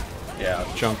 Yeah,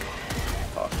 chunk.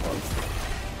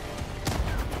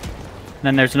 And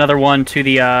then there's another one to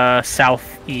the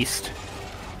southeast.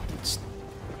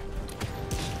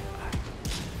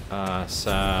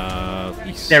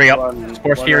 Southeast. There we go.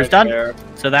 Spore sphere is done. There.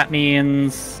 So that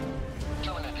means...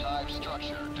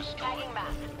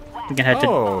 we can head to...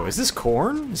 Oh, is this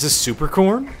corn? Is this super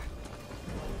corn?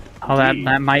 Oh,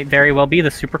 that might very well be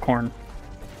the super corn.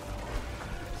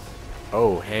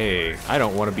 Oh, hey. I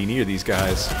don't want to be near these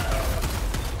guys.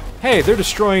 Hey, they're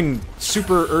destroying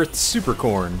Super Earth super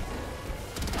corn.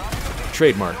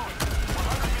 Trademark.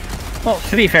 Well,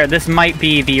 to be fair, this might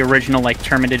be the original, like,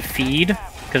 termitid feed.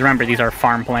 Because remember, these are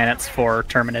farm planets for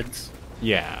termitids.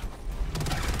 Yeah.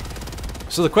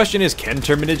 So the question is, can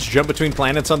termitids jump between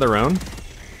planets on their own?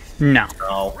 No.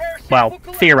 Well,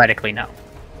 theoretically, no.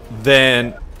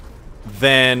 Then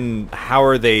how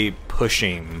are they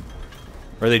pushing?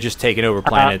 Or are they just taking over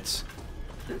planets?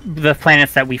 The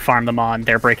planets that we farm them on,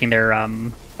 they're breaking their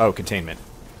Oh, containment.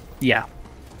 Yeah.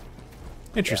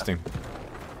 Interesting.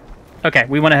 Yeah. Okay,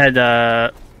 we went ahead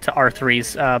to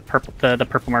R3's purple, the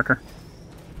purple marker.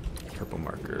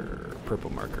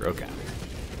 Purple marker. Okay.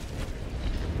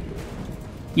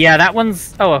 Yeah, that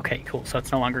one's... Oh, okay, cool. So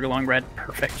it's no longer glowing red.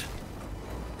 Perfect.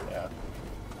 Yeah.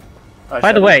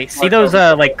 By the way, see those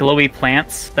like glowy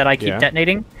plants that I keep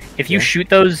detonating? If you shoot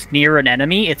those near an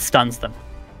enemy, it stuns them.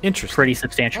 Interesting. Pretty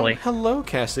substantially. Oh, hello,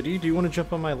 Cassidy. Do you want to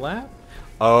jump on my lap?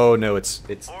 Oh no, it's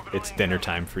dinner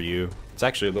time for you. It's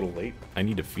actually a little late. I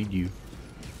need to feed you.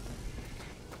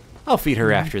 I'll feed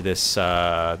her after this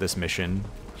this mission.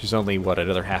 Which is only, what,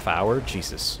 another half hour?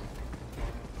 Jesus.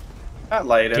 At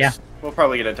latest. Yeah. We'll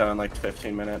probably get it done in like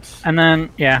 15 minutes. And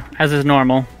then, yeah, as is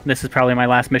normal, this is probably my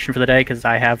last mission for the day because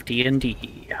I have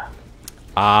D&D.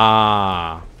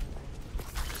 Ah.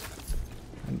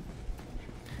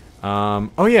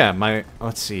 Oh yeah,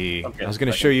 let's see. Okay, I was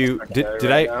gonna like show you.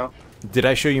 now. Did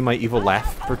I show you my evil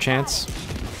laugh, perchance?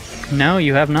 No,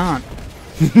 you have not.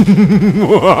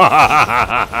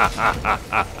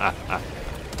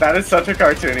 That is such a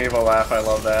cartoon evil laugh. I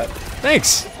love that.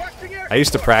 Thanks. I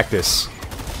used to practice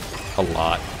a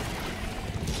lot.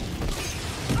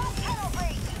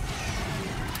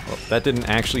 Well, that didn't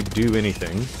actually do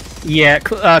anything. Yeah,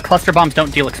 cluster bombs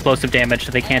don't deal explosive damage,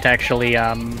 so they can't actually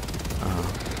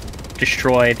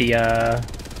destroy the.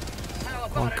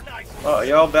 Oh,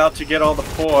 y'all about to get all the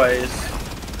poise.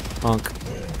 Honk.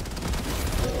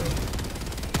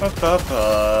 Oops,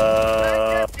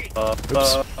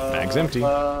 bag's empty.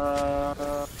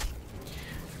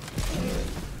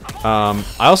 I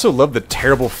also love the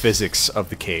terrible physics of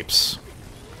the capes.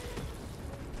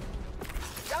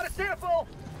 Got a sample.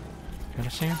 Got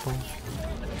a sample.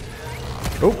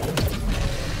 Oh.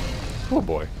 Oh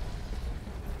boy.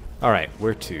 Alright,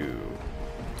 where to?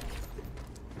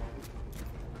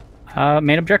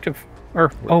 Main objective.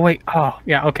 Or, oh wait, oh,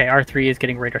 yeah, okay, R3 is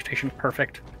getting radar station.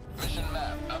 Perfect.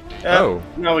 Yeah, Oh.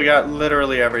 No, we got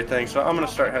literally everything, so I'm gonna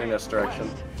start heading this direction.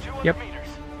 Yep.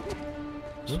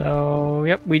 So,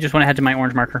 yep, we just went ahead to my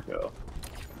orange marker. Go.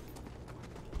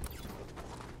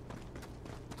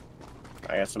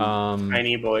 I got some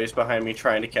tiny boys behind me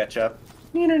trying to catch up.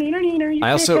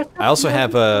 I also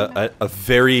have a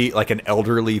very, like, an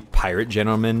elderly pirate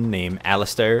gentleman named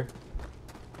Alistair.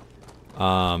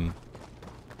 God,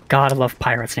 I love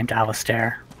pirates named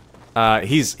Alistair.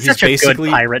 He's Such basically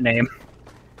a good pirate name.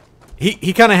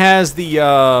 He kind of has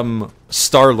the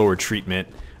Star-Lord treatment.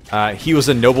 He was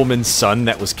a nobleman's son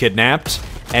that was kidnapped,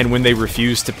 and when they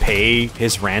refused to pay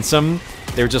his ransom,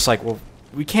 they were just like, well,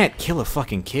 we can't kill a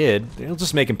fucking kid. They'll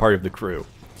just make him part of the crew.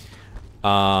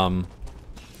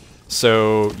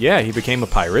 So, yeah, he became a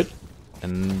pirate,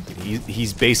 and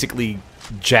he's basically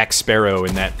Jack Sparrow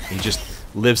in that he just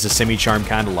lives a semi-charmed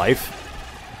kind of life.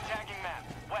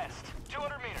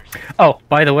 Oh,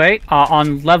 by the way,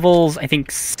 on levels, I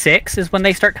think 6 is when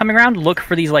they start coming around. Look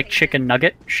for these, like, chicken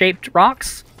nugget-shaped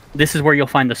rocks. This is where you'll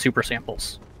find the super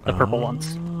samples, the purple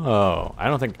ones. Oh,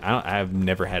 I've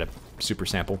never had a super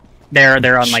sample. They're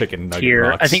on, like, Chicken nugget tier...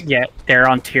 rocks. I think, yeah, they're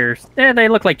on tiers... they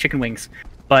look like chicken wings.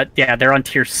 But, yeah, they're on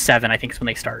tier 7, I think is when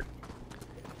they start.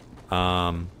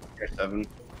 Tier 7.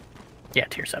 Yeah,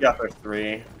 tier 7. Yeah, there's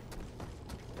 3.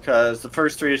 Because the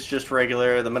first 3 is just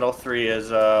regular, the middle 3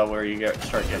 is where you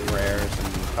start getting rares,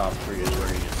 and the top 3 is where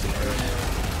you get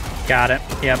supers. Got it,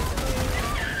 yep.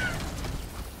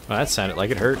 Well, that sounded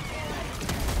like it hurt.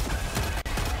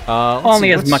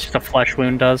 Only as much as a flesh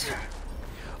wound does.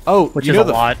 Oh, which you is know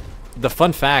a lot. The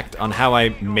fun fact on how I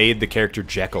made the character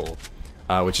Jekyll,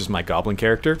 which is my goblin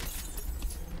character.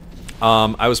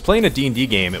 I was playing a D&D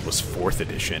game. It was 4th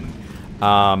edition.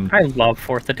 I love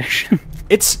 4th edition.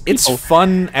 It's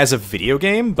fun as a video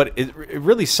game, but it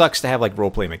really sucks to have like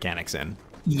roleplay mechanics in.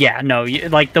 Yeah, no,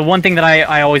 like the one thing that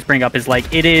I always bring up is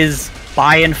like it is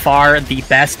by and far the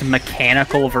best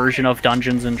mechanical version of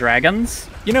Dungeons and Dragons.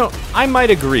 You know, I might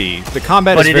agree. The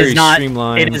combat is very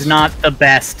streamlined. It is not the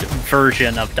best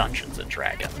version of Dungeons and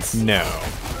Dragons. No,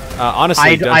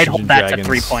 honestly, I'd hold that Dragons...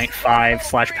 to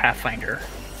 3.5/Pathfinder.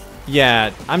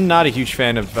 Yeah, I'm not a huge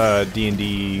fan of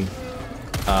D&D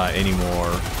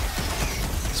anymore.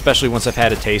 Especially once I've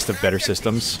had a taste of better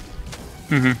systems.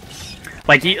 Mm-hmm.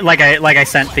 Like I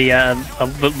sent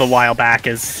the while back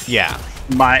is yeah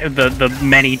the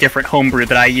many different homebrew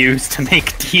that I use to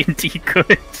make D&D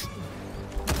good.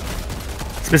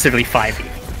 Specifically 5e.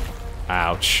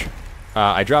 Ouch.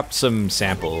 I dropped some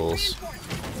samples.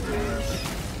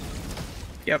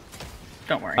 Yep.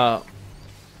 Don't worry.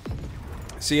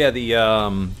 So yeah, the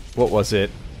what was it?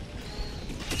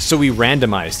 So we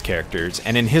randomized characters,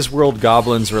 and in his world,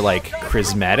 goblins were like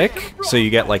charismatic. So you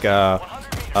get like a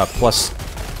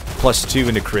 +2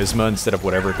 into charisma instead of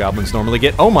whatever goblins normally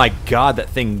get. Oh my god, that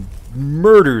thing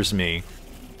murders me.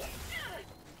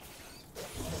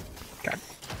 God.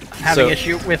 I'm having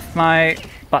issue with my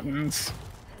buttons.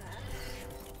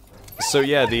 So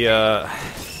yeah,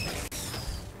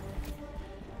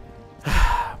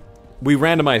 we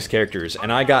randomized characters,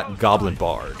 and I got Goblin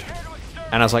Bard.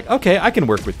 And I was like, okay, I can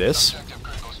work with this.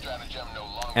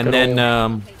 And Good then,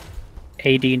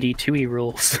 AD&D 2e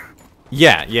rules.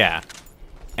 Yeah.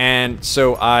 And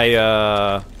so I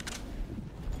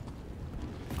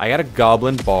got a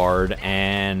Goblin Bard,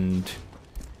 and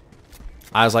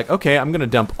I was like, okay, I'm gonna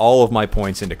dump all of my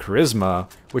points into charisma,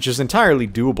 which is entirely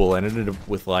doable, and ended up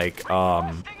with like,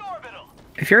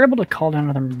 If you're able to call down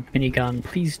another minigun,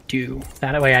 please do.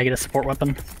 That way I get a support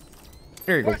weapon.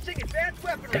 There you go.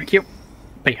 Thank you.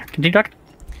 But yeah, continue talking.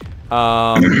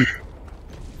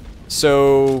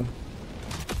 So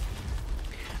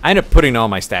I ended up putting all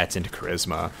my stats into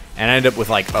charisma, and I ended up with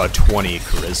like a 20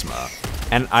 charisma.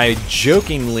 And I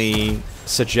jokingly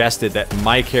suggested that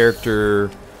my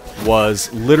character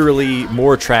was literally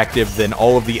more attractive than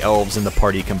all of the elves in the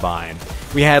party combined.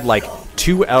 We had like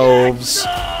 2 elves,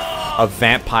 a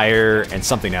vampire, and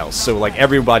something else. So like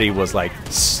everybody was like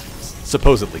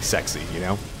supposedly sexy, you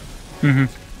know? Mm-hmm.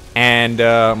 And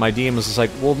my DM was just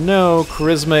like, well, no,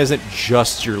 charisma isn't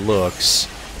just your looks.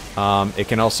 It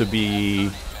can also be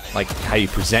like how you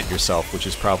present yourself, which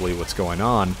is probably what's going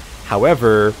on.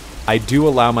 However, I do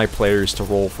allow my players to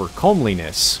roll for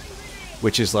comeliness,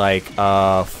 which is like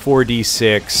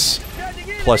 4d6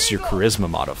 plus your charisma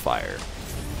modifier.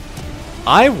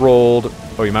 I rolled...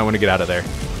 Oh, you might want to get out of there.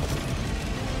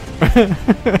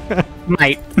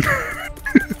 Might.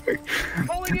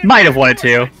 Might have wanted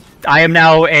to. I am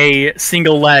now a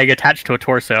single leg attached to a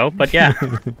torso, but yeah.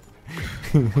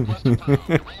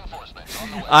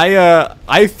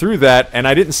 I threw that, and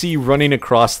I didn't see you running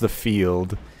across the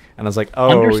field. And I was like,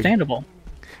 oh... Understandable.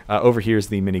 Over here's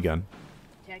the minigun.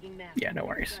 Yeah, no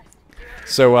worries.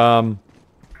 So,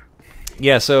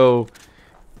 yeah, so...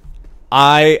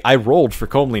 I rolled for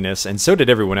comeliness, and so did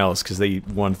everyone else, because they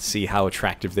wanted to see how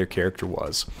attractive their character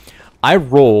was. I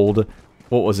rolled,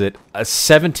 what was it, a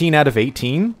 17 out of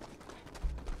 18?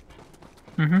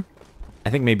 Mm-hmm. I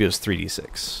think maybe it was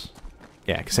 3d6.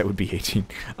 Yeah, because that would be 18.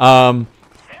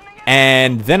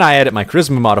 And then I added my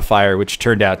charisma modifier, which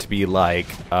turned out to be like,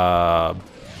 what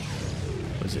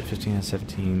was it, 15 out of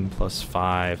 17 plus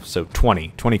 5, so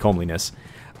 20 comeliness.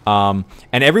 And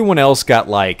everyone else got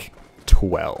like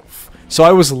 12. So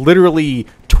I was literally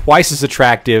twice as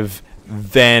attractive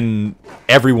than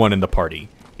everyone in the party.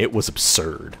 It was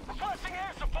absurd.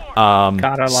 God,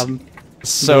 I love them.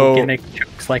 So gimmick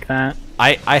jokes like that.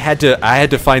 I had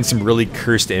to find some really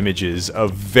cursed images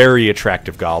of very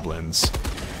attractive goblins.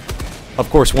 Of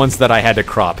course, ones that I had to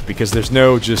crop because there's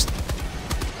no just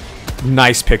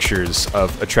nice pictures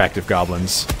of attractive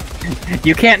goblins.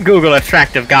 You can't Google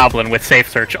attractive goblin with safe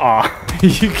search. Aw.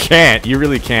 You can't. You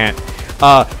really can't.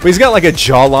 But he's got like a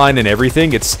jawline and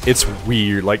everything. It's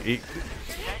weird. Like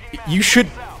you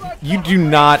do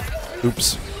not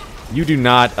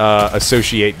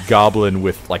associate goblin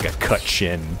with like a cut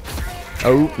chin.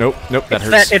 Oh nope, that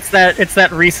hurts. It's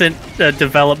that recent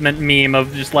development meme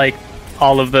of just like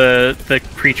all of the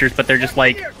creatures, but they're just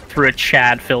like through a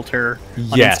Chad filter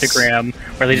on Instagram,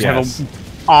 where they just have a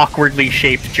awkwardly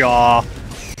shaped jaw.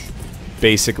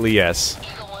 Basically, yes.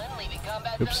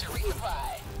 Oops.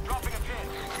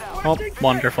 Oh,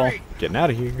 wonderful. Getting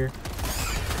out of here.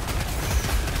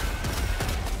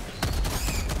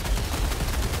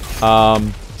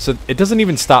 So it doesn't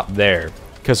even stop there,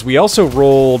 because we also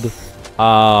rolled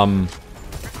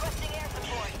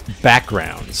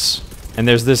backgrounds. And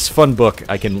there's this fun book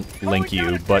I can link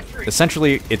you, but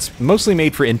essentially it's mostly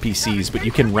made for NPCs, but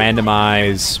you can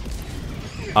randomize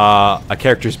a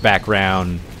character's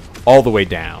background all the way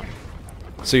down.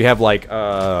 So you have like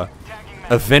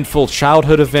eventful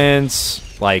childhood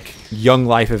events, like young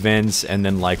life events, and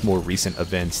then like more recent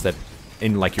events that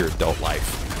in like your adult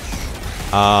life.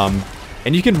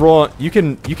 And you can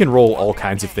roll all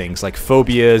kinds of things like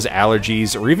phobias,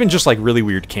 allergies, or even just like really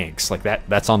weird kinks. Like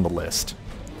that's on the list.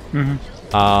 Mm-hmm.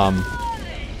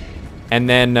 And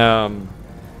then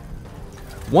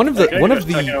one of the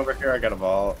over here, I got a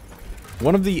vault.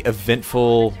 One of the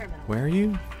eventful. Where are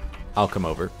you? I'll come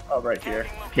over. Oh, right here.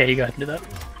 Yeah, you go ahead and do that.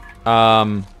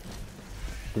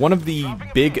 One of the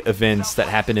big events that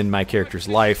happened in my character's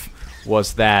life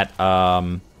was that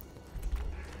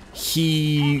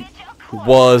he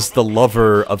was the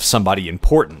lover of somebody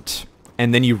important,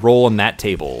 and then you roll on that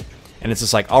table, and it's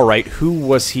just like, all right, who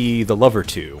was he the lover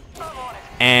to?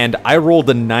 And I rolled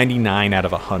a 99 out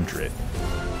of 100.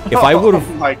 If I would have,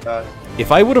 oh my God.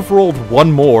 If I would have rolled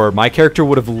one more, my character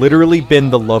would have literally been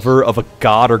the lover of a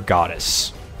god or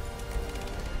goddess.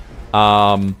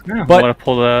 Yeah, but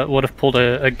would have pulled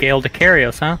a Gale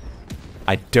Decarios, huh?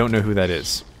 I don't know who that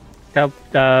is.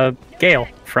 Gale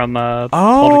from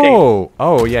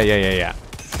Oh,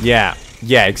 yeah,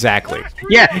 exactly.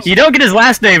 Yeah, you don't get his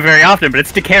last name very often, but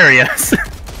it's Decarios.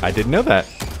 I didn't know that.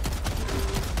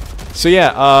 So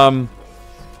yeah,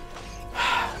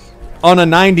 on a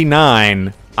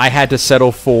 99, I had to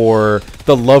settle for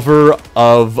the lover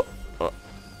of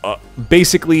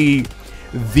basically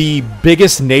the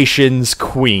biggest nation's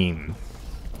queen.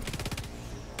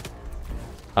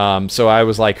 So I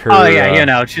was like her. Oh yeah, you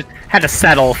know, she had to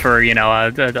settle for, you know,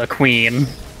 a queen.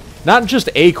 Not just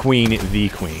a queen, the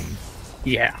queen.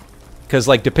 Yeah. Because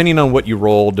like depending on what you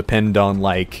roll, depend on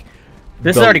like.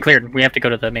 This is already cleared. We have to go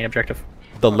to the main objective.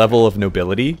 The level of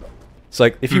nobility. So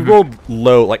like if you rolled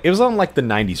low, like it was on like the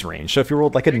 90s range. So if you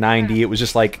rolled like a 90, it was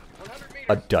just like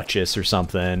a duchess or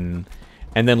something.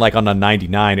 And then like on a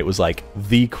 99, it was like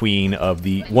the queen of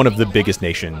one of the biggest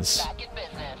nations.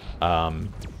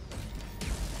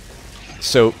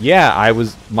 So yeah,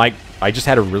 I just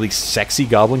had a really sexy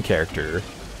goblin character,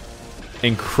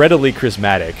 incredibly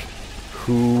charismatic,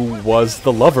 who was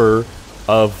the lover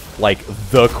of like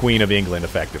the Queen of England,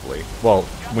 effectively. Well,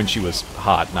 when she was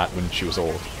hot, not when she was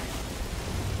old.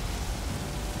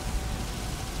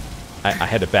 I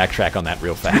had to backtrack on that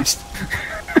real fast.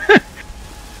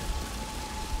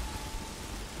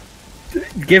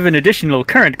 Given additional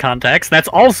current context, that's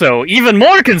also even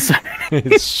more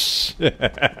concerning.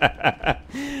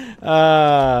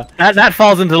 That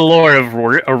falls into the lore of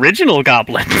original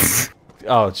goblins.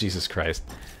 Oh, Jesus Christ.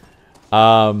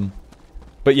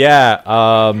 But yeah,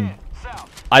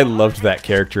 I loved that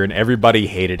character, and everybody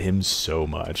hated him so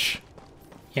much.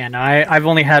 Yeah, no, I've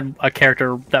only had a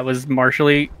character that was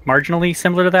marginally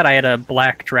similar to that. I had a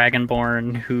black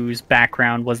dragonborn whose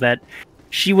background was that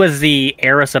she was the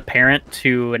heiress apparent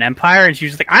to an empire, and she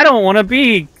was like, I don't want to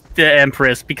be the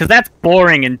empress because that's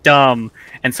boring and dumb.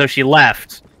 And so she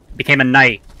left, became a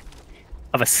knight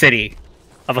of a city,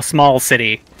 of a small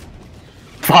city,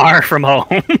 far from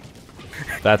home.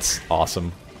 That's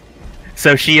awesome.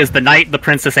 So she is the knight, the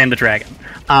princess, and the dragon.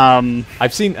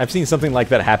 I've seen something like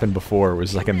that happen before. It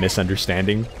was like a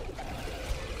misunderstanding.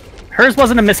 Hers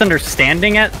wasn't a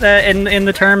misunderstanding in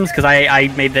the terms, because I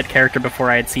made that character before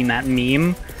I had seen that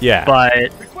meme. Yeah. But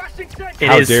it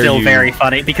How is dare still you. very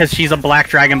funny, because she's a black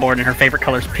dragonborn and her favorite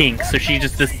color is pink, so she's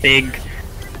just this big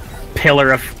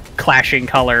pillar of clashing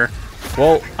color.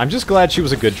 Well, I'm just glad she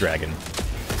was a good dragon.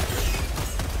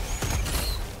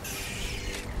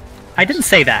 I didn't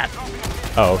say that.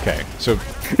 Oh, okay. So,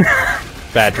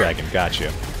 bad dragon.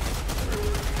 Gotcha.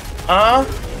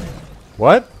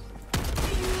 What?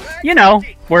 You know,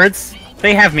 words,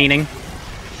 they have meaning.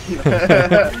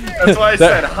 That's why I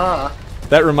said, huh?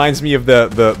 That reminds me of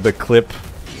the clip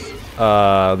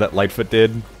that Lightfoot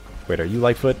did. Wait, are you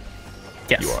Lightfoot?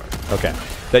 Yes. You are. Okay.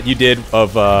 That you did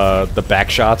of the back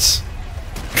shots.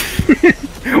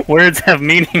 Words have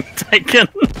meaning, Tyken.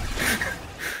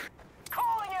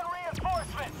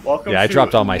 Welcome Yeah, I to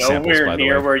dropped all my samples, nowhere by the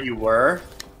near way. where you were.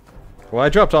 Well, I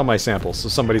dropped all my samples, so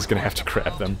somebody's gonna have to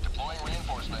grab them.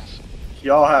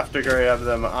 Y'all have to grab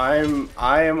them.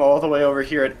 I am all the way over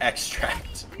here at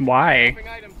extract. Why?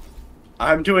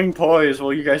 I'm doing poise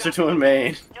while you guys are doing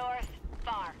main.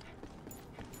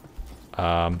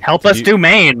 Help us do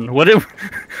main. What if...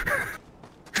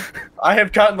 I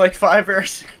have gotten like 5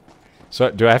 errors.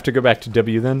 So, do I have to go back to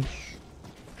W then?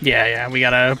 Yeah, we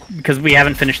gotta... Because we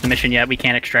haven't finished the mission yet, we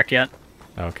can't extract yet.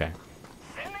 Okay.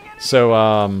 So,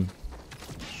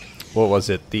 what was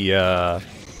it? The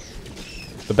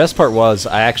best part was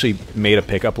I actually made a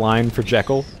pickup line for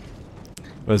Jekyll.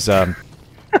 Was If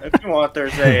you want,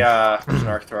 there's an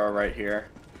arc thrower right here.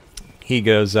 he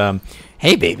goes,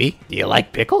 "Hey baby, do you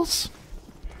like pickles?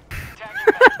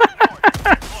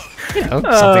 You know,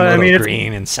 something a little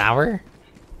green and sour."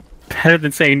 Better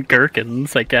than saying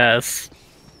gherkins, I guess.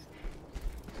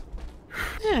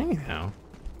 Yeah, you know,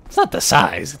 it's not the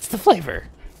size; it's the flavor.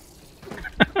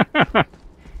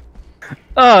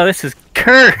 Oh, this is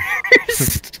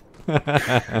cursed.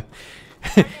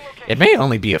 It may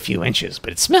only be a few inches,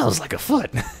 but it smells like a foot.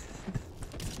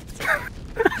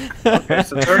 Okay,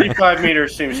 so 35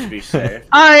 meters seems to be safe.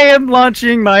 I am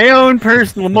launching my own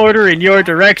personal mortar in your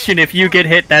direction. If you get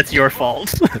hit, that's your fault.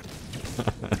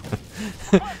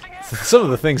 Some of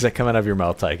the things that come out of your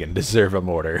mouth, Tyken, deserve a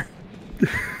mortar.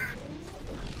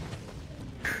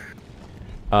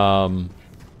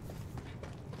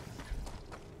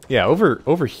 Yeah,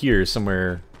 over here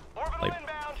somewhere, like,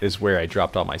 is where I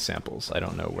dropped all my samples. I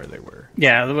don't know where they were.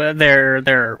 Yeah,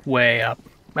 they're way up.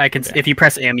 I can if you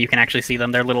press M, you can actually see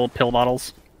them. They're little pill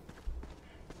bottles.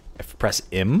 If I press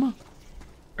M?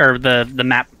 Or the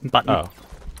map button. Oh.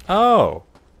 Oh.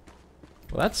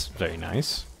 Well, that's very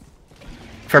nice.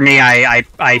 For me,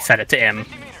 I set it to M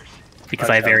because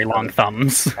I have very long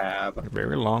thumbs.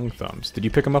 Very long thumbs. Did you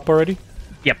pick them up already?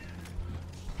 Yep.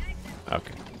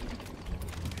 Okay.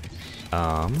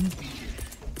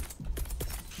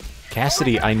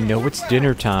 Cassidy, I know it's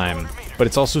dinner time, but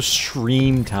it's also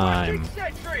stream time.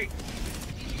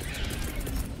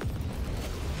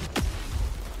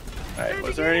 Alright,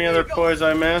 was there any other toys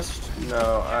I missed? No,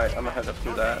 alright, I'm gonna head up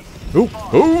through that. Oh,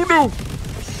 oh no!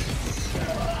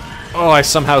 Oh, I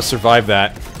somehow survived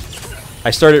that. I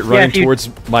started running towards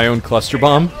my own cluster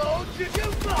bomb.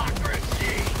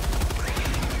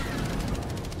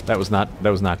 That was not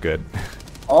good.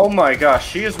 Oh my gosh,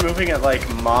 she is moving at like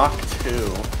Mach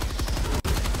 2.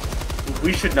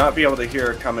 We should not be able to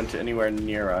hear her coming to anywhere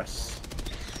near us.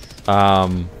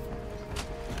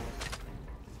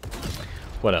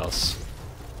 What else?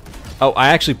 Oh, I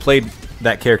actually played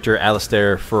that character,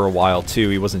 Alistair, for a while too.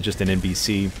 He wasn't just an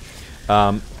NPC.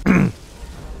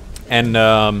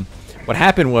 What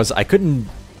happened was I couldn't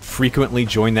frequently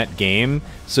join that game,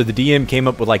 so the DM came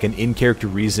up with like an in-character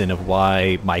reason of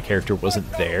why my character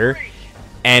wasn't there,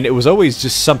 and it was always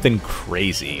just something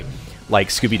crazy, like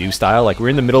Scooby-Doo style. Like we're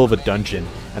in the middle of a dungeon,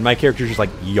 and my character just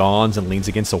like yawns and leans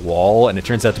against a wall, and it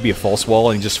turns out to be a false wall,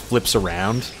 and he just flips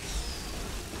around.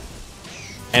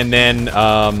 And then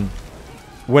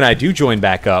when I do join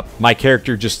back up, my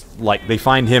character just like they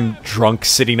find him drunk,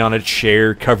 sitting on a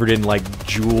chair, covered in like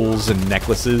jewels and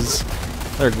necklaces.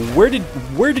 They're like,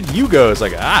 where did you go? It's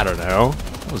like, I don't know.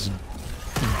 I was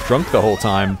drunk the whole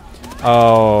time.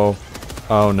 Oh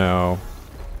no.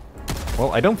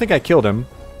 Well, I don't think I killed him,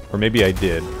 or maybe I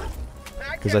did,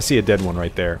 because I see a dead one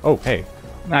right there. Oh, hey.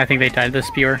 I think they died to the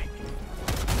spear.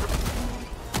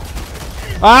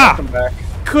 Ah!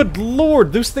 Good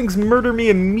lord, those things murder me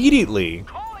immediately.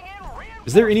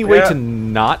 Is there any way to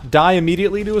not die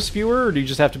immediately to a spewer, or do you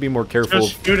just have to be more careful?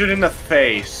 Just shoot it in the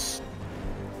face.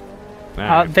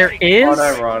 There is.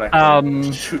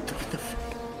 Shoot them in the face.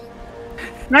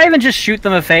 Not even just shoot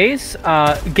them in the face.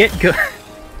 Get good.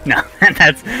 No,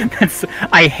 that's.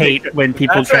 I hate when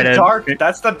people try to.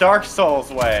 That's the Dark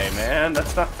Souls way, man.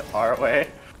 That's not our way.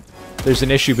 There's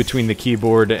an issue between the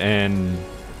keyboard and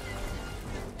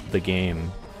the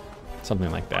game,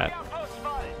 something like that.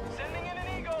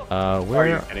 Where are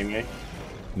you kidding me?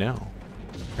 No.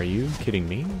 Are you kidding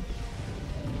me?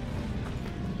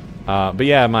 But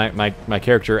yeah, my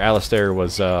character Alistair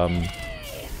was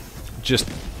just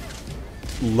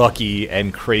lucky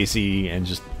and crazy and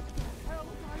just.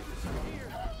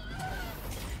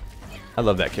 I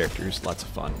love that character. He's lots of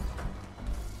fun.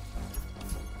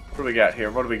 What do we got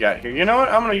here? What do we got here? You know what?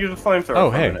 I'm gonna use a flamethrower.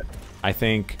 Oh, hey. I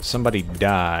think somebody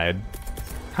died.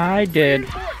 I did.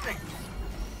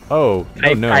 Oh,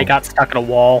 no. I got stuck in a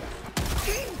wall.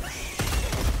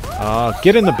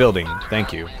 Get in the building.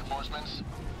 Thank you.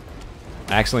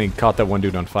 I accidentally caught that one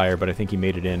dude on fire, but I think he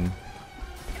made it in.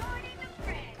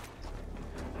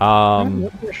 I'll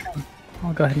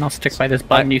go ahead and I'll stick by this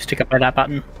button. You stick up by that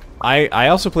button. I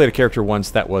also played a character once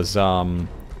that was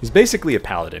he's basically a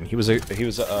paladin. He was a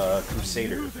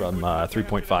crusader from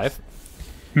 3.5.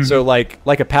 Mm-hmm. So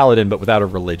like a paladin, but without a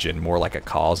religion, more like a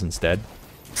cause instead.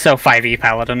 So 5e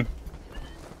paladin.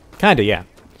 Kinda, yeah.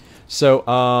 So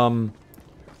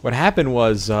what happened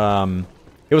was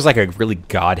it was like a really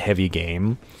god-heavy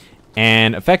game,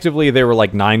 and effectively there were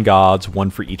like 9 gods,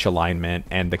 1 for each alignment,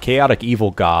 and the chaotic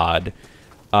evil god,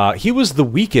 he was the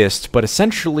weakest, but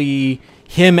essentially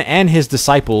him and his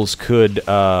disciples could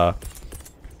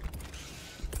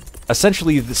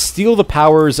essentially steal the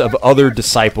powers of other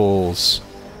disciples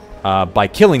by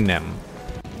killing them,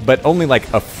 but only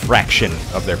like a fraction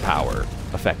of their power,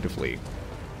 effectively.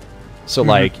 So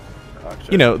like,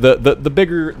 you know, the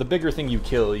bigger thing you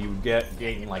kill, you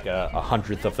gain like a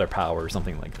 100th of their power or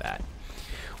something like that.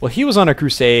 Well, he was on a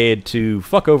crusade to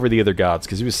fuck over the other gods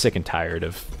because he was sick and tired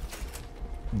of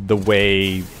the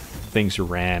way things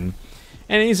ran.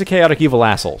 And he's a chaotic evil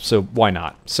asshole, so why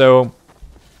not? So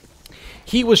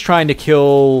he was trying to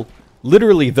kill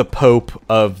literally the Pope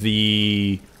of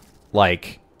the,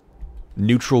 like,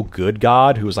 neutral good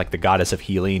god, who was like the goddess of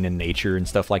healing and nature and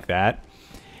stuff like that.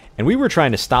 And we were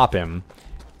trying to stop him,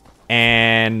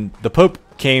 and the Pope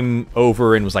came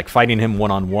over and was like fighting him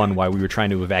one-on-one while we were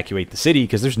trying to evacuate the city,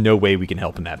 because there's no way we can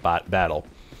help in that battle.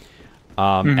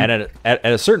 And at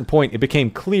a certain point, it became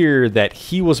clear that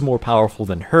he was more powerful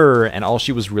than her, and all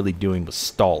she was really doing was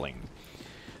stalling.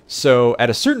 So at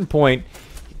a certain point,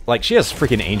 like, she has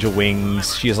freaking angel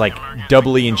wings. She has like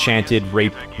doubly enchanted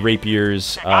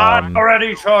rapiers.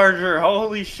 Already charger!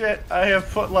 Holy shit! I have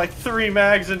put like 3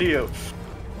 mags into you.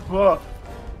 Whoa.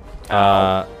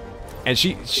 And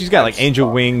she's got like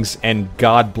angel wings and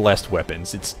god-blessed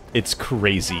weapons. It's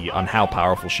crazy on how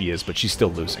powerful she is, but she's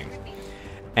still losing.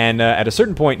 And at a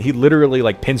certain point, he literally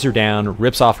like pins her down,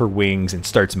 rips off her wings, and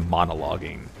starts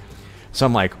monologuing. So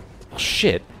I'm like, well,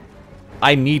 shit,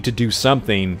 I need to do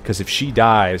something, because if she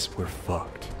dies, we're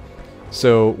fucked.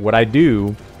 So what I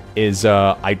do is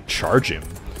I charge him,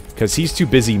 because he's too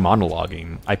busy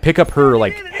monologuing. I pick up her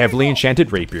like heavily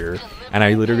enchanted rapier, and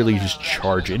I literally just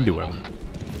charge into him.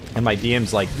 And my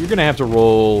DM's like, you're gonna have to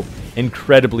roll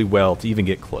incredibly well to even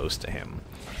get close to him.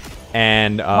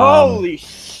 And holy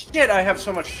shit! I have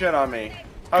so much shit on me.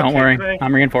 Okay, don't worry,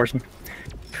 I'm reinforcing.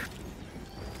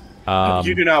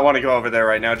 You do not want to go over there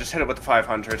right now. Just hit it with the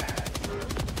 500.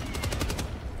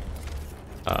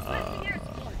 I'm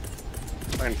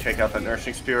gonna take out the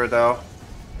nursing spear though.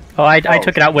 Oh, I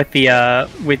took it out with the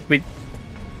with.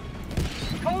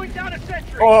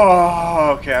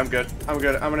 Oh, okay, I'm good. I'm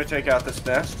good. I'm gonna take out this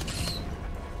nest.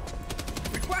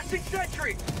 Requesting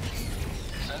sentry.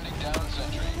 Sending down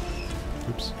sentry.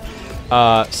 Oops.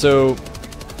 So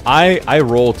I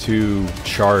roll to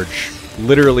charge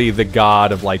literally the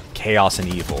god of like chaos and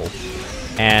evil,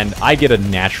 and I get a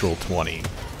natural 20.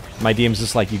 My DM's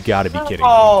just like, you gotta be kidding me.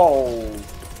 Oh.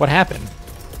 What happened?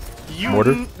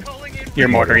 Mortar? Your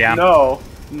mortar, yeah. No,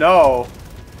 no.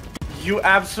 You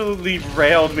absolutely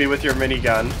railed me with your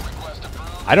minigun.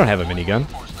 I don't have a minigun.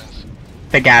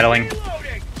 The Gatling.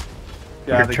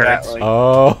 Yeah, the turrets. Gatling.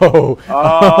 Oh.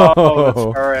 Oh,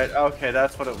 the turret. Okay,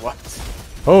 that's what it was.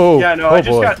 Oh. Yeah, no, oh I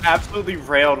just boy. got absolutely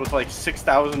railed with like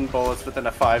 6,000 bullets within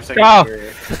a 5-second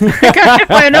period. I got hit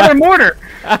by another mortar.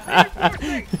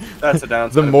 That's a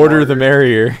downside. The mortar, the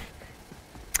merrier.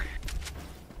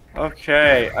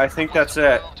 Okay, I think that's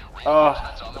it.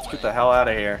 Oh, let's get the hell out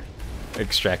of here.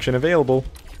 Extraction available.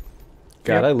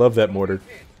 God, Yep. I love that mortar.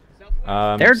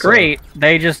 They're so- great.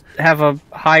 They just have a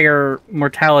higher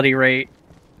mortality rate.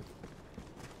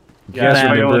 You guys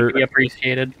Yeah, remember Be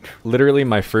appreciated. literally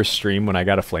my first stream when I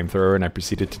got a flamethrower and I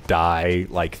proceeded to die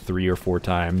like 3 or 4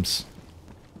 times?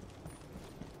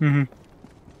 Mm-hmm.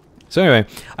 So anyway,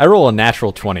 I roll a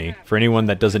natural 20. For anyone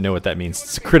that doesn't know what that means,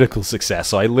 it's a critical success.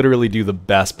 So I literally do the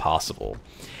best possible.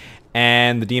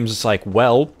 And the DM's just like,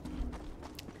 well,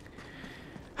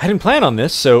 I didn't plan on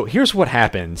this, so here's what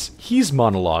happens. He's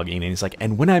monologuing, and he's like,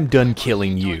 and when I'm done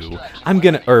killing you,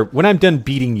 when I'm done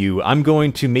beating you, I'm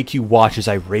going to make you watch as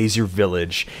I raise your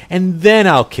village, and then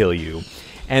I'll kill you.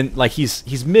 And, like,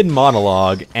 he's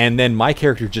mid-monologue, and then my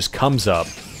character just comes up,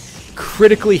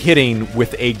 critically hitting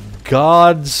with a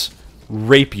god's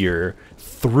rapier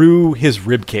through his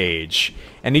ribcage.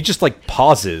 And he just, like,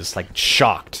 pauses, like,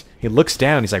 shocked. He looks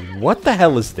down, he's like, what the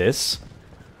hell is this?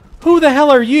 Who the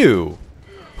hell are you?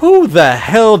 Who the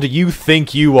hell do you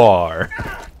think you are?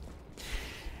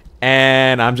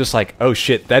 And I'm just like, oh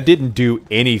shit, that didn't do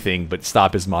anything but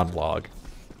stop his monologue.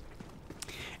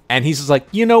 And he's just like,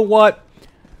 you know what?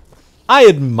 I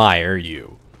admire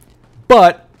you,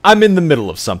 but I'm in the middle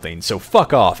of something, so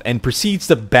fuck off, and proceeds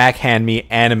to backhand me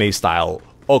anime style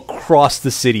across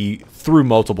the city through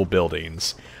multiple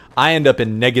buildings. I end up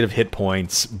in negative hit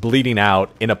points, bleeding out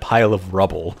in a pile of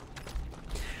rubble.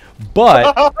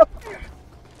 But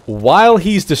while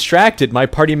he's distracted, my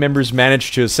party members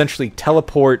manage to essentially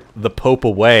teleport the Pope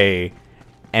away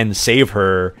and save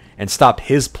her and stop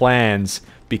his plans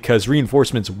because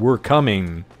reinforcements were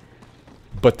coming.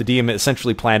 But the DM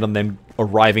essentially planned on them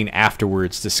arriving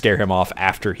afterwards to scare him off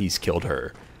after he's killed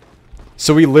her.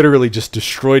 So we literally just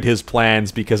destroyed his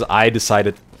plans because I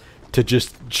decided to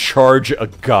just charge a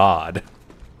god.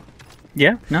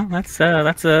 Yeah, no, that's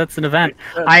an event.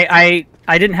 I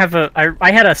didn't have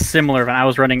I had a similar event. I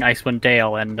was running Icewind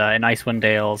Dale, and in Icewind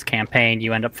Dale's campaign,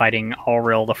 you end up fighting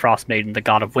Auril, the Frost Maiden, the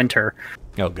god of winter.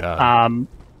 Oh god.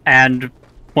 And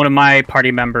one of my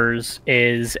party members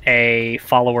is a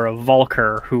follower of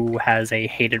Volker, who has a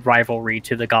hated rivalry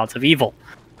to the gods of evil.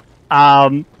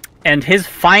 And his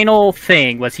final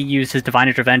thing was he used his divine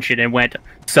intervention and went,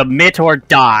 submit or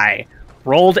die.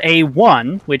 Rolled a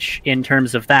 1, which in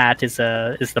terms of that is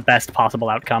the best possible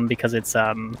outcome because it's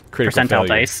percentile failure.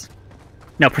 dice.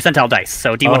 No, percentile dice.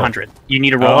 So D100. You need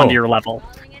to roll under your level.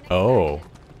 Oh.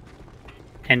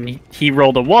 And he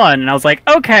rolled a 1, and I was like,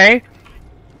 okay.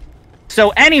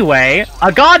 So anyway,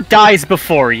 a god dies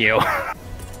before you,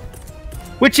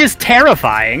 which is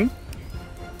terrifying.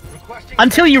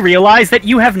 Until you realize that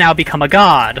you have now become a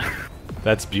god.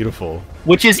 That's beautiful.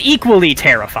 Which is equally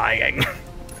terrifying.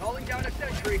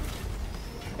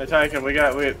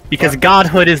 Because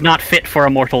godhood is not fit for a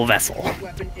mortal vessel.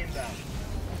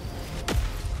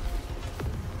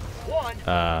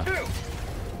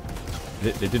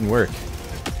 It didn't work.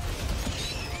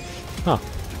 Huh.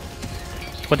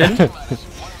 What didn't?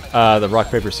 The rock,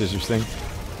 paper, scissors thing.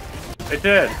 It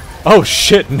did. Oh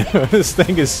shit, no, this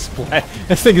thing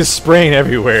is spraying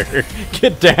everywhere.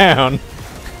 Get down.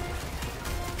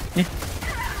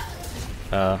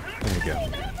 There we go.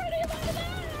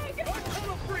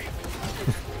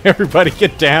 Everybody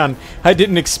get down. I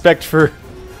didn't expect for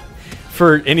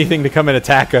for anything to come and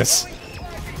attack us.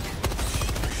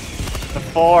 The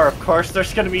 4, of course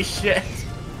there's gonna be shit.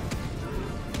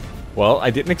 Well, I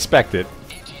didn't expect it.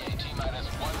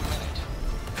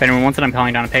 If anyone wants it, I'm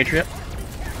calling down a Patriot.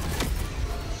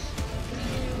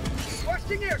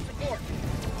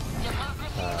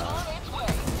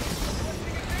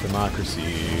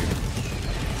 Democracy.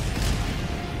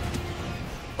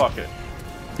 Fuck it.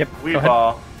 Yep. We go ahead.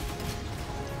 ball.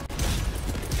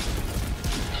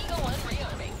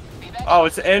 Oh,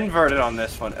 it's inverted on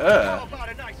this one. Ugh.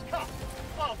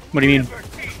 What do you mean?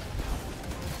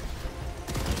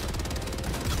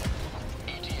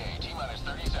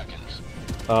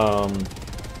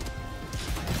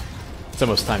 It's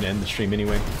almost time to end the stream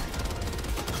anyway.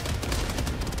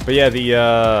 But yeah, the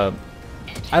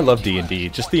I love D&D.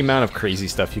 Just the amount of crazy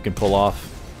stuff you can pull off.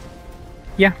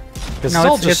 Yeah. Because No, it's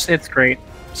all it's, just it's great.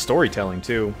 storytelling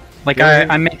too. Like Yeah.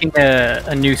 I'm making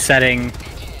a new setting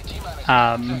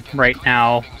right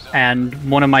now, and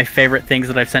one of my favorite things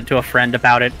that I've sent to a friend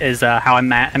about it is how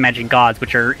I'm imagining gods,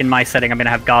 which are in my setting. I'm gonna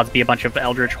have gods be a bunch of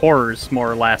eldritch horrors,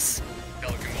 more or less.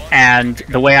 And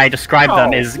the way I describe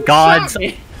them is gods.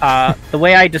 The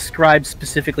way I describe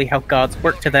specifically how gods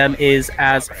work to them is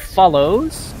as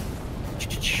follows.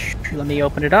 Let me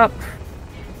open it up.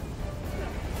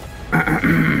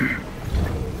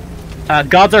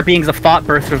 Gods are beings of thought,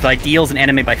 birthed with ideals and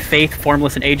animated by faith,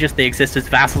 formless and ageless. They exist as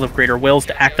vassals of greater wills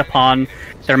to act upon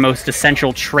their most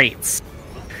essential traits.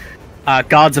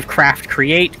 Gods of craft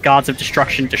create, gods of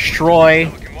destruction destroy.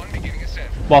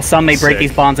 While some may break Sick.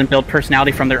 these bonds and build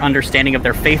personality from their understanding of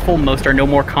their faithful, most are no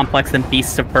more complex than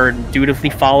beasts of burden, dutifully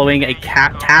following a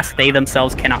task they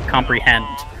themselves cannot comprehend.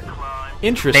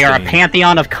 Interesting. They are a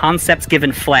pantheon of concepts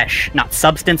given flesh, not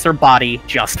substance or body,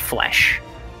 just flesh.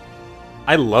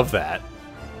 I love that.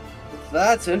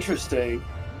 That's interesting.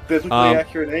 Biblically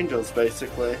accurate angels,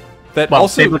 basically. That Well,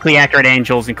 also biblically accurate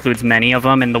angels includes many of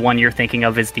them, and the one you're thinking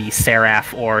of is the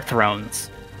Seraph or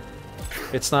Thrones.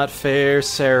 it's not fair,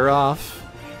 Seraph.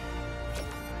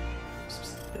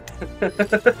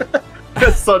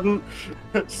 Suddenly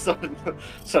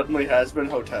has been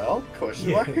hotel?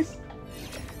 Question mark?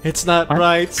 It's not What?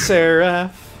 right,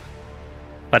 Seraph.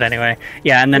 But anyway,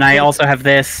 yeah, and then I also have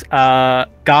this.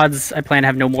 Gods, I plan to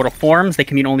have no mortal forms. They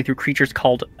commune only through creatures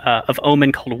called of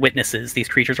omen called witnesses. These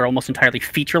creatures are almost entirely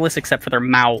featureless except for their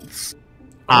mouths.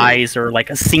 Eyes are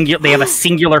like a singular. They have a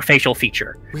singular facial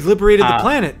feature. We liberated the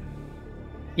planet.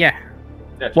 Yeah.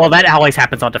 Well, that always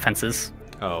happens on defenses.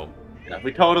 Oh. Yeah,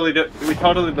 we totally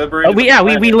liberated.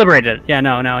 We liberated it. Yeah,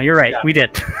 no, you're right. Yeah. We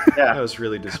did. That was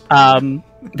really disappointing.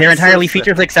 They're entirely So sad.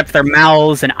 featureless except for their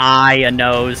mouths, an eye, a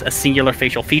nose, a singular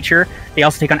facial feature. They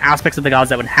also take on aspects of the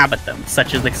gods that would inhabit them,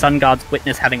 such as the sun god's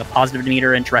witness having a positive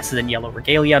demeanor and dresses in yellow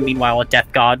regalia. Meanwhile, a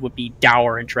death god would be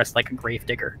dour and dressed like a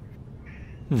gravedigger.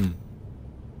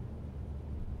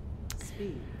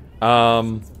 Speed.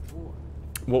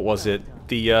 What was it?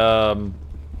 The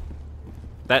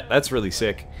that's really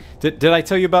sick. Did I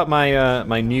tell you about my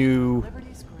my new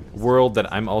world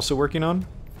that I'm also working on?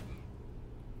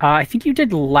 I think you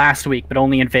did last week, but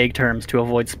only in vague terms to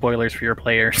avoid spoilers for your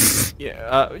players.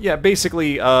 Yeah,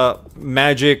 basically,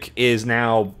 magic is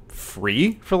now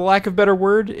free, for the lack of a better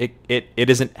word. It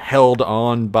isn't held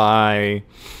on by,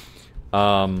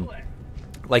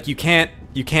 like you can't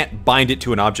bind it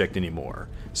to an object anymore.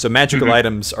 So magical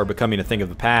items are becoming a thing of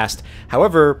the past.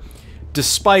 However,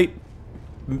 despite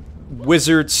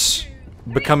wizards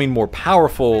becoming more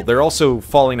powerful, they're also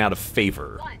falling out of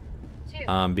favor.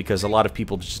 Because a lot of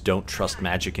people just don't trust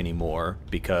magic anymore,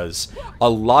 because a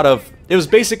lot of... It was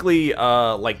basically,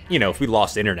 like, you know, if we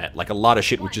lost internet, like, a lot of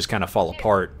shit would just kind of fall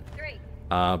apart,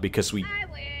 because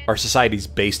our society's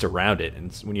based around it,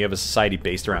 and when you have a society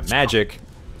based around magic,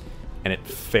 and it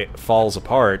falls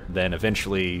apart, then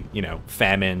eventually, you know,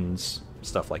 famines,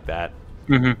 stuff like that.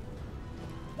 1,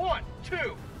 2,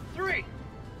 3.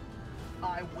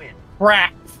 I win.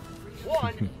 Rat.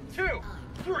 1, 2,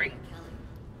 3.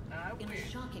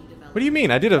 What do you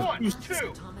mean? I did 1, 2,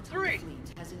 3.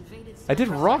 I did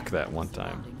rock that one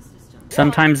time.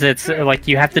 Sometimes it's like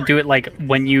you have to do it like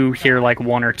when you hear like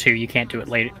 1 or 2. You can't do it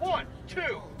later. 1, 2,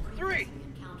 3.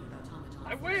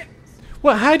 I win.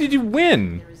 Well, how did you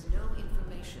win?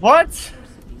 What?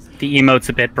 The emote's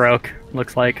a bit broke.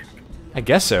 Looks like. I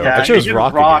guess so. Yeah, I chose you did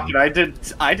rock rock, again.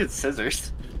 and I did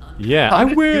scissors. Yeah, How I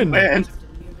did you win. win.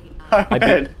 I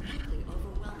win.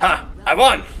 Huh, I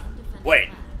won. Wait,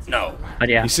 no. But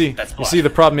yeah. You see, That's you why. see,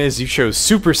 the problem is you chose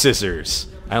super scissors.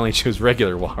 I only chose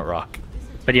regular rock.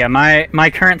 But yeah, my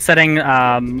current setting,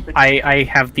 I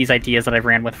have these ideas that I've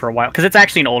ran with for a while because it's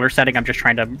actually an older setting. I'm just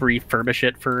trying to refurbish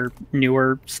it for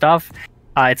newer stuff.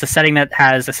 It's a setting that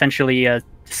has essentially a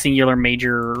singular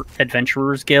major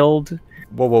adventurers guild.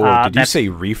 Whoa! Did you say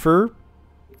reefer?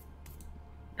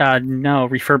 No,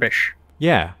 refurbish.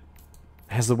 Yeah,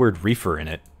 it has the word reefer in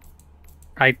it.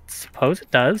 I suppose it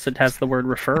does. It has the word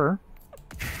refer.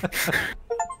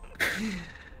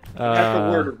 Got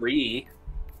the word re.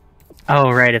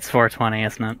 Oh, right. It's 420,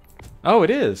 isn't it? Oh,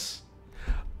 it is.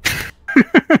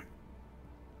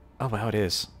 Oh, wow, it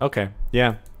is. Okay.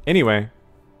 Yeah. Anyway.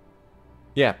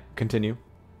 Yeah, continue.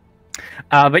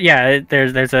 But yeah,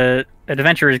 there's an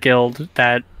adventurers guild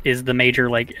that is the major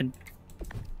like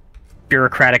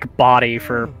bureaucratic body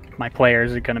for my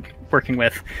players are going to be working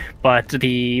with. But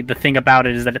the thing about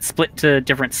it is that it's split to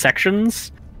different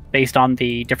sections based on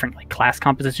the different like class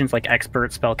compositions, like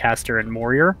expert, spellcaster, and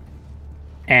warrior.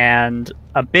 And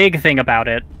a big thing about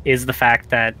it is the fact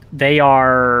that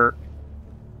they're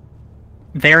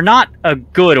not a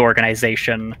good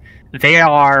organization. They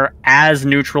are as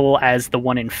neutral as the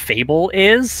one in Fable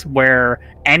is, where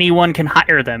anyone can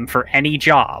hire them for any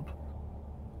job.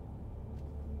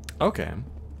 Okay.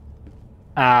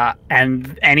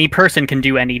 And any person can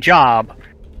do any job.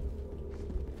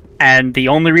 And the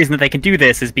only reason that they can do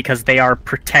this is because they are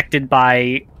protected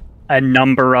by a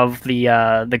number of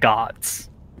the gods.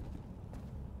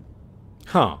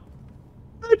 Huh.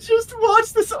 I just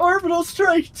watched this orbital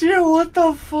strike too. What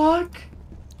the fuck?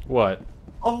 What?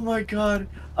 Oh my god.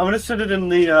 I'm gonna send it in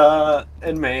the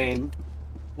in main.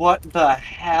 What the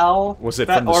hell? Was it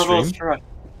that from the orbital stream? strike?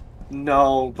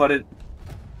 No, but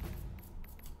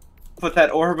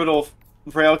that orbital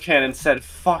rail cannon said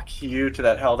 "fuck you" to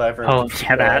that Helldiver. Oh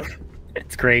yeah, that.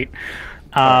 It's great.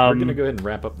 We're gonna go ahead and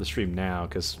wrap up the stream now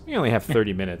because we only have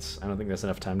 30 minutes. I don't think that's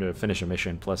enough time to finish a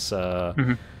mission. Plus,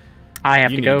 I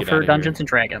have you to need go get for outta Dungeons here. and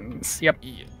Dragons. Yep.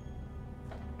 Yeah.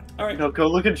 All right. No, go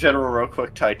look at General real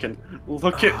quick, Tyken.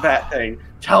 Look at that thing.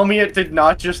 Tell me it did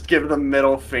not just give the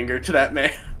middle finger to that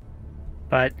man.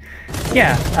 But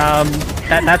yeah,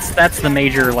 that's the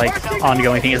major like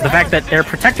ongoing thing is the fact that they're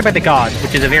protected by the gods,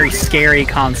 which is a very scary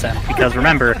concept because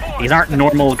remember these aren't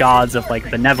normal gods of like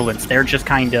benevolence; they're just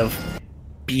kind of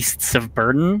beasts of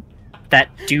burden that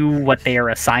do what they are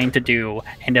assigned to do.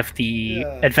 And if the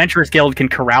Adventurers Guild can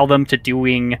corral them to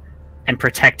doing and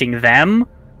protecting them,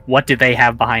 what do they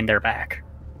have behind their back?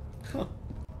 Huh.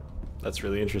 That's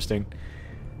really interesting.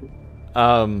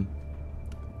 To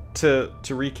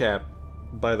recap.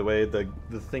 By the way, the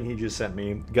thing he just sent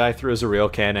me, guy throws a rail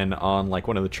cannon on like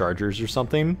one of the chargers or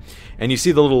something, and you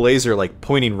see the little laser like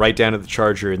pointing right down at the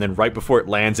charger, and then right before it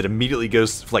lands, it immediately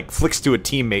goes like flicks to a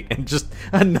teammate and just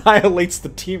annihilates the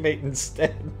teammate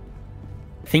instead.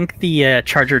 I think the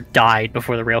charger died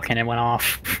before the rail cannon went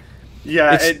off.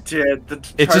 Yeah, it did.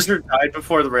 The charger died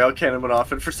before the rail cannon went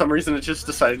off, and for some reason it just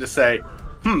decided to say,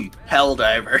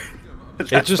 Helldiver.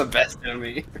 That's the best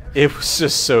enemy. It was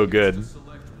just so good.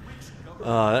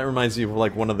 That reminds me of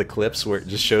like one of the clips where it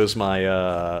just shows my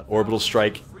orbital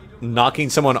strike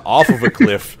knocking someone off of a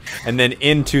cliff and then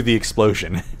into the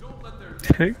explosion.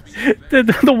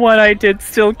 the one I did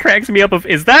still cracks me up.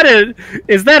 Is that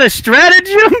a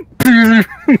stratagem?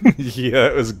 Yeah,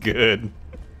 it was good.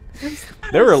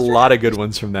 There were a lot of good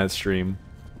ones from that stream.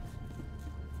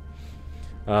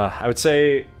 I would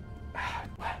say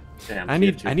Damn, I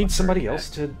need somebody else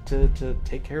to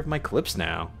take care of my clips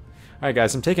now. All right,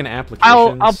 guys, I'm taking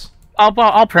applications.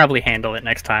 I'll probably handle it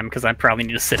next time because I probably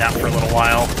need to sit out for a little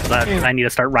while. I need to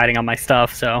start writing on my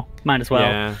stuff, so might as well.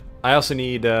 Yeah, I also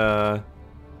need. I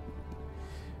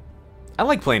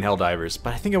like playing Helldivers,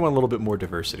 but I think I want a little bit more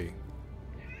diversity.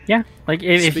 Yeah, like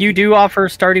if you do offer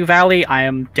Stardew Valley, I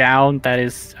am down.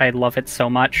 I love it so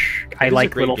much. I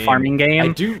like little farming game. I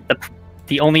do.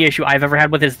 The only issue I've ever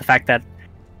had with it is the fact that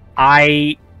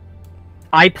I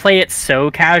play it so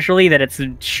casually that it's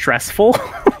stressful.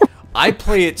 I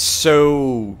play it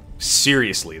so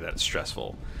seriously that it's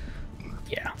stressful.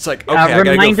 Yeah. It's like, okay, I gotta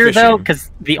go reminder fishing. though,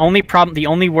 because the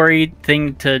only worried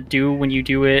thing to do when you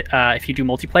do it, if you do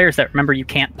multiplayer, is that remember you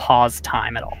can't pause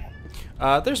time at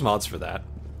all. There's mods for that.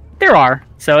 There are.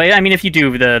 So I mean, if you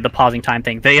do the pausing time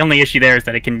thing, the only issue there is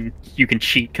that you can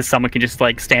cheat because someone can just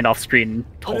like stand off screen and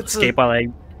hold escape while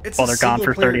they're gone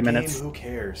for 30 minutes. Who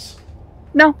cares?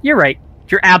 No, you're right.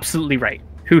 You're absolutely right.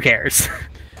 Who cares?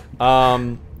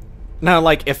 Now,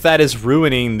 like, if that is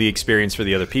ruining the experience for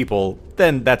the other people,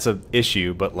 then that's an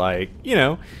issue. But, like, you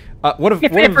know, if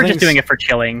we're just doing it for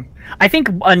chilling, I think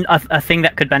a thing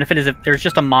that could benefit is if there's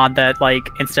just a mod that, like,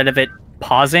 instead of it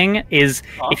pausing, is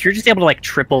if you're just able to, like,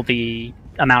 triple the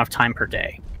amount of time per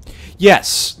day.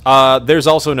 Yes, there's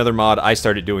also another mod. I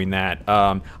started doing that.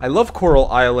 I love Coral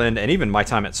Island and even my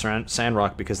time at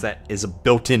Sandrock because that is a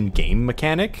built-in game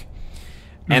mechanic.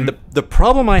 And the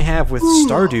problem I have with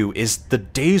Stardew is the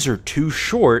days are too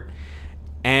short,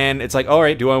 and it's like, all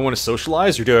right, do I want to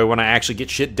socialize or do I want to actually get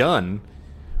shit done?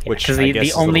 Which because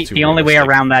the only way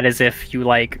around that is if you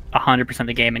like 100%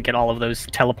 the game and get all of those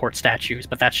teleport statues,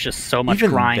 but that's just so much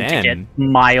grind to get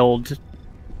mild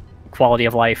quality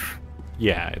of life.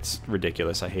 Yeah, it's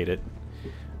ridiculous. I hate it.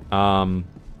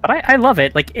 But I love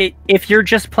it. Like, if you're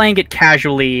just playing it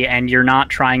casually and you're not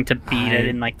trying to beat it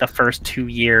in like the first 2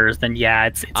 years, then yeah,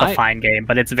 it's a fine game,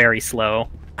 but it's very slow.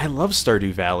 I love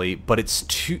Stardew Valley, but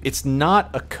it's not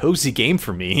a cozy game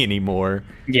for me anymore.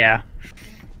 Yeah.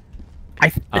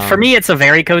 For me, it's a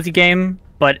very cozy game,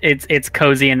 but it's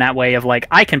cozy in that way of like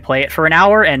I can play it for an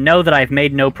hour and know that I've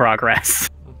made no progress.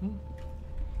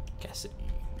 Cassidy.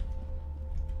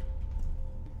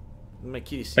 My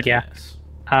kitty. But yeah.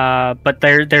 But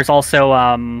there's also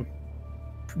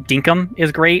Dinkum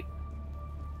is great.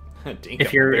 Dinkum,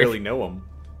 I barely know him.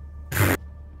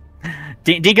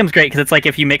 Dinkum's great because it's like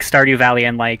if you mix Stardew Valley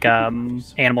and like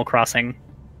Animal Crossing.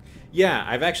 Yeah,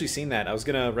 I've actually seen that. I was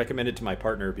gonna recommend it to my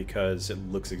partner because it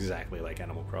looks exactly like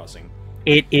Animal Crossing.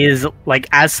 It is like,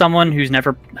 as someone who's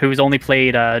only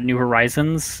played New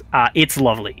Horizons, it's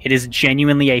lovely. It is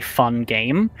genuinely a fun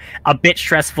game. A bit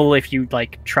stressful if you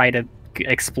like try to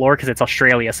explore because it's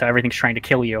Australia, so everything's trying to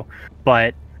kill you.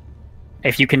 But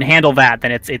if you can handle that,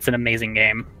 then it's an amazing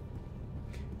game.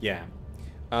 Yeah.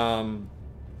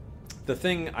 The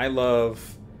thing I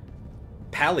love,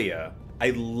 Palia. I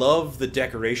love the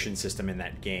decoration system in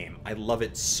that game. I love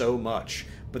it so much,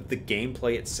 but the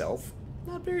gameplay itself,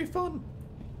 not very fun.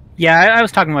 Yeah, I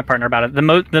was talking to my partner about it.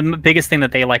 The biggest thing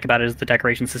that they like about it is the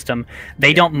decoration system.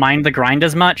 They don't mind the grind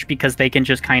as much because they can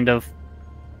just kind of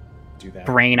do that,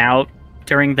 brain out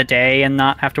during the day and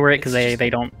not have to worry because they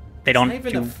don't. It's not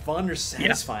even a fun or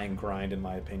satisfying grind, in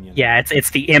my opinion. Yeah,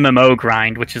 it's the MMO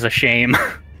grind, which is a shame.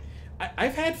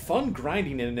 I've had fun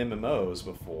grinding in MMOs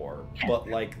before, but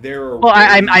like there are. Well,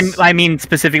 I mean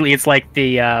specifically, it's like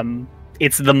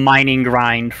it's the mining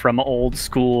grind from old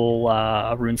school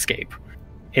RuneScape.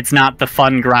 It's not the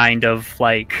fun grind of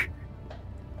like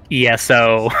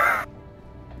ESO.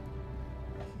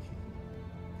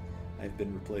 I've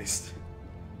been replaced.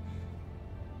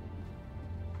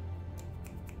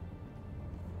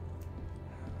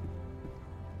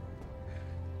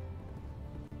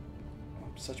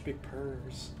 Such big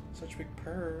purrs. Such big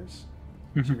purrs.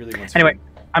 She really wants Anyway,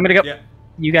 food. I'm gonna go. Yeah.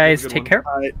 You guys take care.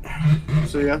 All right.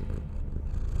 See ya.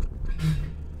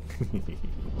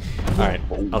 Alright,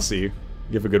 I'll see you.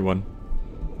 You have a good one.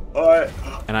 Alright.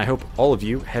 And I hope all of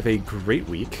you have a great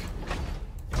week.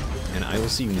 And I will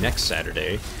see you next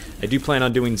Saturday. I do plan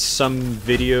on doing some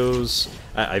videos.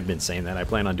 I've been saying that. I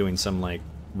plan on doing some like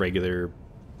regular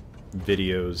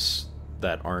videos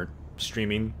that aren't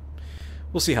streaming.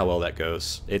 We'll see how well that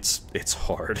goes. It's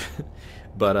hard.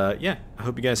 But yeah, I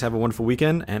hope you guys have a wonderful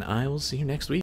weekend, and I will see you next week.